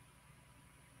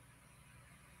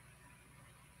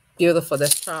 Beautiful.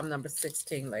 That's charm number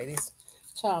 16, ladies.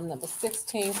 Charm number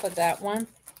 16 for that one.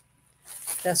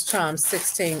 That's charm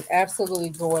 16.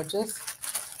 Absolutely gorgeous.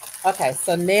 Okay,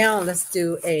 so now let's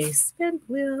do a spin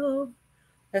wheel.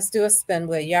 Let's do a spin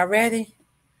wheel. Y'all ready?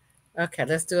 Okay,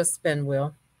 let's do a spin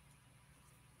wheel.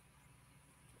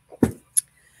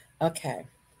 Okay.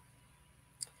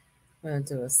 I'm going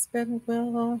to do a spin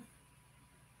wheel.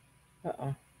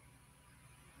 Uh-oh.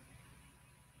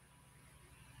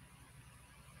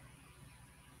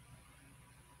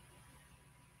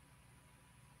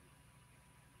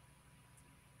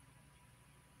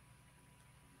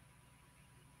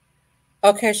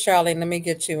 Okay, Charlene, let me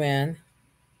get you in.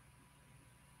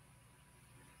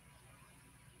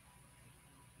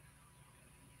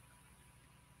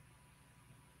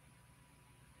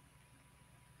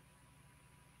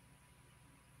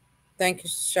 Thank you,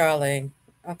 Charlene.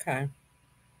 Okay.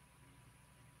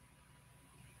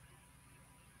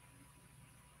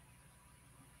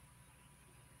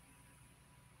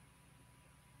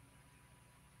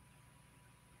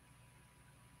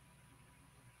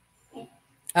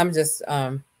 I'm just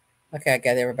okay, I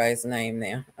got everybody's name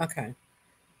now. Okay.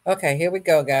 Okay, here we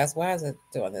go, guys. Why is it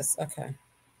doing this? Okay.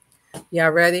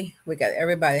 Y'all ready? We got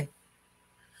everybody.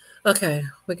 Okay,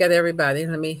 we got everybody.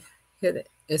 Let me hit it.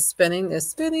 It's spinning, it's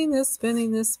spinning, it's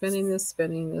spinning, it's spinning, it's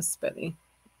spinning, it's spinning.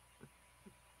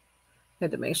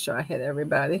 Had to make sure I hit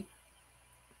everybody.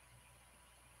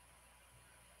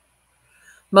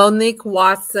 Monique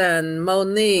Watson.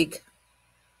 Monique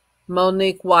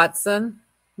Watson.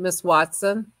 Miss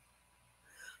Watson.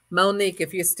 Monique,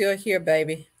 if you're still here,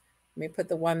 baby, let me put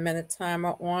the 1-minute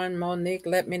timer on. Monique,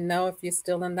 let me know if you're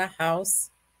still in the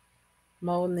house.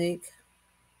 Monique.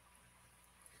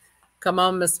 Come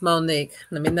on, Miss Monique.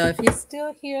 Let me know if you're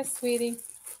still here, sweetie.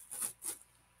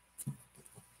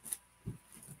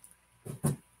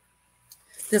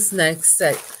 This next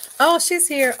set. Oh, she's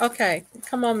here. Okay.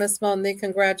 Come on, Miss Monique.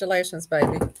 Congratulations,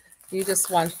 baby. You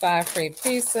just won 5 free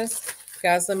pieces.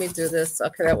 Guys, let me do this.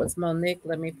 Okay, that was Monique.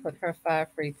 Let me put her 5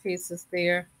 free pieces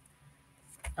there.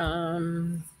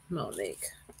 Monique.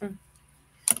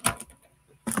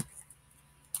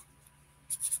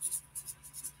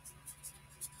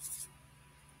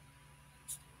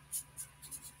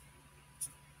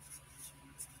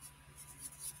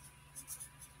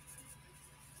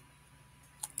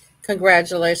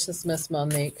 Congratulations, Miss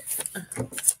Monique.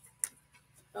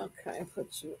 Okay,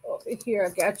 put you over here. I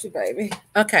got you, baby.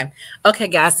 Okay. Okay,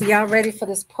 guys. So y'all ready for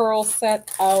this pearl set?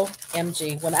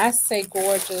 OMG. When I say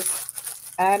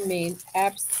gorgeous, I mean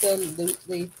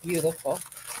absolutely beautiful.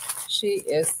 She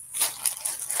is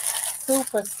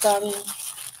super stunning.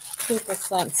 Super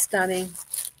stunning.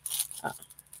 Uh,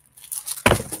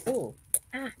 ooh.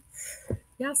 Ah,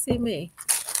 y'all see me.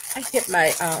 I hit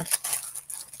my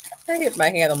I hit my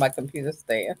hand on my computer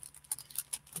stand.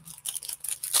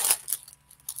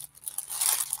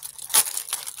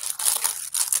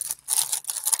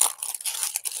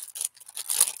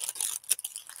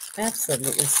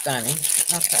 Absolutely stunning.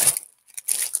 Okay.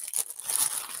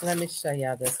 Let me show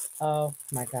y'all this. Oh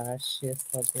my gosh, she is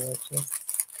so gorgeous.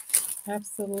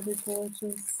 Absolutely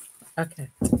gorgeous. Okay.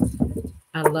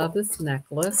 I love this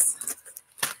necklace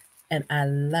and I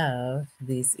love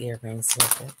these earrings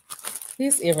with it.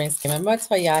 These earrings came. I'm going to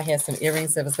tell you, I had some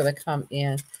earrings that was going to come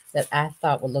in that I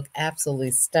thought would look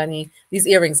absolutely stunning. These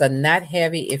earrings are not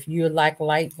heavy. If you like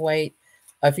lightweight,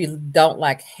 or if you don't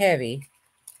like heavy,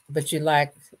 but you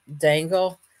like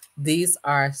dangle, these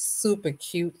are super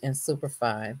cute and super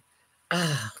fine.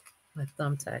 Ah, my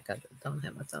thumbtack. I don't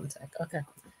have my thumbtack. Okay.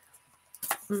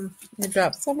 It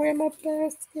dropped somewhere in my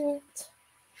basket.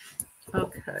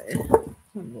 Okay.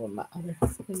 My other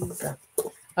things up.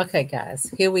 Okay,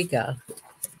 guys, here we go.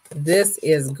 This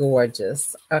is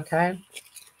gorgeous. Okay.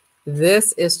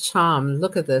 This is charm.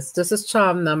 Look at this. This is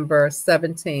charm number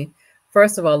 17.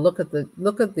 First of all, look at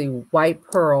the white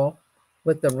pearl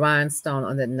with the rhinestone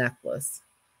on the necklace.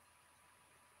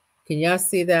 Can y'all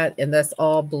see that? And that's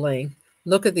all bling.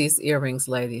 Look at these earrings,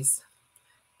 ladies.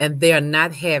 And they are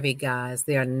not heavy, guys.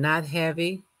 They are not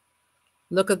heavy.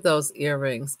 Look at those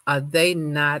earrings. Are they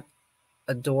not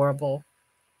adorable?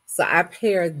 So I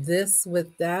paired this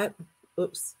with that.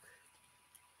 Oops.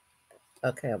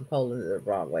 Okay, I'm holding it the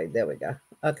wrong way. There we go.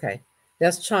 Okay.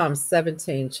 That's charm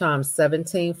 17. Charm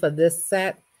 17 for this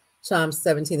set. Charm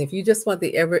 17. If you just want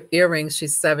the earrings,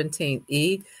 she's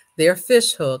 17E. They're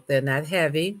fish hook. They're not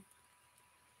heavy.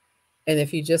 And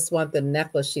if you just want the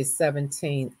necklace, she's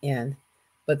 17N.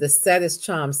 But the set is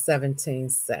charm 17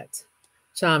 set.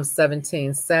 Charm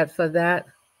 17 set for that.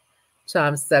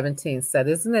 Charm 17 set.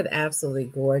 Isn't it absolutely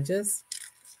gorgeous?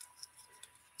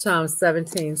 Charm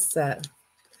 17 set.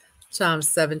 Charm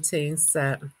 17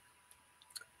 set.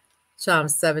 Charm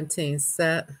 17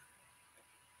 set.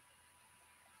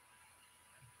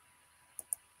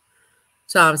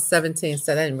 Charm 17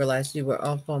 set. I didn't realize you were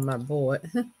off on my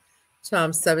board.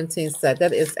 Charm 17 set.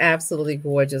 That is absolutely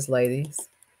gorgeous, ladies.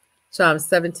 Charm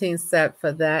 17 set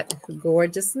for that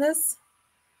gorgeousness.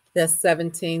 That's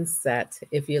 17 set.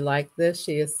 If you like this,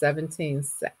 she is 17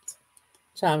 set.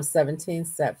 Charm 17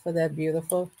 set for that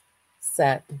beautiful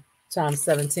set. Charm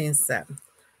 17 set.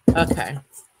 Okay.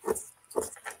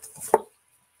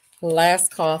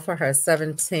 Last call for her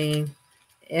 17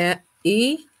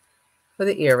 E for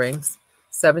the earrings.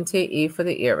 17E for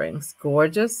the earrings.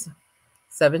 Gorgeous.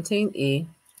 17E.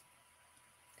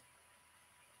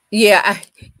 Yeah,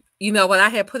 you know, when I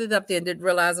had put it up there and didn't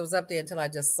realize it was up there until I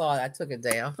just saw it. I took it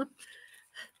down.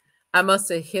 I must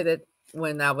have hit it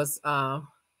when I was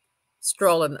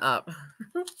strolling up.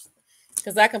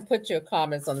 Because I can put your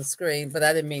comments on the screen, but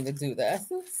I didn't mean to do that.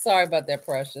 Sorry about that,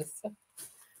 precious.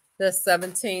 The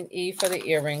 17E for the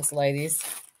earrings, ladies.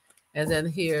 And then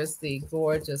here's the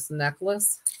gorgeous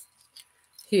necklace.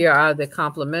 Here are the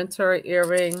complimentary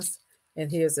earrings. And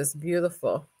here's this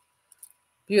beautiful,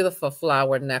 beautiful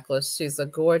flower necklace. She's a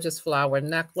gorgeous flower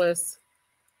necklace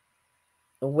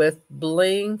with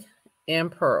bling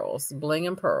and pearls. Bling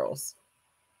and pearls.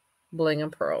 Bling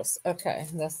and pearls. Okay,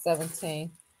 that's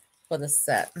 17 for the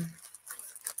set.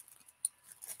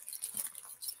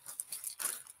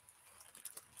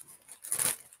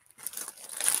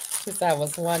 Because I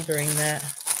was wondering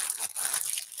that.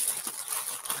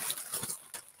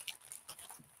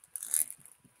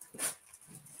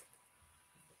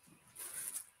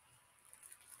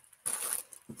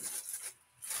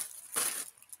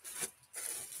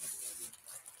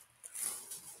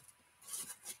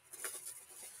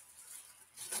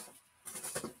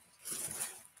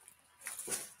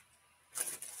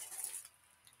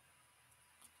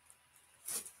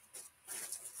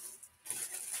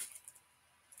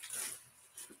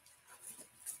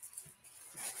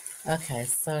 Okay,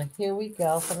 so here we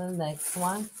go for the next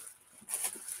one.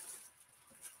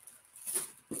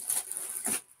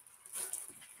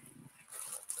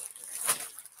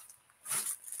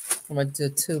 I'm going to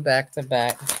do two back to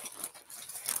back.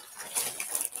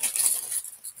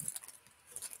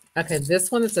 Okay, this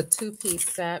one is a two-piece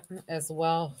set as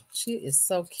well. She is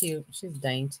so cute. She's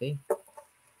dainty.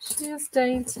 She is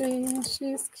dainty.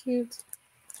 She's cute.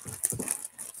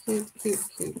 Cute, cute,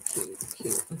 cute, cute,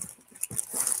 cute.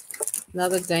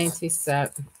 Another dainty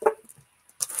set.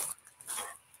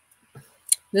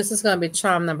 This is going to be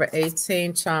charm number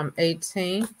 18, charm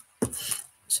 18.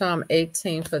 Charm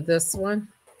 18 for this one.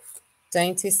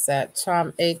 Dainty set,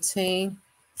 charm 18.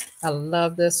 I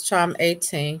love this charm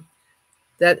 18.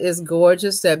 That is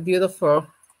gorgeous. That beautiful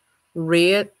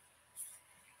red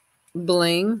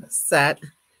bling set.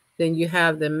 Then you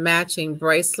have the matching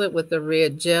bracelet with the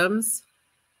red gems.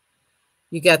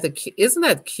 You got the, isn't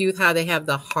that cute how they have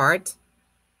the heart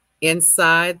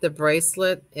inside the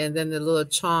bracelet and then the little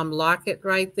charm locket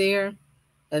right there?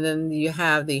 And then you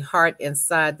have the heart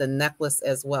inside the necklace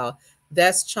as well.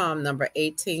 That's charm number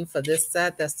 18 for this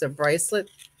set. That's the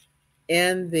bracelet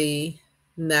and the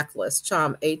necklace.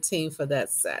 Charm 18 for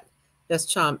that set. That's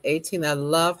charm 18. I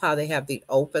love how they have the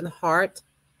open heart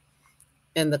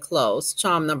and the closed.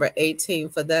 Charm number 18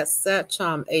 for that set.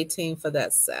 Charm 18 for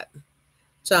that set.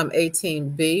 Charm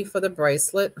 18B for the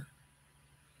bracelet.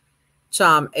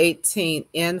 Charm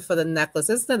 18N for the necklace.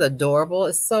 Isn't it adorable?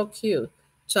 It's so cute.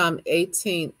 Charm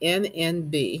 18N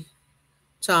and B.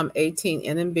 Charm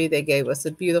 18N and B. They gave us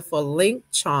a beautiful link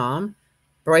charm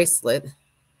bracelet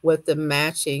with the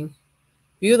matching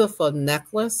beautiful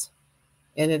necklace.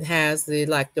 And it has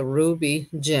the ruby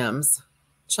gems.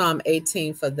 Charm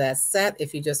 18 for that set.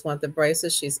 If you just want the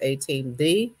bracelet, she's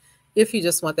 18B. If you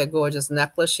just want that gorgeous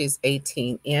necklace, she's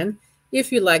 18N.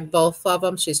 If you like both of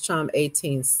them, she's charm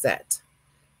 18 set.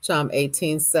 Charm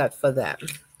 18 set for that.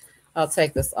 I'll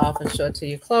take this off and show it to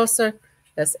you closer.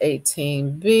 That's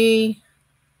 18B.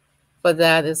 For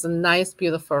that is a nice,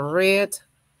 beautiful red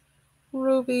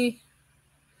ruby.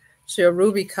 Sheer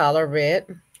ruby color red.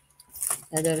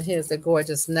 And then here's the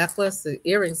gorgeous necklace. The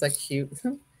earrings are cute.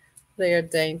 They are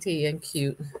dainty and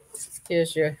cute.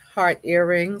 Here's your heart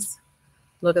earrings.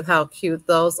 Look at how cute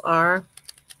those are.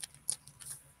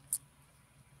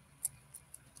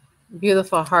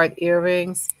 Beautiful heart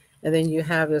earrings. And then you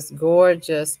have this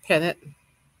gorgeous pendant.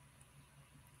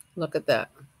 Look at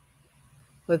that.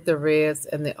 With the reds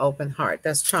and the open heart.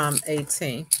 That's charm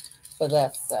 18 for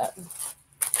that set.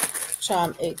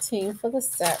 Charm 18 for the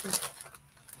set.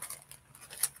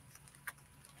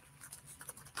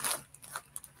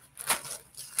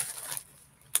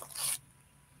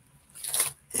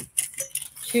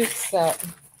 Cute set.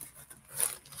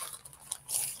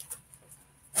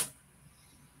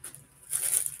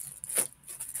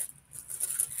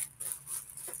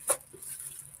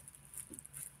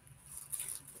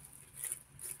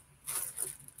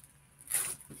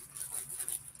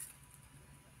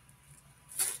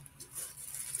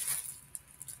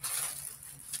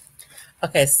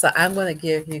 Okay, so I'm going to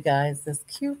give you guys this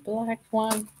cute black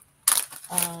one.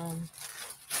 I'm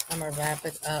going to wrap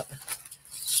it up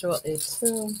shortly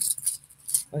too.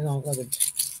 We're going to go to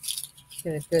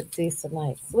get a good decent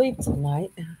night's sleep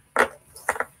tonight.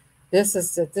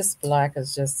 This black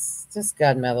is just, this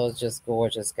gunmetal is just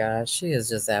gorgeous, guys. She is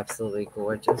just absolutely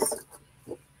gorgeous.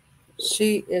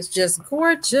 She is just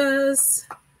gorgeous.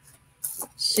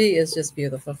 She is just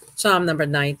beautiful. Charm number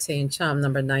 19. Charm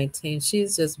number 19.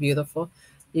 She's just beautiful.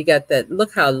 You got that.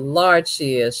 Look how large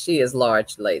she is. She is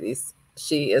large, ladies.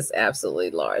 She is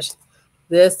absolutely large.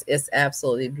 This is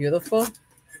absolutely beautiful.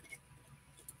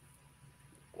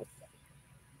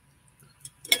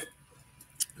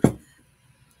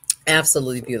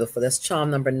 Absolutely beautiful. That's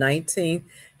charm number 19.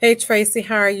 Hey, Tracy,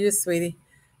 how are you, sweetie?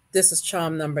 This is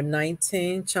charm number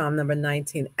 19. Charm number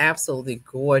 19. Absolutely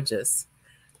gorgeous.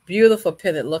 Beautiful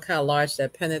pendant. Look how large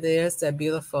that pendant is. That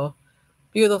beautiful,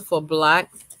 beautiful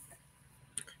black.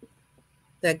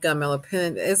 That gunmetal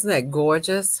pendant. Isn't that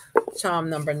gorgeous? Charm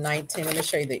number 19. Let me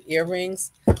show you the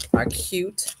earrings. Are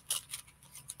cute.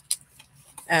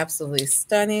 Absolutely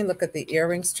stunning. Look at the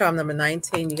earrings. Charm number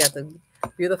 19. You got the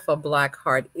beautiful black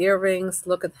heart earrings.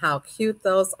 Look at how cute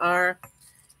those are.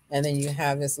 And then you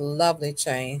have this lovely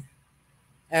chain.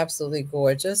 Absolutely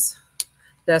gorgeous.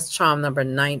 That's charm number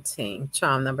 19.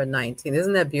 Charm number 19.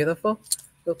 Isn't that beautiful?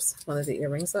 Oops, one of the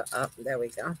earrings are up. There we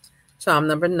go. Charm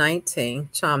number 19.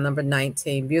 Charm number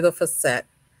 19. Beautiful set.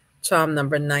 Charm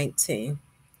number 19.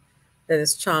 That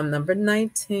is charm number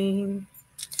 19.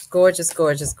 Gorgeous,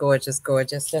 gorgeous, gorgeous,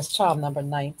 gorgeous. That's charm number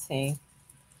 19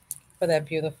 for that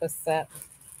beautiful set.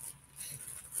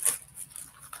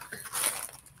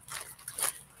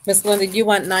 Miss Linda, you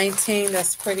want 19?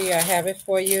 That's pretty. I have it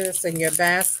for you. It's in your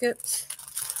basket.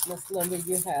 Miss Linda,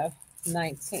 you have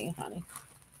 19, honey.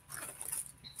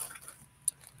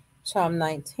 Charm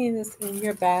 19 is in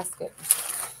your basket.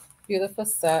 beautiful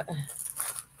set.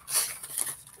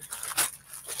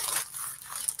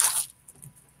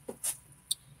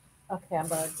 Okay, I'm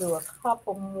going to do a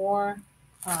couple more.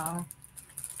 I'm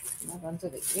going to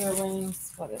do the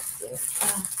earrings. What is this?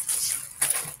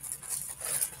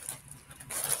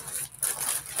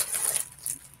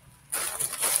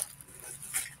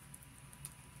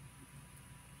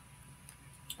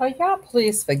 Oh, y'all,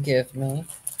 please forgive me.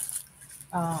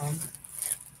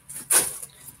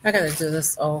 I got to do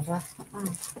this over.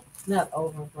 Not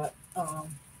over, but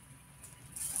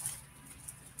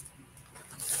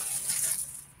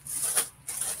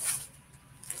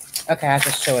okay, I'll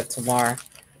just show it tomorrow.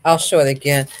 I'll show it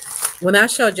again. When I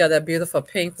showed y'all that beautiful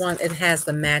pink one, it has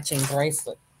the matching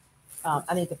bracelet.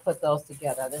 I need to put those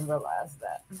together. I didn't realize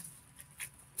that.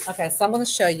 Okay, so I'm going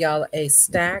to show y'all a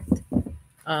stacked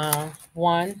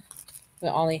one. We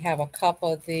only have a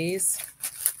couple of these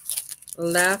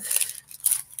left,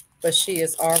 but she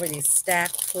is already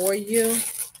stacked for you.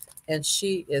 And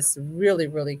she is really,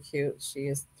 really cute. She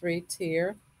is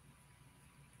 3-tier.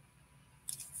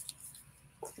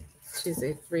 She's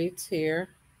a 3-tier.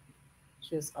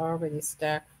 She's already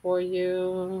stacked for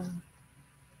you.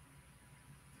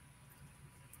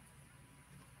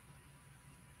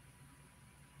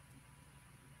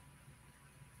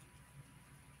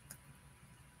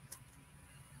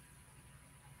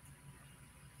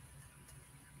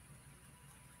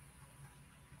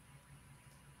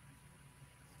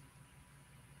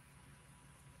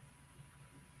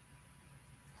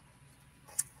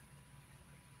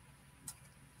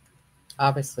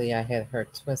 Obviously, I had her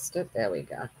twisted. There we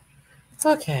go.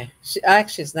 Okay. She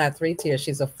actually is not 3-tier.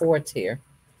 She's a 4-tier.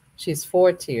 She's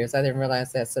 4 tiers. I didn't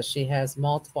realize that. So she has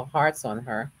multiple hearts on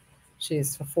her.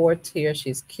 She's 4-tier.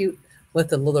 She's cute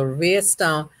with a little red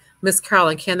stone. Miss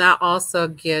Carolyn, can I also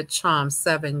get Charm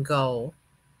 7 gold?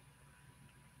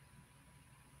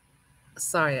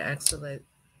 Sorry, actually,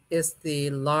 it's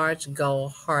the large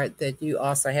gold heart that you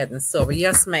also had in silver.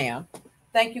 Yes, ma'am.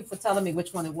 Thank you for telling me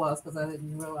which one it was because I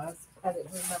didn't realize. I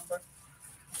didn't remember.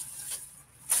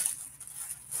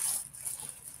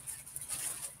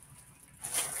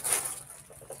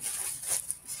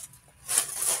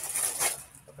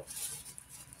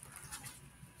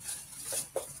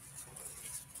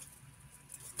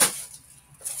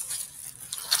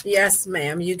 Yes,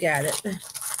 ma'am. You got it.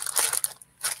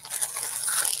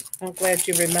 I'm glad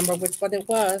you remember which one it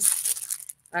was.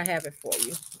 I have it for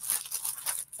you.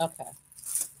 Okay.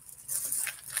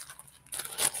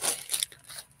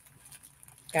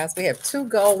 Guys, we have 2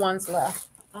 gold ones left.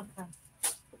 Okay.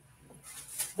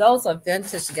 Those are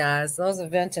vintage, guys. Those are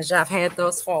vintage. I've had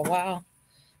those for a while.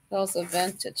 Those are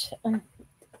vintage.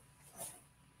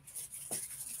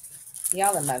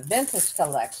 Y'all in my vintage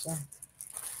collection.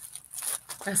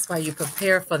 That's why you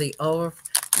prepare for the over.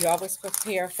 You always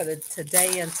prepare for the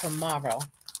today and tomorrow.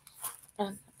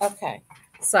 Okay.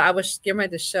 So I was getting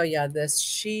ready to show y'all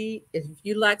this. If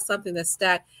you like something that's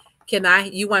stacked,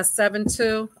 you want 7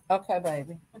 too? Okay,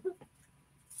 baby.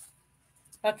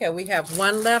 Okay, we have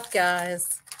 1 left,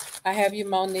 guys. I have you,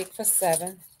 Monique, for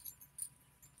 7.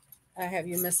 I have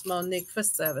you, Miss Monique, for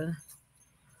 7.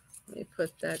 Let me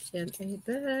put that in a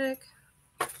bag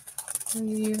for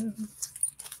you.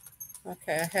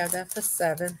 Okay, I have that for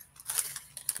 7.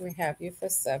 We have you for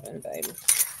 7, baby.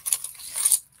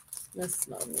 Miss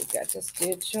Monique, I just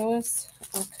did yours.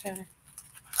 Okay.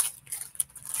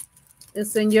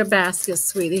 It's in your basket,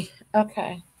 sweetie.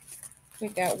 Okay. We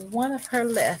got 1 of her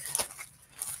left.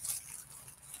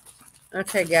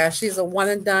 Okay, guys, she's a 1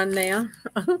 and done now.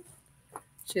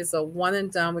 She's a 1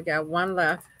 and done. We got 1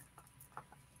 left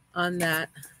on that.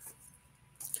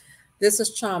 This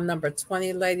is charm number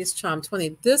 20, ladies. Charm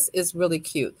 20. This is really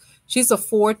cute. She's a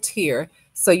 4-tier.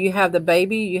 So you have the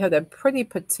baby. You have that pretty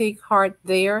petite heart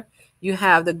there. You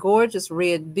have the gorgeous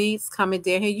red beads coming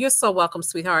down here. You're so welcome,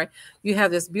 sweetheart. You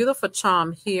have this beautiful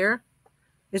charm here.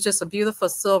 It's just a beautiful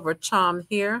silver charm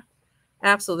here.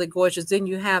 Absolutely gorgeous. Then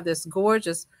you have this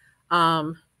gorgeous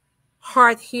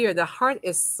heart here. The heart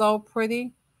is so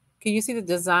pretty. Can you see the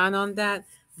design on that?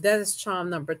 That is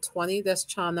charm number 20. That's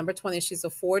charm number 20. She's a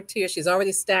 4-tier. She's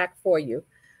already stacked for you.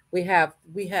 We have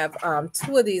 2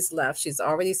 of these left. She's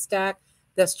already stacked.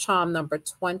 That's charm number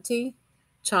 20.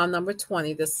 Charm number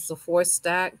 20. This is a 4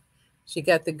 stack. She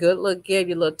got the good look. Gave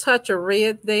you a little touch of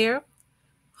red there.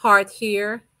 Heart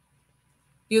here.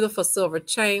 Beautiful silver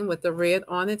chain with the red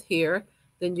on it here.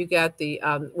 Then you got the,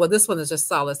 this one is just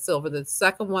solid silver. The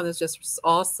second one is just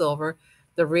all silver.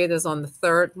 The red is on the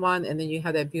third one. And then you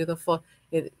have that beautiful,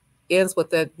 it ends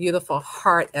with that beautiful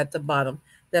heart at the bottom.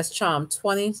 That's charm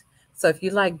 20. So if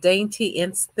you like dainty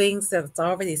things that's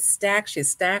already stacked, she's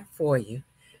stacked for you.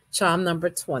 Charm number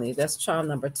 20. That's charm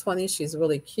number 20. She's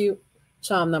really cute.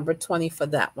 Charm number 20 for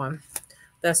that one.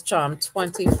 That's charm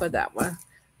 20 for that one.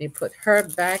 You put her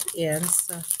back in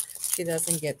so she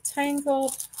doesn't get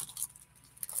tangled.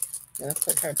 I'm going to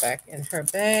put her back in her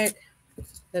bag.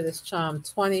 That is charm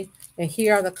 20. And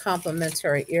here are the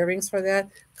complimentary earrings for that.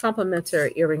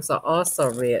 Complimentary earrings are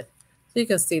also red. So you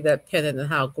can see that pendant and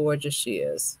how gorgeous she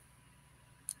is.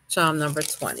 Charm number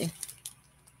 20.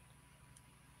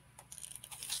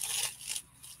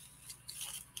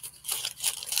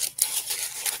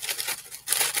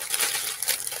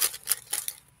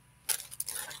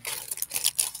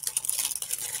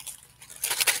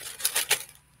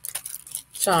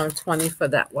 Charm 20 for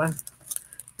that one.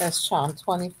 That's charm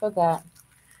 20 for that.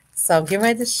 So I'm getting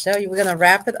ready to show you. We're going to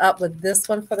wrap it up with this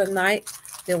one for the night.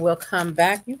 Then we'll come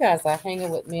back. You guys are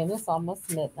hanging with me, and it's almost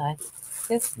midnight.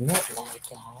 It's midnight,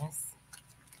 guys.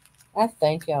 I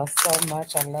thank y'all so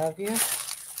much. I love you.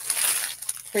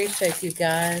 Appreciate you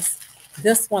guys.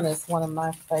 This one is one of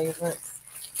my favorites.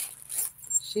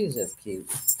 She's just cute.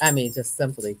 I mean, just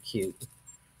simply cute.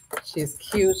 She's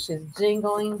cute. She's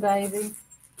jingling, baby.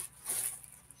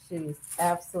 She's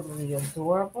absolutely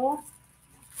adorable.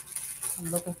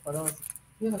 I'm looking for those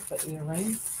beautiful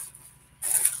earrings.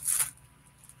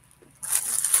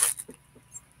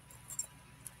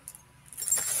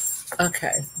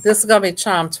 Okay, this is going to be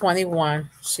charm 21.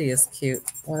 She is cute.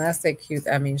 When I say cute,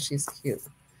 I mean she's cute.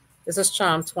 This is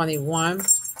charm 21.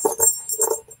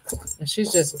 And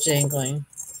she's just jingling.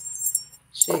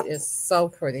 She is so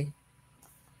pretty.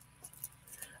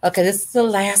 Okay, this is the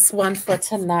last one for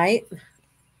tonight.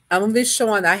 I'm going to be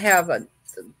showing, I have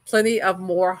plenty of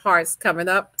more hearts coming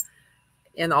up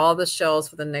in all the shows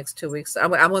for the next 2 weeks.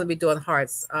 I'm going to be doing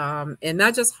hearts. And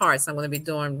not just hearts. I'm going to be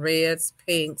doing reds,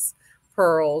 pinks,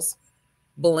 pearls,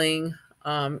 bling,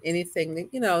 anything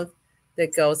that,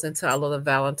 that goes into our little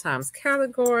Valentine's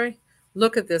category.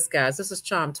 Look at this, guys. This is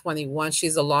charm 21.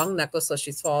 She's a long necklace, so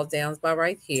she falls down by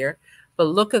right here. But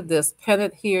look at this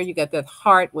pendant here. You got that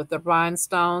heart with the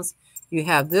rhinestones. You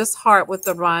have this heart with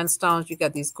the rhinestones. You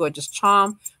got these gorgeous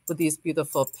charm with these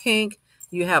beautiful pink.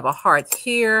 You have a heart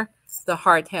here. The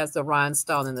heart has the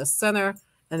rhinestone in the center.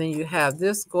 And then you have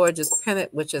this gorgeous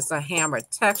pendant, which is a hammered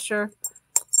texture.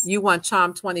 You want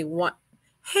charm 21.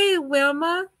 Hey,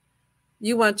 Wilma.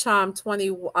 You want charm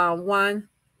 21.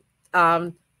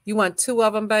 You want 2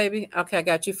 of them, baby? Okay, I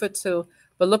got you for 2.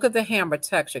 But look at the hammer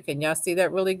texture. Can y'all see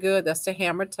that really good? That's the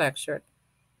hammer texture.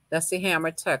 That's the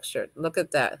hammer texture. Look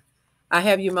at that. I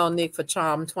have you, Monique, for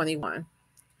charm 21.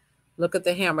 Look at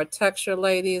the hammer texture,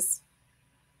 ladies.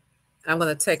 I'm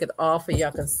going to take it off so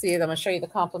y'all can see it. I'm going to show you the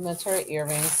complimentary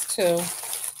earrings, too.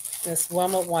 Miss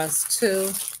Wilma wants 2.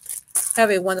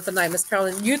 Have a wonderful night, Miss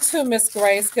Carolyn. You too, Miss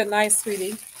Grace. Good night,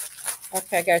 sweetie.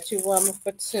 Okay, I got you, Wilma,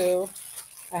 for 2.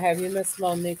 I have you, Miss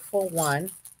Monique, for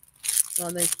 1.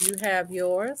 Monique, you have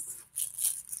yours.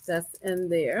 That's in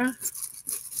there.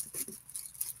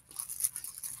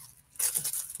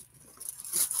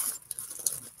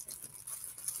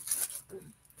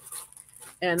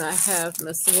 And I have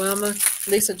Miss Wilma.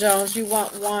 Lisa Jones, you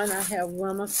want 1? I have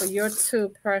Wilma for your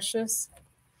 2, precious.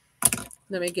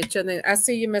 Let me get your name. I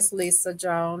see you, Miss Lisa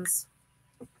Jones.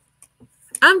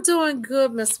 I'm doing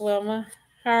good, Miss Wilma.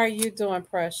 How are you doing,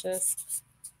 precious?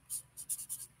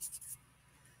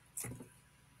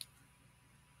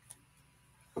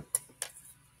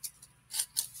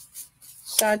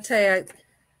 Shantae.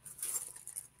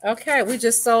 Okay, we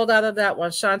just sold out of that one.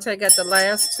 Shantae got the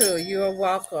last 2. You are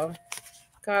welcome.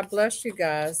 God bless you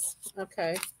guys.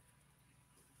 Okay.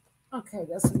 Okay,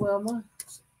 that's Wilma.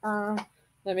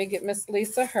 Let me get Miss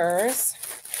Lisa hers.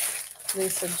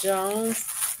 Lisa Jones.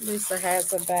 Lisa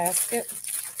has a basket.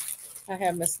 I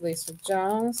have Miss Lisa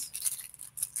Jones.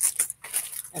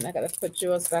 And I got to put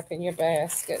yours back in your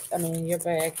basket. I mean, in your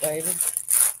bag, baby.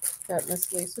 Got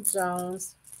Miss Lisa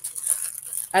Jones.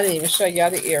 I didn't even show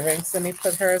y'all the earrings. Let me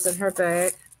put hers in her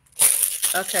bag.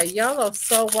 Okay, y'all are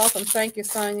so welcome. Thank you,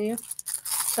 Sonia.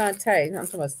 Shantae, I'm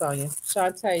talking about Sonia.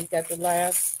 Shantae, you got the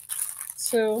last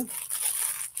 2.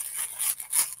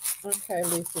 Okay,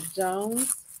 Lisa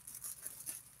Jones.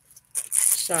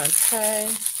 Shantae.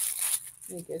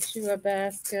 Let me get you a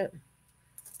basket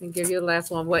and give you the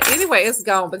last one. Well, anyway, it's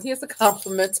gone, but here's the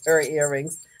complimentary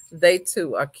earrings. They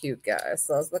too are cute, guys.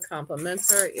 So it's the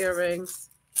complimentary earrings.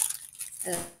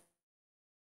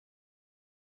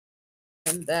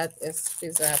 And that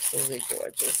is absolutely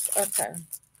gorgeous. Okay.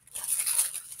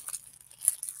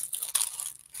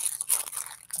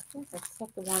 I think I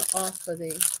took the one off of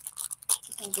the,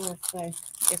 I'm going to say,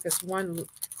 if it's one, I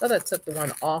thought I took the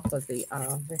one off of the,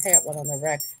 we had one on the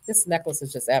rack. This necklace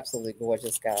is just absolutely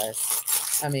gorgeous, guys.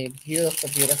 I mean, beautiful,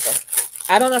 beautiful.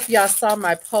 I don't know if y'all saw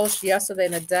my post yesterday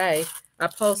and today. I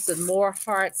posted more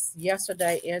hearts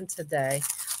yesterday and today.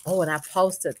 Oh, and I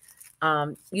posted,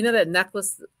 you know that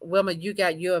necklace, Wilma, you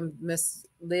and Miss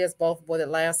Liz both bought it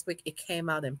last week. It came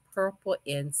out in purple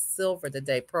and silver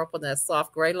today. Purple and that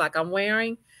soft gray like I'm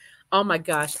wearing. Oh my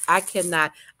gosh, I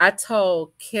cannot. I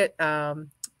told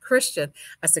Christian,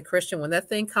 I said, Christian, when that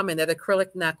thing come in, that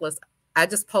acrylic necklace, I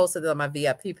just posted it on my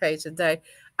VIP page today.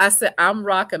 I said, I'm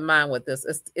rocking mine with this.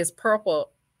 It's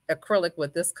purple acrylic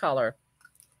with this color.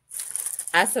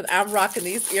 I said, I'm rocking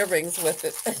these earrings with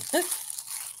it.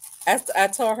 I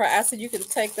told her, I said, you can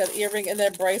take that earring and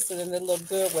that bracelet and it look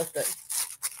good with it.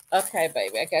 Okay,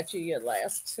 baby, I got you your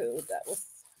last two.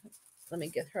 Let me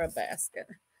get her a basket.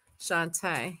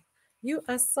 Shantae, you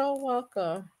are so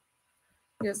welcome.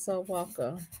 You're so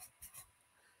welcome.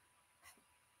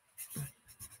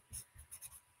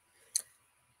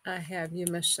 I have you,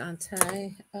 Miss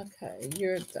Shantae. Okay,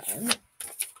 you're done.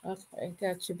 Okay,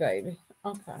 got you, baby.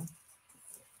 Okay.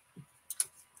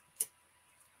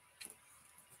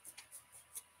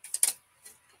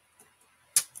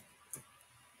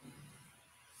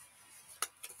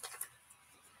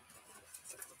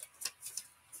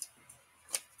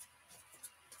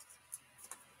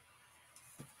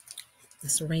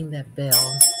 Let's ring that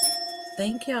bell.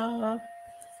 Thank y'all.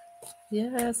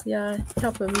 Yes, yeah,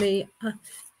 helping me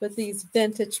with these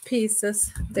vintage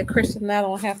pieces that Christian and I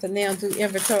don't have to now do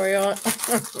inventory on.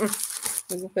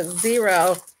 We can put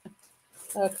zero.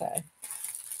 Okay.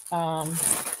 Um.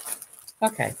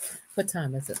 Okay. What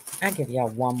time is it? I give y'all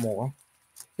one more.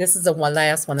 This is the one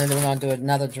last one, and then we're gonna do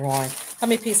another drawing. How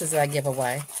many pieces did I give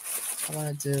away? I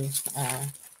want to do. I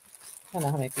don't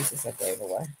know how many pieces I gave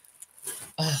away.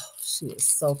 Oh, she is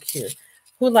so cute.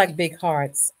 Who like big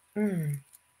hearts?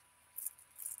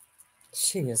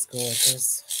 She is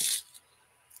gorgeous.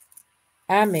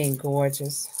 I mean,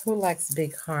 gorgeous. Who likes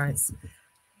big hearts?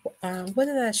 What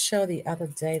did I show the other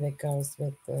day that goes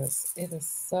with this? It is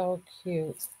so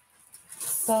cute.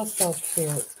 So, so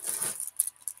cute.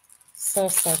 So,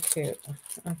 so cute.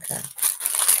 Okay.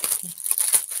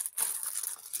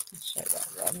 Let's show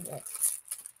that one. But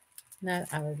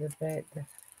not out of the bed.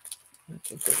 Let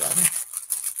me do one.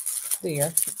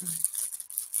 Clear.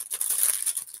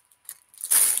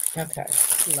 Okay.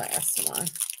 Last one.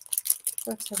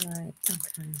 For tonight.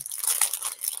 Okay.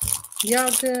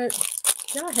 Y'all good?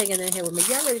 Y'all hanging in here with me.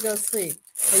 Y'all ready to go to sleep?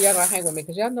 Or y'all gonna hang with me?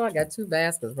 Because y'all know I got two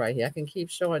baskets right here. I can keep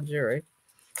showing jewelry.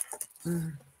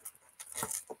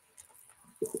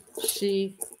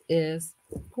 She is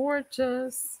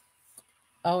gorgeous.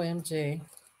 OMG.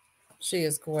 She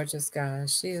is gorgeous,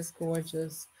 guys. She is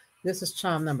gorgeous. This is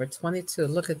charm number 22.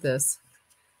 Look at this.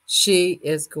 She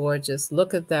is gorgeous.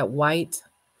 Look at that white.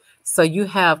 So you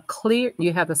have clear,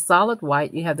 you have the solid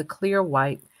white, you have the clear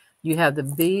white, you have the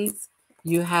beads,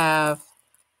 you have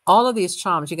all of these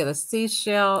charms. You got a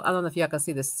seashell. I don't know if y'all can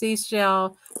see the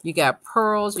seashell. You got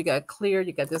pearls. You got clear.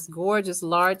 You got this gorgeous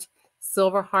large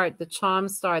silver heart. The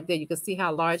charms start there. You can see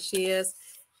how large she is.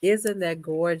 Isn't that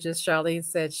gorgeous? Charlene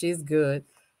said she's good.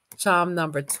 Charm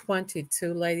number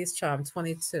 22, ladies. Charm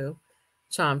 22.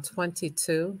 Charm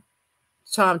 22.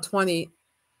 Charm 20,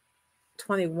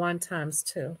 21 times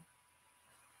 2.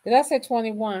 Did I say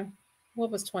 21?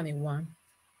 What was 21?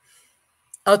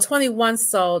 Oh, 21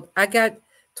 sold. I got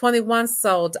 21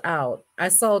 sold out. I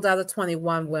sold out of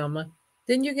 21, Wilma.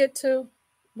 Didn't you get two?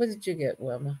 What did you get,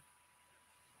 Wilma?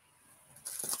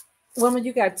 Wilma,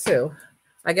 you got two.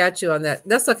 I got you on that.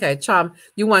 That's okay. Charm,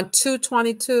 you want two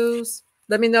 22s?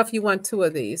 Let me know if you want two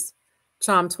of these.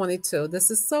 Charm 22.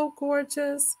 This is so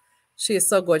gorgeous. She is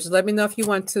so gorgeous. Let me know if you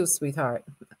want two, sweetheart.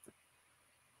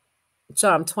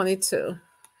 Charm 22.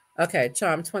 Okay,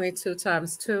 charm 22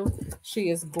 times 2. She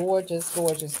is gorgeous,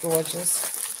 gorgeous,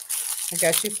 gorgeous. I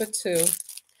got you for 2.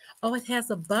 Oh, it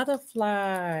has a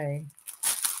butterfly.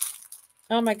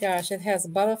 Oh my gosh, it has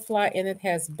butterfly and it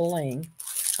has bling.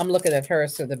 I'm looking at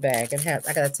hers through the bag. It has.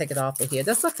 I gotta take it off of here.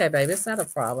 That's okay, baby. It's not a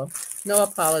problem. No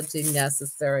apology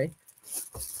necessary.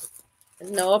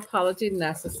 No apology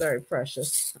necessary,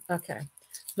 precious. Okay.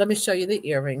 Let me show you the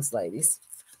earrings, ladies.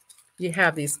 You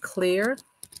have these clear.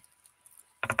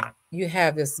 You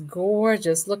have this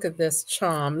gorgeous, look at this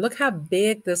charm. Look how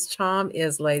big this charm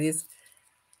is, ladies.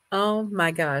 Oh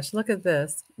my gosh, look at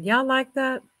this. Y'all like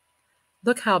that?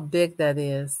 Look how big that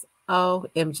is.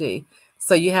 OMG.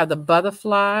 So you have the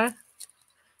butterfly.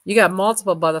 You got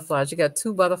multiple butterflies. You got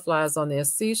 2 butterflies on there.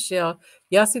 Seashell.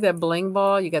 Y'all see that bling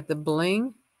ball? You got the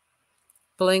bling.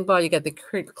 Bling ball. You got the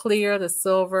clear, the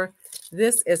silver.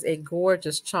 This is a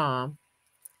gorgeous charm.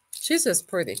 She's just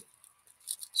pretty.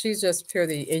 She's just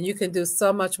pretty. And you can do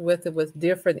so much with it with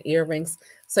different earrings.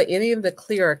 So any of the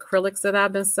clear acrylics that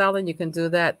I've been selling, you can do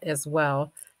that as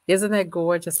well. Isn't that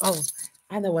gorgeous? Oh,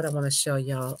 I know what I want to show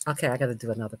y'all. Okay, I got to do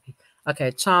another piece.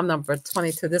 Okay, charm number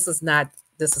 22. This is not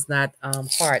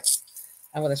hearts.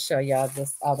 I want to show y'all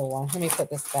this other one. Let me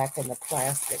put this back in the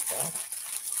plastic though.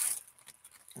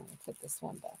 I'm gonna put this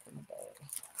one back in the bag.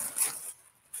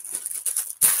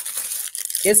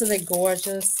 Isn't it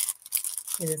gorgeous?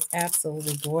 It is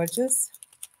absolutely gorgeous.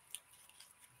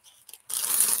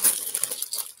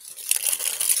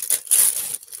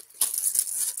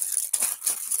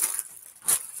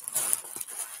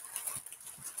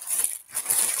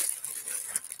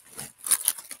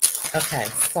 Okay,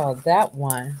 so that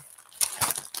one,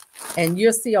 and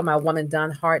you'll see on my one and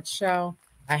done heart show,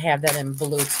 I have that in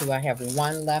blue too. I have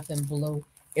one left in blue.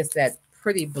 It's that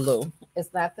pretty blue.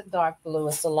 It's not the dark blue,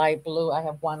 it's the light blue. I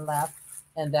have one left,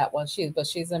 and that one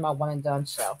she's in my one and done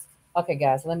show. Okay,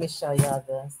 guys, let me show y'all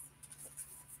this.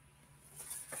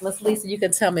 Miss Lisa, you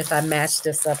can tell me if I match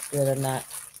this up good or not.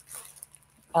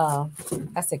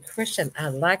 I said, Christian, I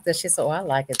like this. She said, oh, I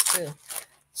like it too.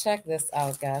 Check this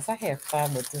out, guys. I had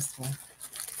fun with this one.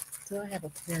 Do I have a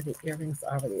pair of the earrings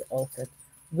already open?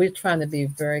 We're trying to be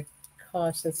very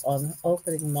cautious on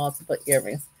opening multiple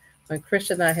earrings. When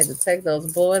Christian and I had to take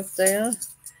those boards down,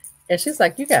 and she's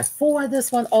like, you got 4 of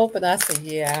this one open. I said,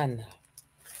 yeah, I know.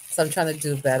 So I'm trying to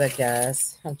do better,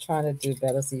 guys. I'm trying to do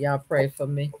better. So y'all pray for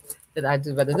me that I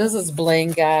do better. This is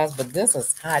bling, guys, but this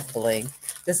is hot bling.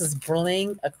 This is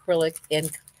bling acrylic in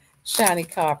shiny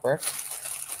copper.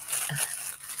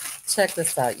 Check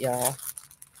this out, y'all.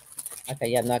 Okay,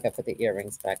 yeah, I'm not gonna put the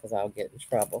earrings back because I'll get in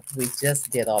trouble. We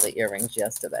just did all the earrings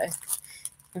yesterday.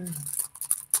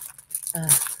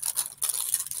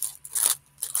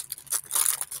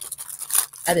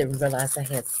 I didn't realize I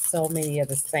had so many of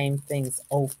the same things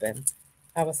open.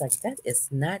 I was like, that is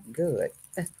not good.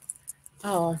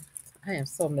 Oh, I am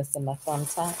so missing my thumb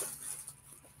top.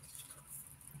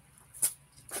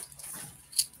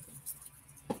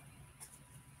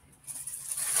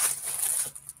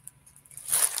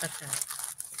 Okay.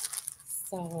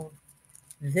 So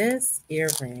this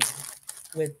earring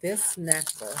with this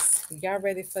necklace. Y'all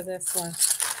ready for this one?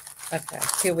 Okay,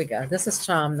 here we go. This is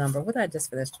charm number. What did I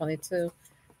just finish? 22?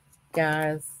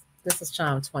 Guys, this is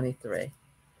charm 23.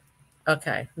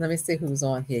 Okay, let me see who's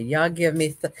on here. Y'all give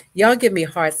me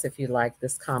hearts if you like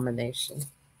this combination.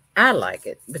 I like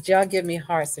it, but y'all give me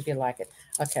hearts if you like it.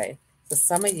 Okay, so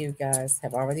some of you guys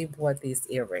have already bought these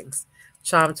earrings.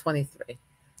 Charm 23.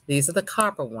 These are the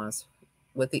copper ones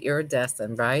with the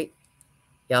iridescent, right?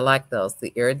 Y'all like those.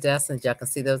 The iridescent, y'all can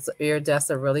see those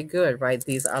iridescent are really good, right?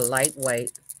 These are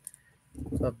lightweight.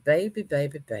 But baby,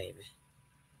 baby, baby.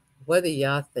 What do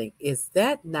y'all think? Is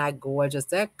that not gorgeous?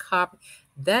 That copper,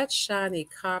 that shiny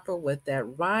copper with that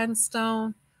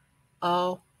rhinestone.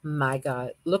 Oh my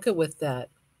God. Look at with that.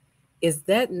 Is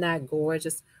that not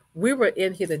gorgeous? We were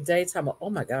in here the daytime. Oh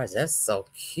my gosh, that's so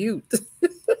cute.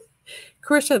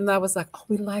 Christian and I was like, oh,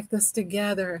 we like this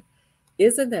together.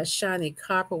 Isn't that shiny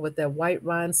copper with that white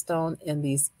rhinestone and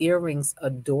these earrings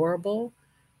adorable?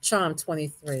 Charm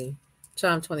 23.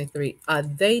 Charm 23. Are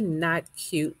they not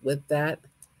cute with that?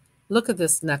 Look at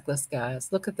this necklace,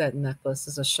 guys. Look at that necklace.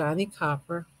 It's a shiny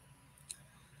copper.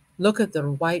 Look at the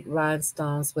white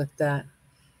rhinestones with that.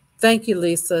 Thank you,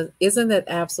 Lisa. Isn't that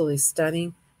absolutely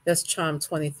stunning? That's charm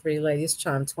 23, ladies.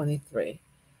 Charm 23.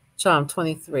 Charm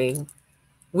 23.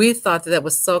 We thought that that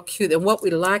was so cute. And what we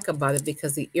like about it,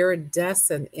 because the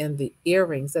iridescent in the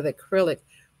earrings, that acrylic,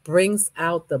 brings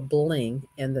out the bling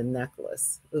in the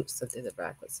necklace. Oops, I did it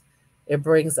backwards. It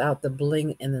brings out the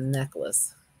bling in the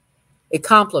necklace. It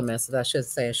complements it, I should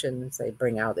say. I shouldn't say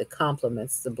bring out. It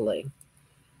complements the bling.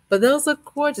 But those are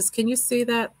gorgeous. Can you see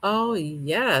that? Oh,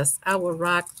 yes. I will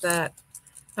rock that.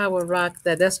 I will rock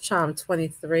that. That's charm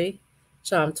 23.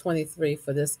 Charm 23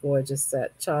 for this gorgeous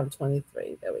set. Charm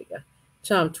 23. There we go.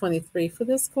 Charm 23 for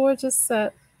this gorgeous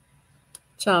set.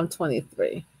 Charm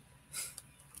 23.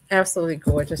 Absolutely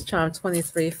gorgeous. Charm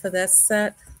 23 for that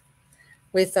set.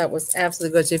 We thought was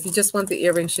absolutely gorgeous. If you just want the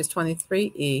earrings, she's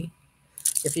 23E.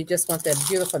 If you just want that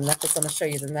beautiful necklace, I'm going to show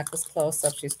you the necklace close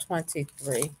up. She's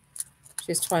 23.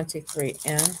 She's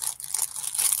 23N.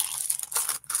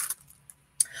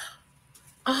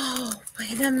 Oh,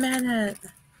 wait a minute.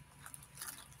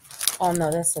 Oh,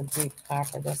 no, that's a deep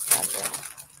copper. That's not good.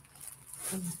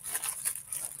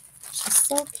 She's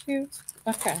so cute.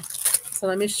 Okay, so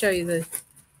let me show you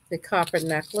the copper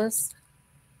necklace.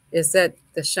 Is that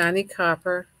the shiny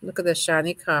copper? Look at the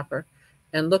shiny copper.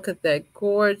 And look at that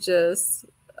gorgeous,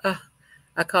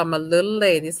 I call my little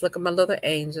ladies. Look at my little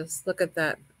angels. Look at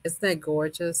that. Isn't that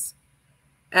gorgeous?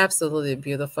 Absolutely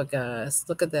beautiful, guys.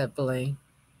 Look at that bling.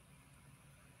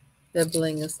 That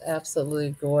bling is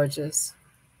absolutely gorgeous.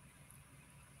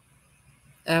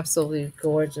 Absolutely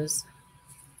gorgeous.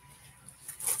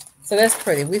 So that's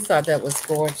pretty. We thought that was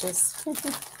gorgeous.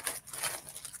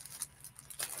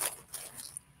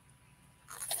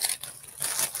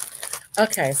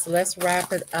 Okay, so let's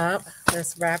wrap it up.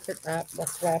 Let's wrap it up.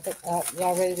 Let's wrap it up.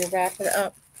 Y'all ready to wrap it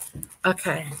up?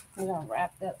 Okay, we're gonna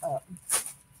wrap that up.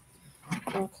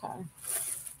 Okay.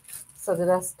 So did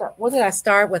I start? What did I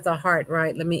start with? A heart,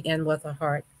 right? Let me end with a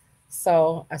heart.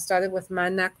 So I started with my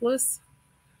necklace.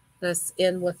 Let's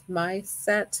end with my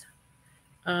set.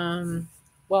 Um,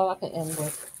 well, I can end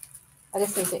with. I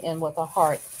just need to end with a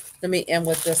heart. Let me end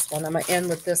with this one. I'm gonna end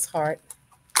with this heart.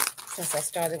 Since I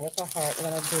started with a heart,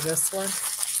 I'm gonna do this one.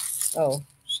 Oh,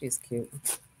 she's cute.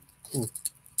 Ooh,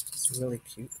 it's really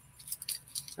cute.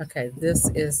 Okay, this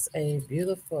is a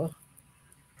beautiful.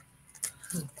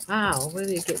 Wow, where are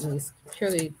you getting these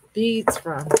pretty beads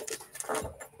from?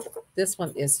 This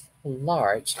one is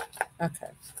large.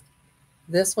 Okay.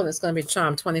 This one is going to be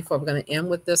charm 24. We're going to end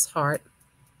with this heart.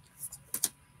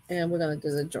 And we're going to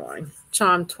do the drawing.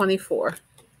 Charm 24.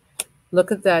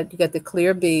 Look at that. You got the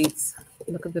clear beads.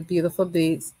 Look at the beautiful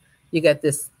beads. You got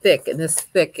this thick, and this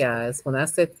thick, guys. When I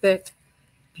say thick,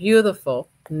 beautiful,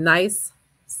 nice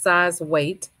size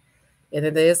weight. And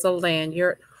it is a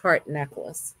lanyard heart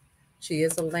necklace. She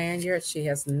is a lanyard. She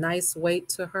has nice weight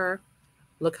to her.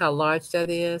 Look how large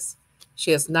that is. She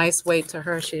has nice weight to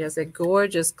her. She has a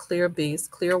gorgeous clear beads,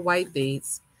 clear white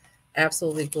beads.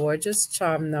 Absolutely gorgeous.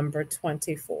 Charm number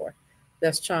 24.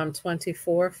 That's charm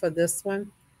 24 for this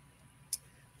one.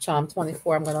 Charm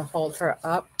 24, I'm going to hold her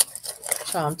up.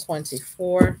 Charm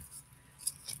 24.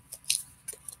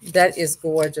 That is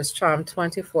gorgeous. Charm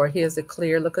 24. Here's a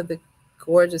clear. Look at the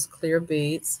gorgeous clear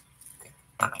beads.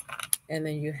 And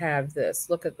then you have this.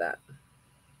 Look at that.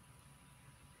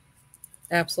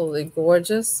 Absolutely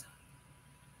gorgeous.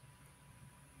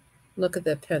 Look at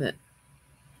that pennant.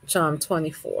 Charm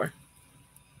 24.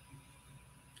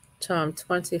 Charm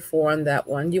 24 on that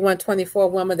one. You want 24,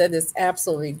 woman? That is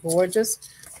absolutely gorgeous.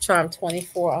 Charm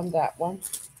 24 on that one.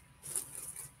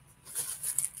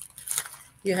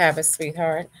 You have it,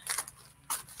 sweetheart.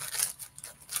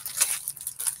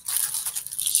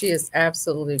 She is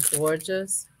absolutely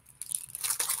gorgeous.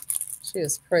 She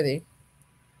is pretty.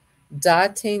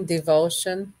 Dotting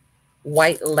Devotion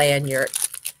white lanyard.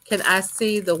 Can I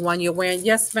see the one you're wearing?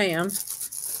 Yes, ma'am.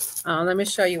 Let me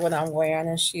show you what I'm wearing,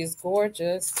 and she's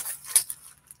gorgeous.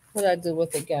 What did I do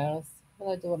with it, guys?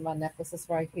 What did I do with my necklaces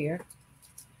right here?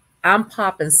 I'm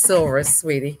popping silver,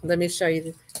 sweetie. Let me show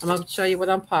you. I'm going to show you what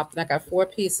I'm popping. I got 4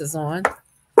 pieces on.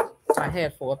 I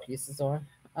had 4 pieces on.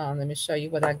 Let me show you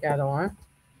what I got on.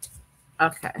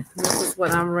 Okay, this is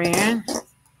what I'm wearing.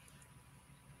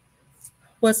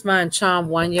 What's mine? Charm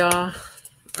 1, y'all.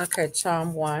 Okay,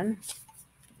 charm 1.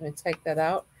 Let me take that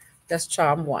out. That's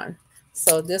charm 1.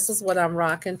 So this is what I'm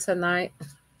rocking tonight.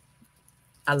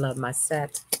 I love my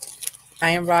set. I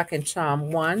am rocking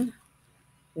charm 1.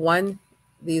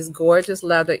 These gorgeous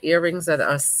leather earrings that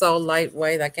are so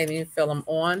lightweight, I can't even feel them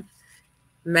on.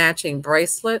 Matching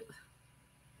bracelet,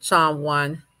 charm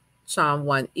 1, charm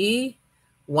 1E,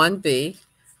 1B.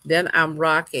 Then I'm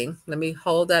rocking, let me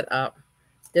hold that up.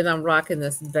 Then I'm rocking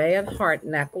this bad heart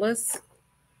necklace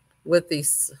with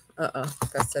these, I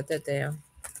set that down.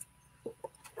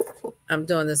 I'm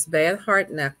doing this bad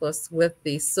heart necklace with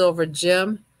the silver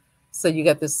gem. So you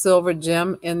got the silver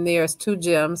gem in there. It's 2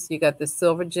 gems. You got the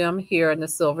silver gem here and the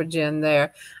silver gem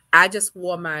there. I just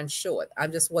wore mine short. I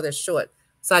just wore it short.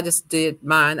 So I just did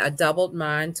mine. I doubled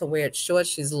mine to wear it short.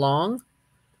 She's long.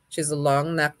 She's a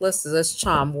long necklace. So this is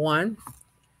charm 1.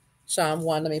 Charm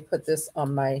 1. Let me put this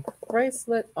on my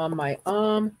bracelet, on my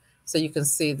arm, so you can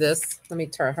see this. Let me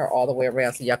turn her all the way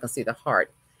around so y'all can see the heart.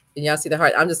 Can y'all see the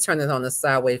heart? I'm just turning it on the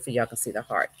sideways for y'all can see the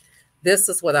heart. This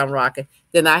is what I'm rocking.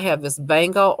 Then I have this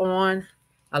bangle on.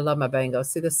 I love my bangle.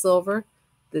 See the silver?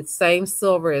 The same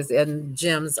silver as in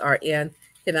gems are in.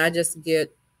 Can I just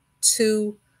get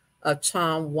 2 of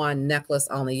charm 1 necklace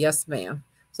only? Yes, ma'am.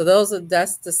 So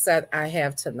that's the set I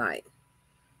have tonight.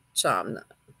 Charm.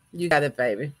 You got it,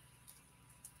 baby.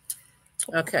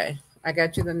 Okay. I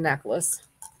got you the necklace.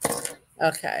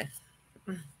 Okay.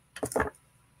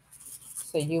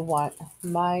 So you want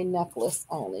my necklace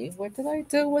only. What did I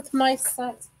do with my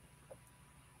set?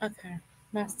 Okay.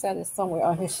 My set is somewhere.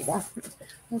 Oh, here she goes.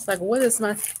 I was like, what is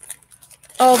my...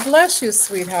 Oh, bless you,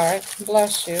 sweetheart.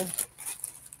 Bless you.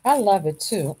 I love it,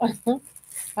 too.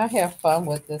 I have fun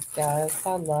with this, guys.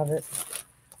 I love it.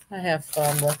 I have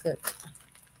fun with it.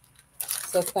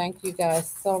 So thank you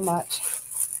guys so much.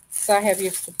 So I have you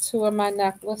for two of my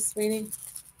necklace, sweetie.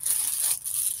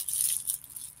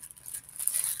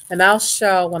 And I'll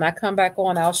show, when I come back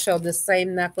on, I'll show this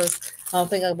same necklace. I don't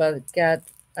think I've got,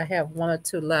 I have one or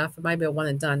two left. It might be a one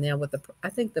and done now with the, I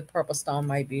think the purple stone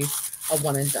might be a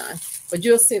one and done. But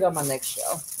you'll see it on my next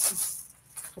show.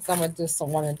 Because I'm going to do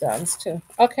some one and dones too.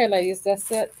 Okay, ladies,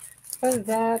 that's it for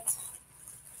that.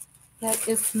 That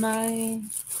is my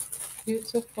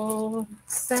beautiful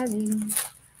setting.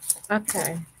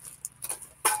 Okay.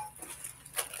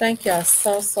 Thank y'all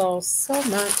so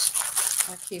much.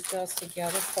 I'll keep those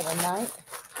together for the night.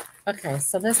 Okay,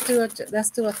 so let's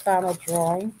do a final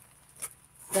drawing.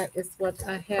 That is what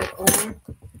I had on.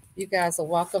 You guys are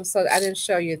welcome. So I didn't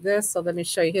show you this, so let me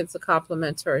show you. Here's the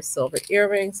complimentary silver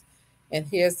earrings, and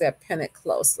here's that pin it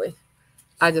closely.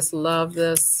 I just love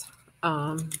this.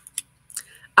 I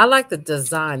like the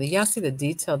design. Do y'all see the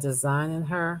detailed design in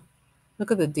her? Look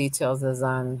at the details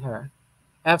design in her.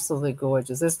 Absolutely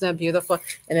gorgeous. Isn't that beautiful?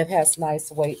 And it has nice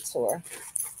weight to her.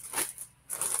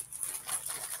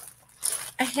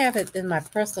 I have it in my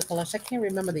personal collection. I can't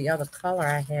remember the other color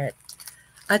I had.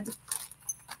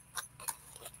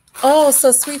 Oh,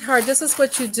 so sweetheart, this is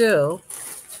what you do.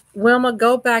 Wilma,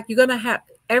 go back. You're gonna have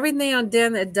every now and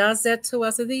then it does that to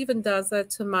us. It even does that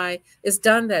to it's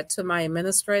done that to my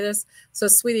administrators. So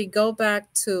sweetie, go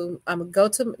back to go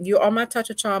to you're on my Touch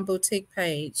of Charm boutique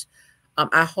page.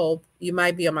 I hope you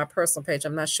might be on my personal page.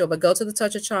 I'm not sure, but go to the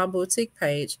Touch of Charm boutique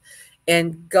page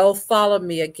and go follow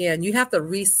me again. You have to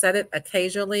reset it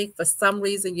occasionally. For some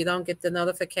reason, you don't get the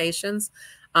notifications.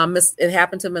 It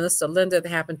happened to Minister Linda. It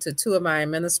happened to two of my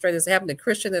administrators. It happened to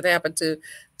Christian. It happened to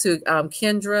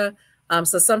Kendra.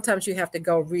 So sometimes you have to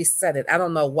go reset it. I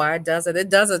don't know why it does it. It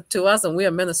does it to us, and we're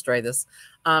administrators.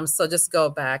 So just go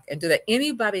back and do that.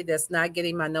 Anybody that's not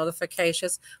getting my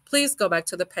notifications, please go back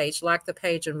to the page, like the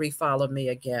page, and refollow me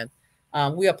again.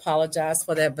 We apologize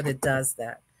for that, but it does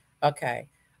that. Okay.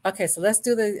 Okay. So let's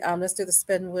do the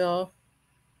spin wheel.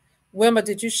 Wilma,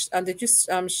 did you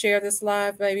share this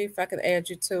live, baby? If I could add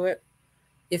you to it,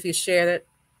 if you shared it,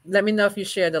 let me know if you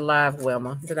shared the live,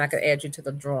 Wilma. Then I could add you to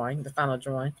the drawing, the final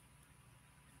drawing.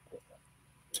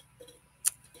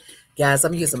 Guys,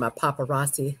 I'm using my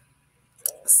Paparazzi.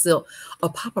 So,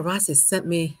 Paparazzi sent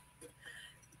me.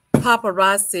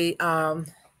 Paparazzi.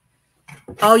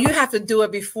 Oh, you have to do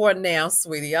it before now,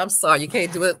 sweetie. I'm sorry, you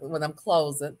can't do it when I'm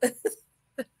closing.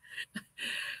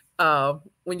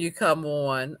 When you come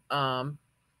on.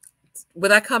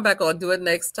 When I come back, I'll do it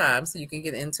next time so you can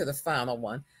get into the final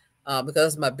one.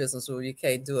 Because my business rule, you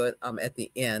can't do it at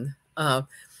the end.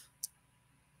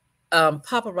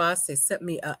 Paparazzi sent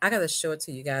me. I gotta show it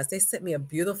to you guys. They sent me a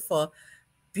beautiful,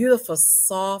 beautiful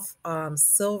soft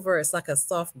silver. It's like a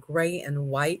soft gray and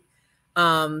white.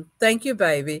 Thank you,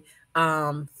 baby.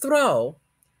 Throw.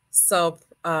 So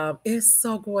it's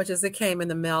so gorgeous. It came in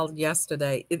the mail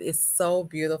yesterday. It is so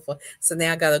beautiful. So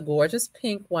now I got a gorgeous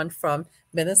pink one from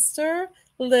Minister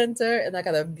Linda, and I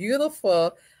got a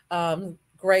beautiful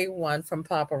gray one from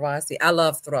Paparazzi. I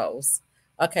love throws.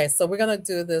 Okay, so we're gonna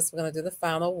do this. We're gonna do the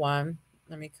final one.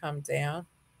 Let me come down.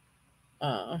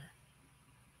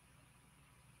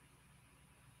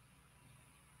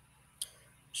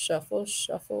 Shuffle,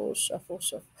 shuffle, shuffle,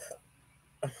 shuffle.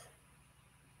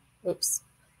 Oops.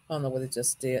 I don't know what it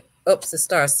just did. Oops, it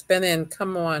started spinning.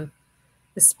 Come on.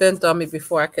 It spun on me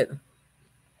before I could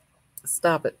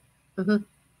stop it. I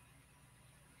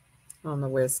don't know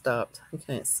where it stopped. I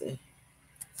can't see.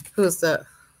 Who's that?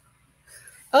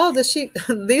 Oh,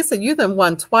 Lisa, you done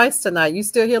won twice tonight. You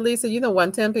still here, Lisa? You done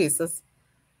won 10 pieces.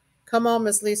 Come on,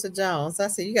 Miss Lisa Jones. I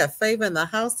see you got favor in the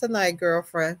house tonight,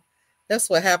 girlfriend. That's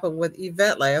what happened with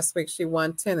Yvette last week. She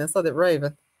won 10, and so did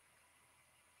Raven.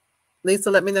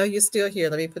 Lisa, let me know you're still here.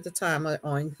 Let me put the timer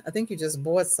on. I think you just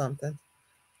bought something.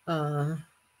 Let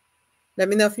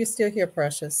me know if you're still here,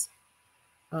 precious.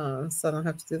 So I don't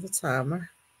have to do the timer.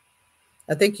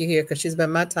 I think you're here because she's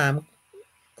been my time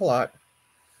clock.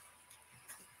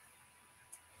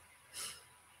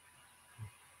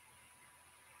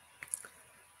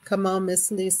 Come on,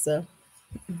 Miss Lisa.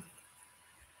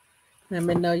 Let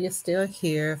me know you're still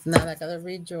here. If not, I gotta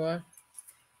redraw.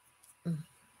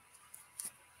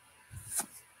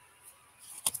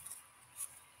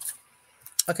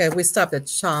 Okay, we stopped at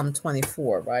Charm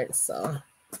 24, right? So,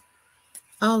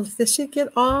 oh, did she get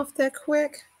off that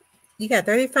quick? You got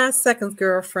 35 seconds,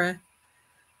 girlfriend.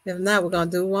 If not, we're gonna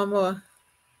do one more.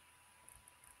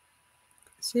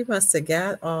 She must have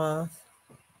got off.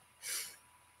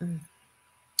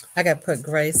 I got to put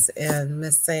Grace and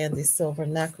Miss Sandy's silver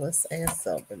necklace and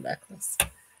silver necklace.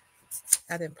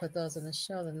 I didn't put those in the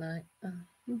show tonight.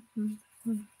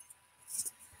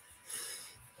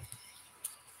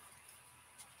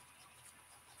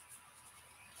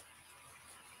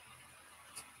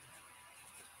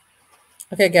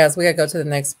 Okay, guys, we gotta go to the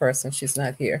next person. She's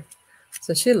not here.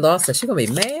 So she lost it. She gonna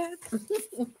be mad.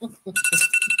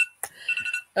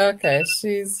 Okay,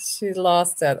 she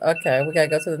lost it. Okay, we gotta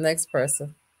go to the next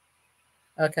person.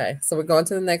 Okay, so we're going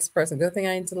to the next person. Good thing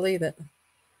I didn't delete it.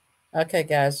 Okay,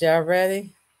 guys, y'all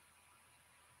ready?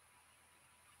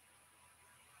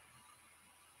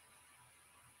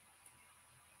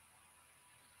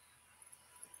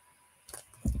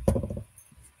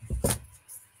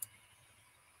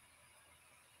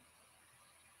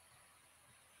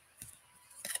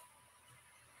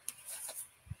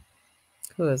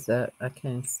 Who is that? I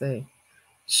can't see.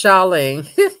 Charlene.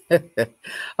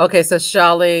 Okay, so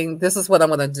Charlene, this is what I'm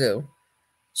gonna do.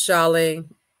 Charlene,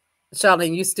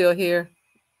 Charlene, you still here?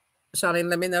 Charlene,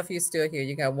 let me know if you're still here.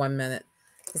 You got 1 minute.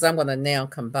 Because I'm gonna now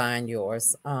combine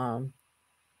yours.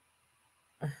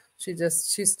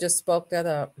 She's just spoke that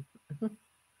up.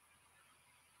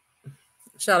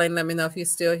 Charlene, let me know if you're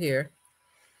still here.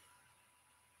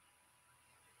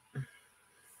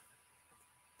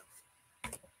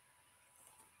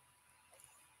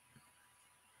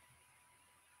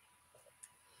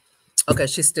 Okay,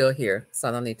 she's still here, so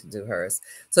I don't need to do hers.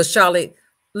 So Charlotte,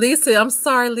 Lisa, I'm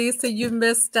sorry, Lisa, you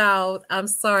missed out. I'm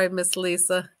sorry, Miss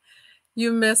Lisa.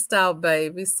 You missed out,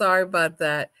 baby. Sorry about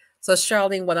that. So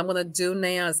Charlene, what I'm gonna do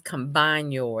now is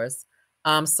combine yours.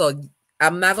 So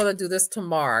I'm not gonna do this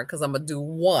tomorrow because I'm gonna do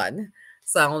one.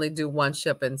 So I only do one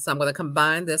shipping. So I'm gonna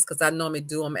combine this because I normally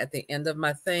do them at the end of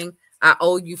my thing. I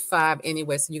owe you 5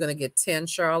 anyway, so you're gonna get 10,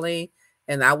 Charlene.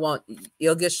 And I want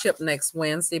it'll get shipped next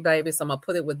Wednesday, baby. So I'm gonna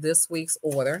put it with this week's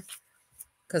order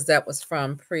because that was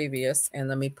from previous. And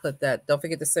let me put that. Don't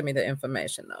forget to send me the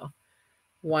information though.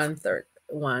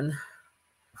 131.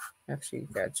 Actually, you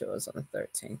got yours on the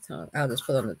 13th. Huh? I'll just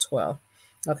put on the 12th.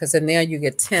 Okay, so now you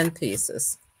get 10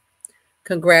 pieces.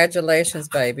 Congratulations,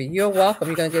 baby. You're welcome.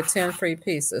 You're going to get 10 free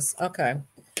pieces. Okay.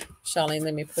 Charlene,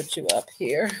 let me put you up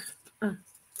here.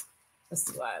 That's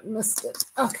why I missed it.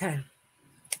 Okay.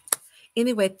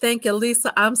 Anyway, thank you,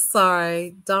 Lisa. I'm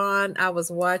sorry. Dawn, I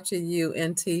was watching you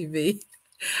in TV.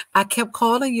 I kept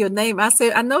calling your name. I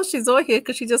said, I know she's on here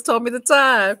because she just told me the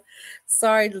time.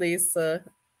 Sorry, Lisa.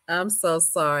 I'm so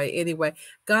sorry. Anyway,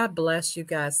 God bless you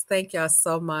guys. Thank y'all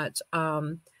so much.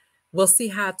 We'll see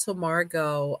how tomorrow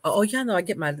go. Oh, y'all know I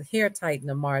get my hair tightened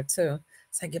tomorrow too.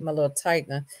 So I get my little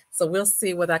tightener. So we'll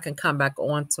see what I can come back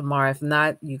on tomorrow. If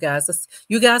not, you guys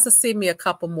will see me a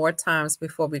couple more times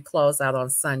before we close out on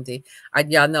Sunday.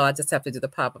 Y'all know I just have to do the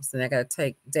pop-ups and I gotta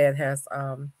take Dad has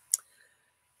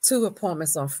 2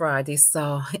 appointments on Friday.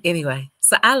 So anyway,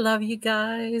 so I love you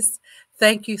guys.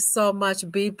 Thank you so much.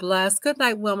 Be blessed. Good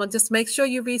night, Wilma. Just make sure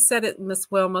you reset it, Miss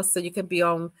Wilma, so you can be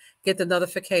on, get the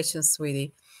notification,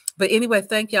 sweetie. But anyway,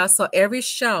 thank y'all. So every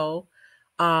show,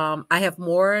 I have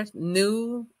more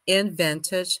new in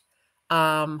vintage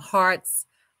hearts.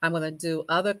 I'm going to do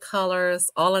other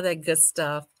colors. All of that good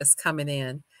stuff is coming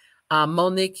in.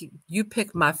 Monique, you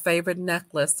picked my favorite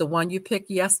necklace, the one you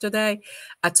picked yesterday.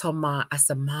 I told Ma, I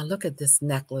said, Ma, look at this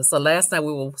necklace. So last night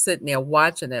we were sitting there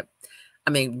watching it. I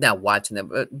mean, not watching it,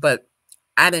 but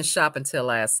I didn't shop until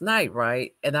last night,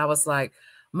 right? And I was like,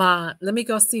 Ma, let me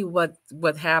go see what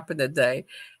happened today.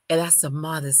 And I said,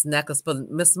 Ma, this necklace. But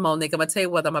Miss Monique, I'm gonna tell you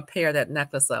what I'm gonna pair that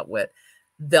necklace up with.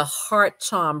 The heart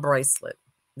charm bracelet,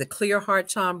 the clear heart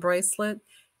charm bracelet,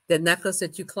 the necklace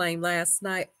that you claimed last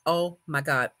night. Oh my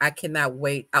God, I cannot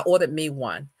wait. I ordered me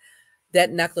one.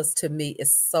 That necklace to me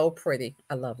is so pretty.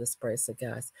 I love this bracelet,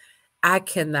 guys. I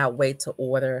cannot wait to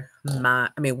order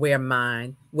wear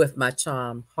mine with my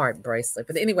charm heart bracelet.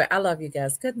 But anyway, I love you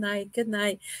guys. Good night. Good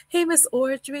night. Hey, Miss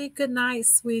Audrey. Good night,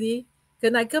 sweetie.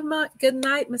 Good night. Good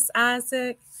night, Miss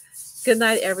Isaac. Good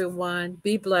night, everyone.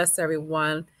 Be blessed,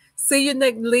 everyone. See you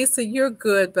next, Lisa. You're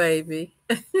good, baby.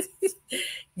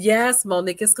 Yes,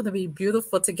 Monique, it's going to be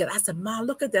beautiful together. I said, Ma,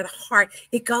 look at that heart.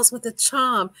 It goes with the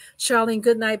charm. Charlene,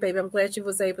 good night, baby. I'm glad you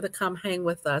was able to come hang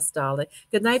with us, darling.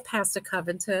 Good night, Pastor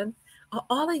Covington.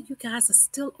 All of you guys are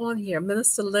still on here.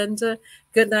 Minister Linda,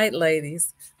 good night,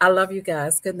 ladies. I love you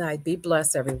guys. Good night. Be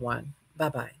blessed, everyone.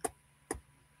 Bye-bye.